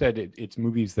 you said it's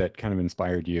movies that kind of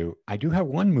inspired you. I do have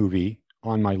one movie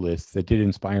on my list that did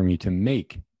inspire me to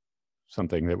make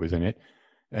something that was in it.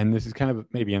 And this is kind of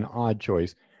maybe an odd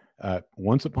choice.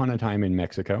 Once Upon a Time in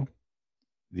Mexico,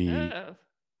 the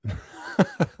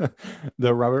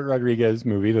Robert Rodriguez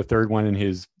movie, the third one in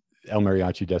his El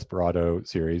Mariachi Desperado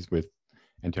series with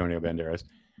Antonio Banderas.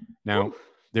 Now,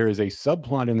 there is a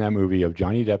subplot in that movie of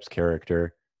Johnny Depp's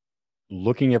character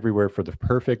looking everywhere for the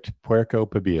perfect puerco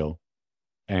pibil.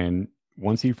 And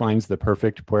once he finds the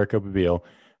perfect puerco pibil,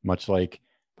 much like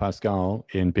Pascal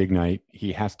in Big Night,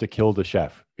 he has to kill the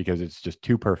chef because it's just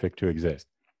too perfect to exist.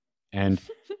 And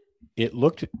it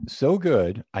looked so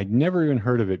good. I'd never even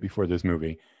heard of it before this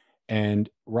movie. And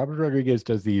Robert Rodriguez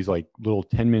does these like little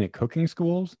 10-minute cooking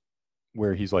schools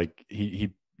where he's like,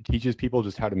 he teaches people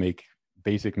just how to make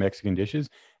basic Mexican dishes.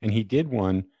 And he did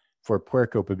one for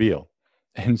puerco pibil.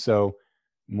 And so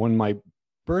when my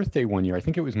birthday one year, I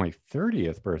think it was my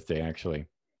 30th birthday, actually,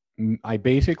 I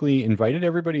basically invited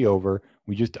everybody over.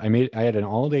 I had an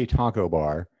all-day taco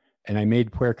bar and I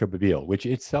made puerco pibil, which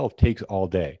itself takes all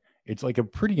day. It's like a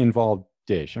pretty involved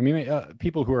dish. I mean,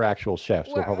 people who are actual chefs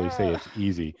will probably say it's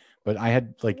easy, but I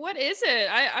had like... What is it?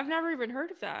 I've never even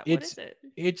heard of that. What is it?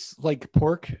 It's like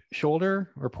pork shoulder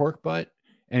or pork butt,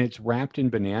 and it's wrapped in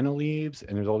banana leaves,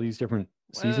 and there's all these different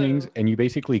seasonings, and you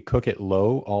basically cook it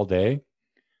low all day.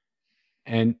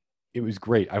 And it was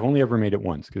great. I've only ever made it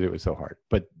once because it was so hard.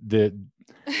 But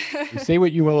say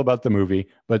what you will about the movie,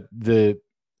 but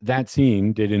that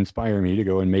scene did inspire me to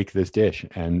go and make this dish,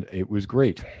 and it was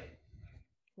great.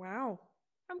 Wow.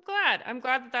 I'm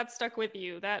glad that stuck with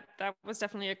you. That was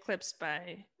definitely eclipsed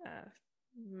by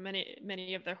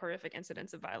many of the horrific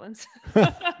incidents of violence.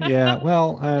 Yeah,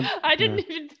 well, I didn't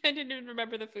even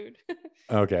remember the food.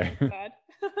 Okay. Bad.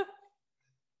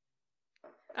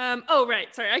 Oh,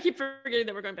 right. Sorry. I keep forgetting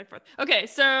that we're going back and forth. Okay.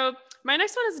 So my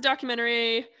next one is a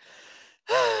documentary.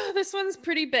 This one's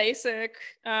pretty basic.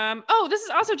 Oh, this is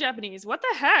also Japanese. What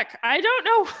the heck? I don't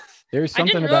know. There's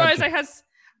something I didn't about realize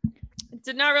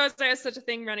Did not realize I had such a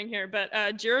thing running here,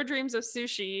 but Jiro Dreams of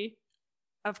Sushi,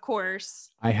 of course.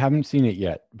 I haven't seen it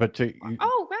yet, but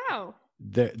oh wow,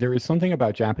 there is something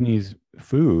about Japanese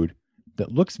food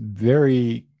that looks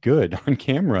very good on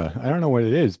camera. I don't know what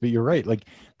it is, but you're right. Like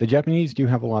the Japanese do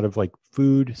have a lot of like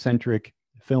food centric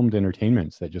filmed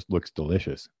entertainments that just looks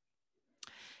delicious.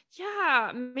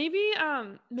 Yeah, maybe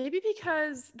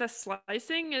because the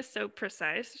slicing is so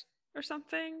precise or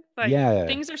something. Like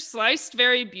things are sliced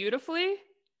very beautifully.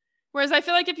 Whereas I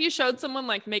feel like if you showed someone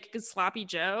like make a sloppy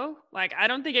Joe, like I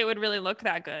don't think it would really look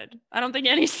that good. I don't think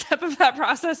any step of that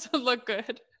process would look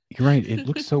good. You're right. It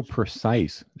looks so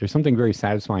precise. There's something very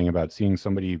satisfying about seeing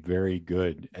somebody very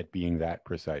good at being that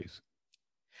precise.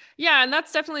 Yeah, and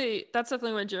that's definitely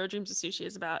what Jiro Dreams of Sushi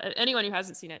is about. Anyone who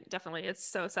hasn't seen it, definitely, it's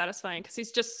so satisfying because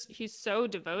he's so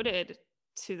devoted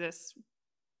to his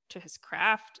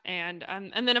craft, and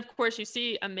then of course you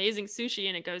see amazing sushi,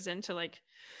 and it goes into like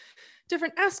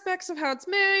different aspects of how it's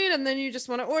made, and then you just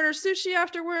want to order sushi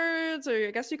afterwards, or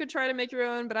I guess you could try to make your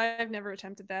own, but I've never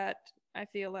attempted that. I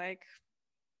feel like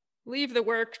leave the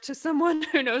work to someone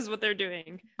who knows what they're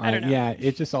doing. I don't know. Yeah,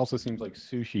 it just also seems like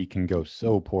sushi can go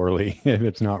so poorly if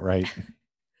it's not right.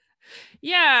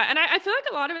 Yeah, and I feel like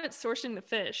a lot of it's sourcing the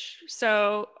fish.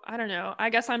 So I don't know. I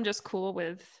guess I'm just cool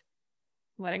with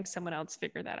letting someone else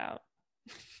figure that out.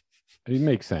 It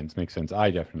makes sense. I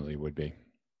definitely would be.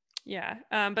 Yeah.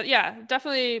 But yeah,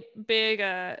 definitely big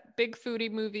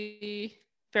foodie movie,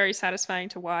 very satisfying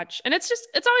to watch. And it's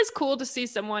always cool to see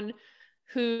someone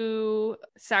who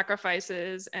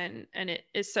sacrifices and it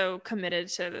is so committed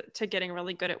to getting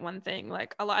really good at one thing.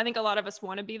 Like I think a lot of us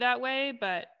want to be that way,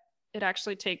 but it's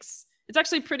actually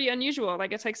pretty unusual.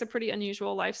 Like it takes a pretty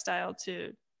unusual lifestyle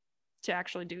to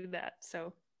actually do that.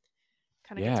 So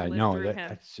kind of get to live through him.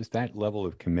 That's just that level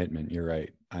of commitment. You're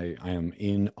right. I am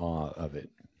in awe of it.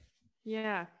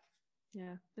 Yeah.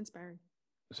 Inspiring.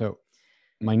 So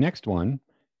my next one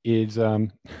is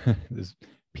this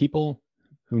people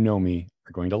who know me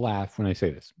are going to laugh when I say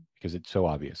this because it's so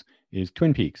obvious, is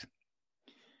Twin Peaks.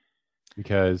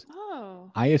 Because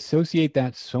I associate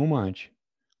that so much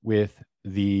with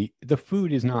the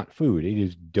food is not food. It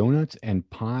is donuts and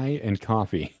pie and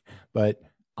coffee. But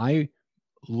I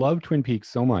love Twin Peaks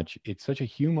so much. It's such a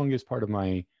humongous part of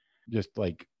my just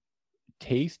like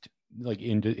taste, like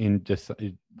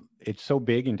it's so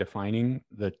big in defining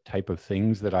the type of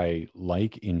things that I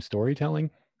like in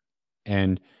storytelling.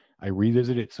 And I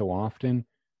revisit it so often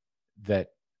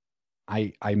that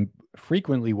I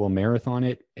frequently will marathon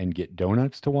it and get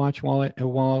donuts to watch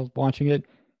while watching it.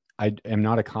 I am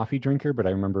not a coffee drinker, but I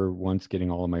remember once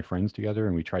getting all of my friends together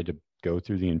and we tried to go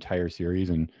through the entire series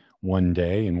in one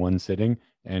day in one sitting,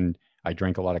 and I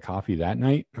drank a lot of coffee that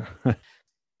night.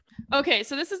 Okay,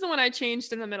 so this is the one I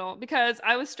changed in the middle because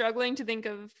I was struggling to think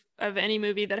of any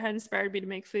movie that had inspired me to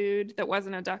make food that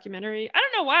wasn't a documentary. I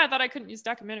don't know why I thought I couldn't use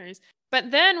documentaries.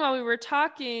 But then while we were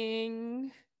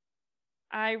talking,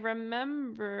 I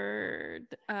remembered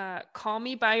Call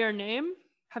Me By Your Name.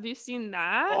 Have you seen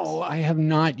that? Oh, I have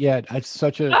not yet. It's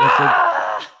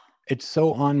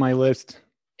so on my list.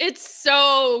 It's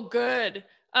so good.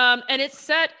 And it's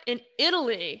set in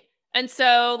Italy. And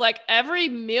so like every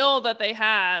meal that they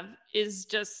have is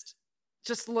just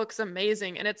looks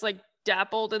amazing. And it's like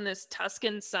dappled in this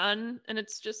Tuscan sun. And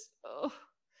it's just,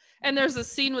 and there's a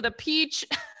scene with a peach.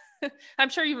 I'm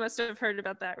sure you must have heard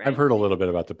about that, right? I've heard a little bit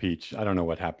about the peach. I don't know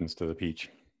what happens to the peach.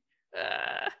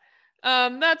 That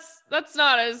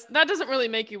doesn't really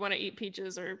make you want to eat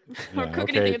peaches or cook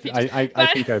anything with peaches.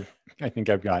 I think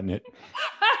I've gotten it.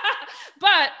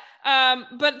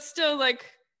 But still, like,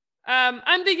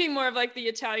 I'm thinking more of like the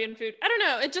Italian food. I don't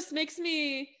know. It just makes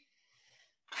me,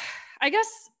 I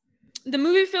guess the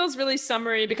movie feels really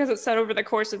summery because it's set over the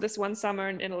course of this one summer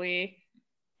in Italy.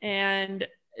 And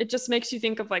it just makes you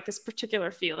think of like this particular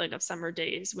feeling of summer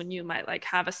days when you might like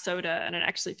have a soda and it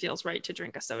actually feels right to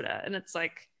drink a soda. And it's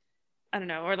like, I don't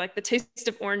know, or like the taste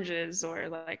of oranges or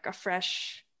like a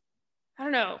fresh, I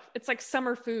don't know. It's like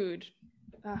summer food.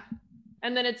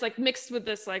 And then it's like mixed with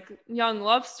this like young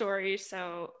love story.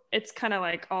 So it's kind of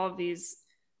like all of these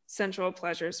sensual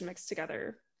pleasures mixed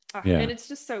together. And it's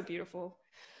just so beautiful.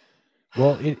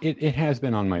 Well, it has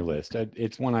been on my list.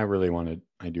 It's one I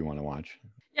do want to watch.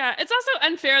 Yeah, it's also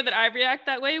unfair that I react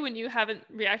that way when you haven't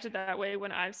reacted that way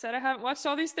when I've said I haven't watched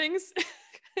all these things.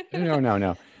 No.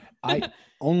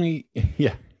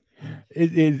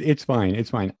 It's fine. It's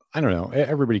fine. I don't know.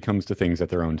 Everybody comes to things at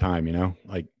their own time,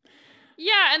 like.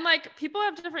 Yeah, and like people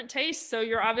have different tastes, so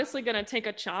you're obviously going to take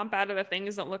a chomp out of the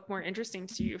things that look more interesting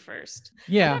to you first.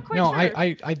 Yeah, no, sure.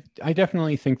 I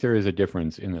definitely think there is a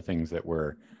difference in the things that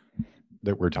we're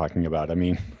that we're talking about. I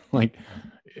mean, like,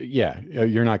 yeah,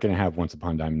 you're not going to have Once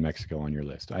Upon a Time in Mexico on your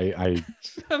list. My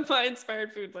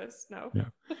inspired food list. No.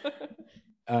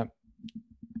 Yeah.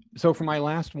 So for my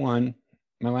last one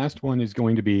is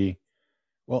going to be,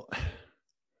 well,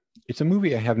 it's a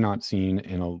movie I have not seen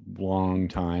in a long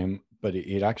time, but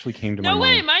it actually came to my mind. No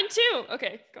way, mine too.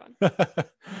 Okay, go on.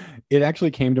 It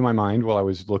actually came to my mind while I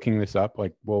was looking this up,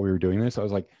 like while we were doing this. I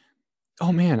was like,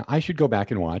 oh man, I should go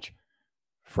back and watch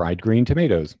Fried Green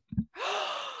Tomatoes.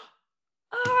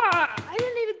 I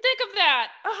didn't even think of that.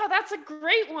 Oh, that's a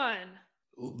great one.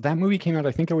 That movie came out,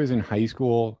 I think I was in high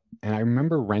school, and I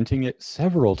remember renting it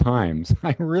several times.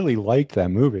 I really liked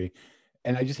that movie,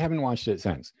 and I just haven't watched it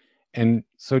since. And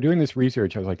so doing this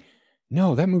research, I was like,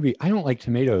 no, that movie, I don't like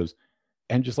tomatoes.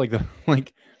 And just like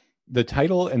the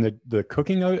title and the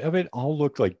cooking of it all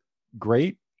looked like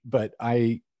great, but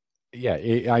I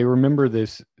remember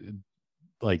this,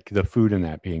 like the food in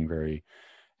that being very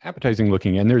appetizing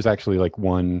looking, and there's actually like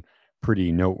one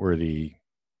pretty noteworthy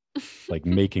like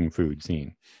making food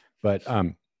scene, but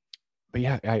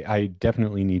yeah, I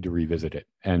definitely need to revisit it,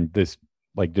 and this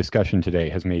like discussion today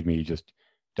has made me just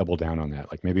double down on that.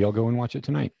 Like maybe I'll go and watch it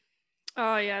tonight.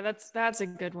 Oh yeah, that's a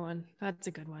good one. That's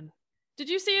a good one. Did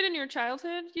you see it in your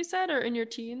childhood, you said, or in your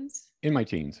teens? In my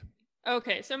teens.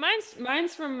 Okay, so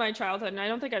mine's from my childhood, and I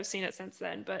don't think I've seen it since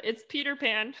then, but it's Peter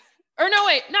Pan. Or no,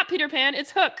 wait, not Peter Pan,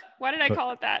 it's Hook. Why did I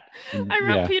call it that? I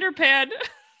wrote Peter Pan.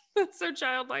 That's so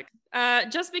childlike.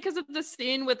 Just because of the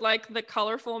scene with like the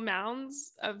colorful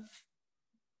mounds of,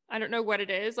 I don't know what it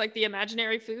is, like the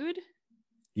imaginary food.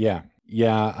 Yeah.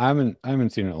 I haven't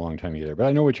seen it in a long time either, but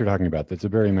I know what you're talking about. That's a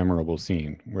very memorable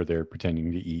scene where they're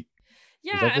pretending to eat.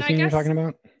 Yeah, is that the scene you're talking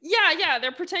about? Yeah,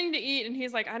 they're pretending to eat, and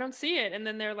he's like, I don't see it, and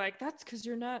then they're like, that's because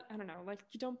you're not, I don't know, like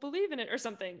you don't believe in it or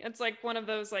something. It's like one of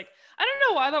those, like, I don't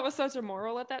know why that was such a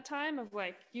moral at that time of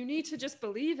like, you need to just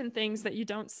believe in things that you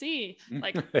don't see.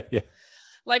 Like, yeah.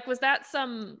 Like, was that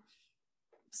some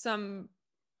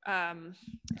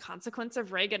consequence of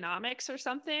Reaganomics or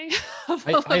something?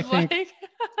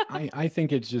 I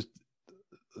think it's just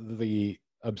the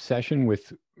obsession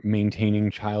with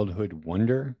maintaining childhood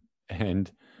wonder,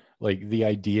 and like the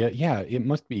idea, yeah, it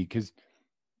must be because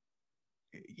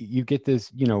you get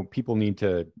this, people need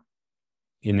to,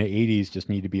 in the 80s, just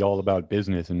need to be all about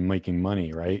business and making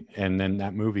money, right? And then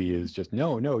that movie is just,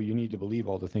 no, you need to believe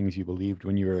all the things you believed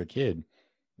when you were a kid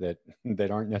that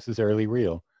aren't necessarily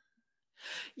real.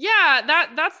 Yeah,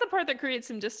 that's the part that creates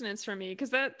some dissonance for me,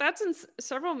 because that's in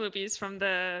several movies from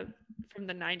the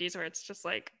 90s where it's just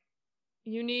like,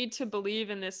 you need to believe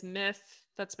in this myth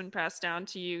that's been passed down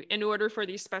to you in order for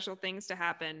these special things to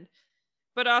happen.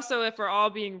 But also, if we're all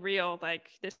being real, like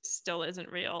this still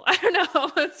isn't real. I don't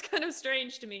know. It's kind of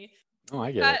strange to me. Oh,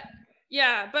 I get it.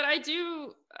 Yeah, but I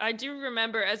do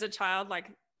remember as a child,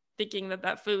 like thinking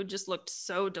that food just looked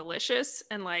so delicious,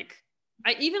 and like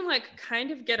I even like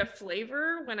kind of get a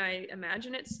flavor when I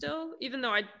imagine it still, even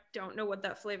though I don't know what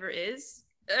that flavor is.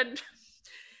 And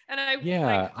I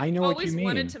know always what you mean.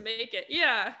 Wanted to make it.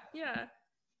 Yeah.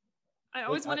 I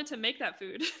always wanted to make that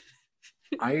food.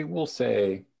 I will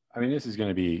say, I mean, this is going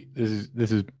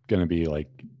to be like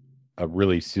a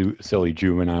really silly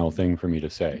juvenile thing for me to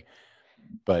say,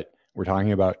 but we're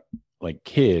talking about like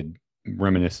kid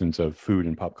reminiscence of food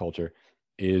and pop culture.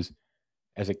 Is,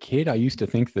 as a kid, I used to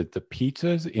think that the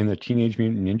pizzas in the Teenage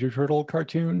Mutant Ninja Turtle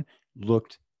cartoon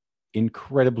looked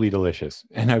incredibly delicious,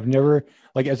 and I've never,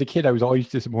 like, as a kid, I was always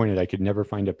disappointed I could never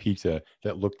find a pizza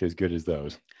that looked as good as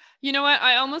those. You know what?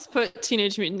 I almost put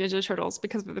Teenage Mutant Ninja Turtles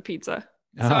because of the pizza.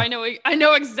 So I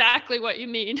know exactly what you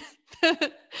mean.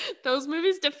 Those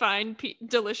movies define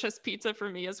delicious pizza for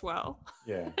me as well.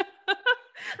 Yeah.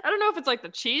 I don't know if it's like the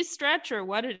cheese stretch or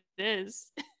what it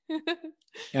is.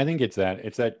 I think it's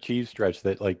that cheese stretch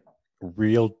that like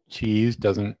real cheese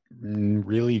doesn't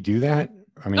really do that.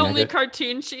 I mean, only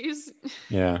cartoon cheese.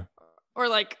 Yeah. Or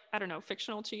like, I don't know,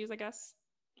 fictional cheese, I guess.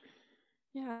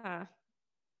 Yeah.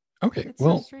 Okay. It's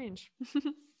so strange.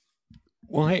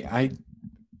 Well,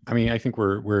 I mean, I think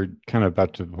we're kind of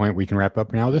about to the point we can wrap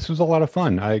up now. This was a lot of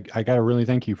fun. I got to really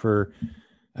thank you for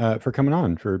coming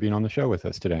on, for being on the show with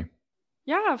us today.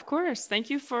 Yeah, of course. Thank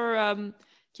you for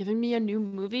giving me a new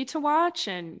movie to watch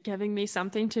and giving me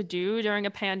something to do during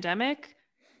a pandemic.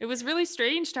 It was really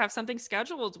strange to have something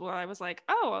scheduled where I was like,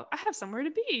 oh, I have somewhere to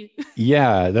be.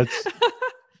 Yeah,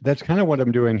 that's kind of what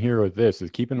I'm doing here with this, is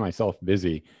keeping myself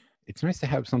busy. It's nice to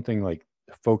have something like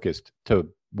focused to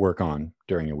work on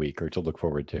during a week or to look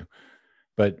forward to.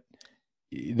 But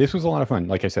this was a lot of fun.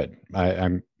 Like I said,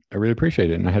 I really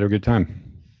appreciate it, and I had a good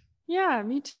time. Yeah,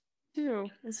 me too.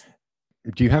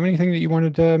 Do you have anything that you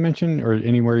wanted to mention, or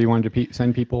anywhere you wanted to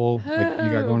send people that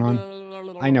you got going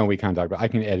on? I know we can't talk, but I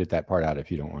can edit that part out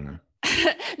if you don't want to.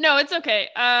 No, it's okay.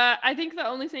 I think the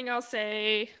only thing I'll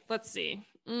say, let's see.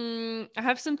 I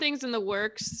have some things in the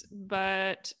works,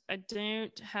 but I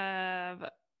don't have.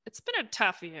 It's been a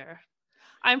tough year.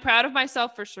 I'm proud of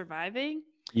myself for surviving.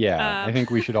 Yeah, I think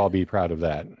we should all be proud of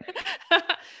that.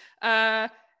 I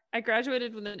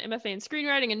graduated with an MFA in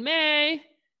screenwriting in May.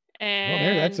 Well,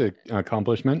 there, that's an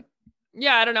accomplishment.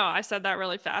 Yeah, I don't know. I said that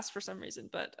really fast for some reason,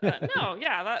 but no,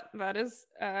 yeah, that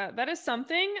is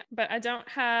something. But I don't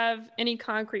have any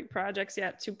concrete projects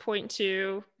yet to point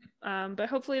to. But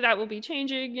hopefully that will be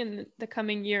changing in the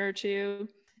coming year or two.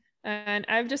 And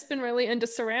I've just been really into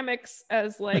ceramics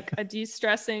as like a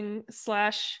de-stressing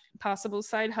 / possible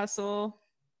side hustle.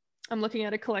 I'm looking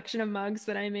at a collection of mugs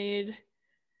that I made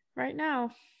right now.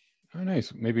 Oh,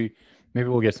 nice. Maybe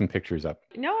we'll get some pictures up.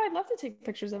 No, I'd love to take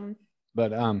pictures of them.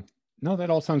 But no, that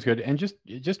all sounds good. And just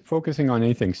focusing on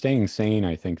anything, staying sane,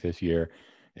 I think this year,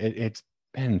 it's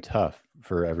been tough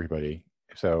for everybody.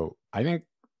 So I think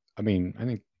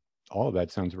all of that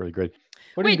sounds really good.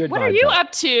 Wait, what are you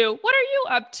up to? What are you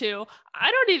up to?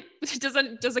 I don't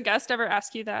even, does a guest ever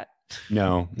ask you that?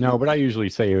 No, but I usually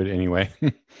say it anyway.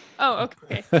 Oh,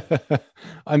 okay.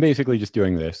 I'm basically just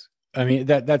doing this. I mean,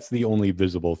 that's the only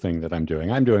visible thing that I'm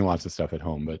doing. I'm doing lots of stuff at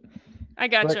home, but I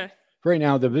gotcha. Right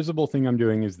now, the visible thing I'm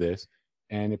doing is this.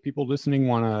 And if people listening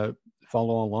want to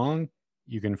follow along,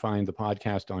 you can find the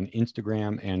podcast on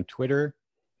Instagram and Twitter.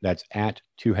 That's at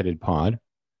Two Headed Pod.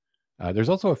 There's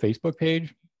also a Facebook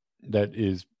page that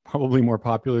is probably more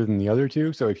popular than the other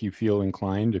two. So if you feel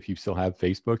inclined, if you still have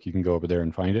Facebook, you can go over there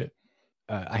and find it.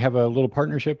 I have a little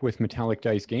partnership with Metallic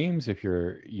Dice Games. If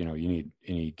you need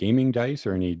any gaming dice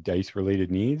or any dice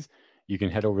related needs, you can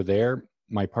head over there.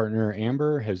 My partner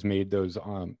Amber has made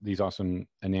these awesome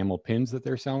enamel pins that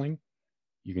they're selling.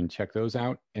 You can check those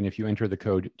out. And if you enter the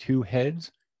code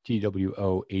 2HEADS,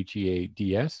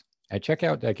 TWOHEADS, at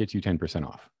checkout, that gets you 10%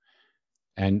 off.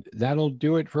 And that'll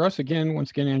do it for us again.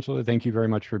 Once again, Angela, thank you very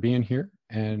much for being here.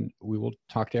 And we will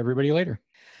talk to everybody later.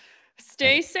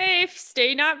 Stay safe.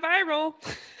 Stay not viral.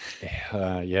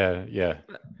 Yeah.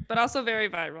 But also very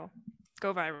viral.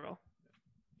 Go viral.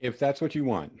 If that's what you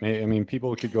want. I mean,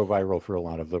 people could go viral for a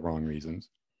lot of the wrong reasons.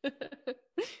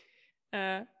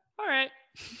 All right.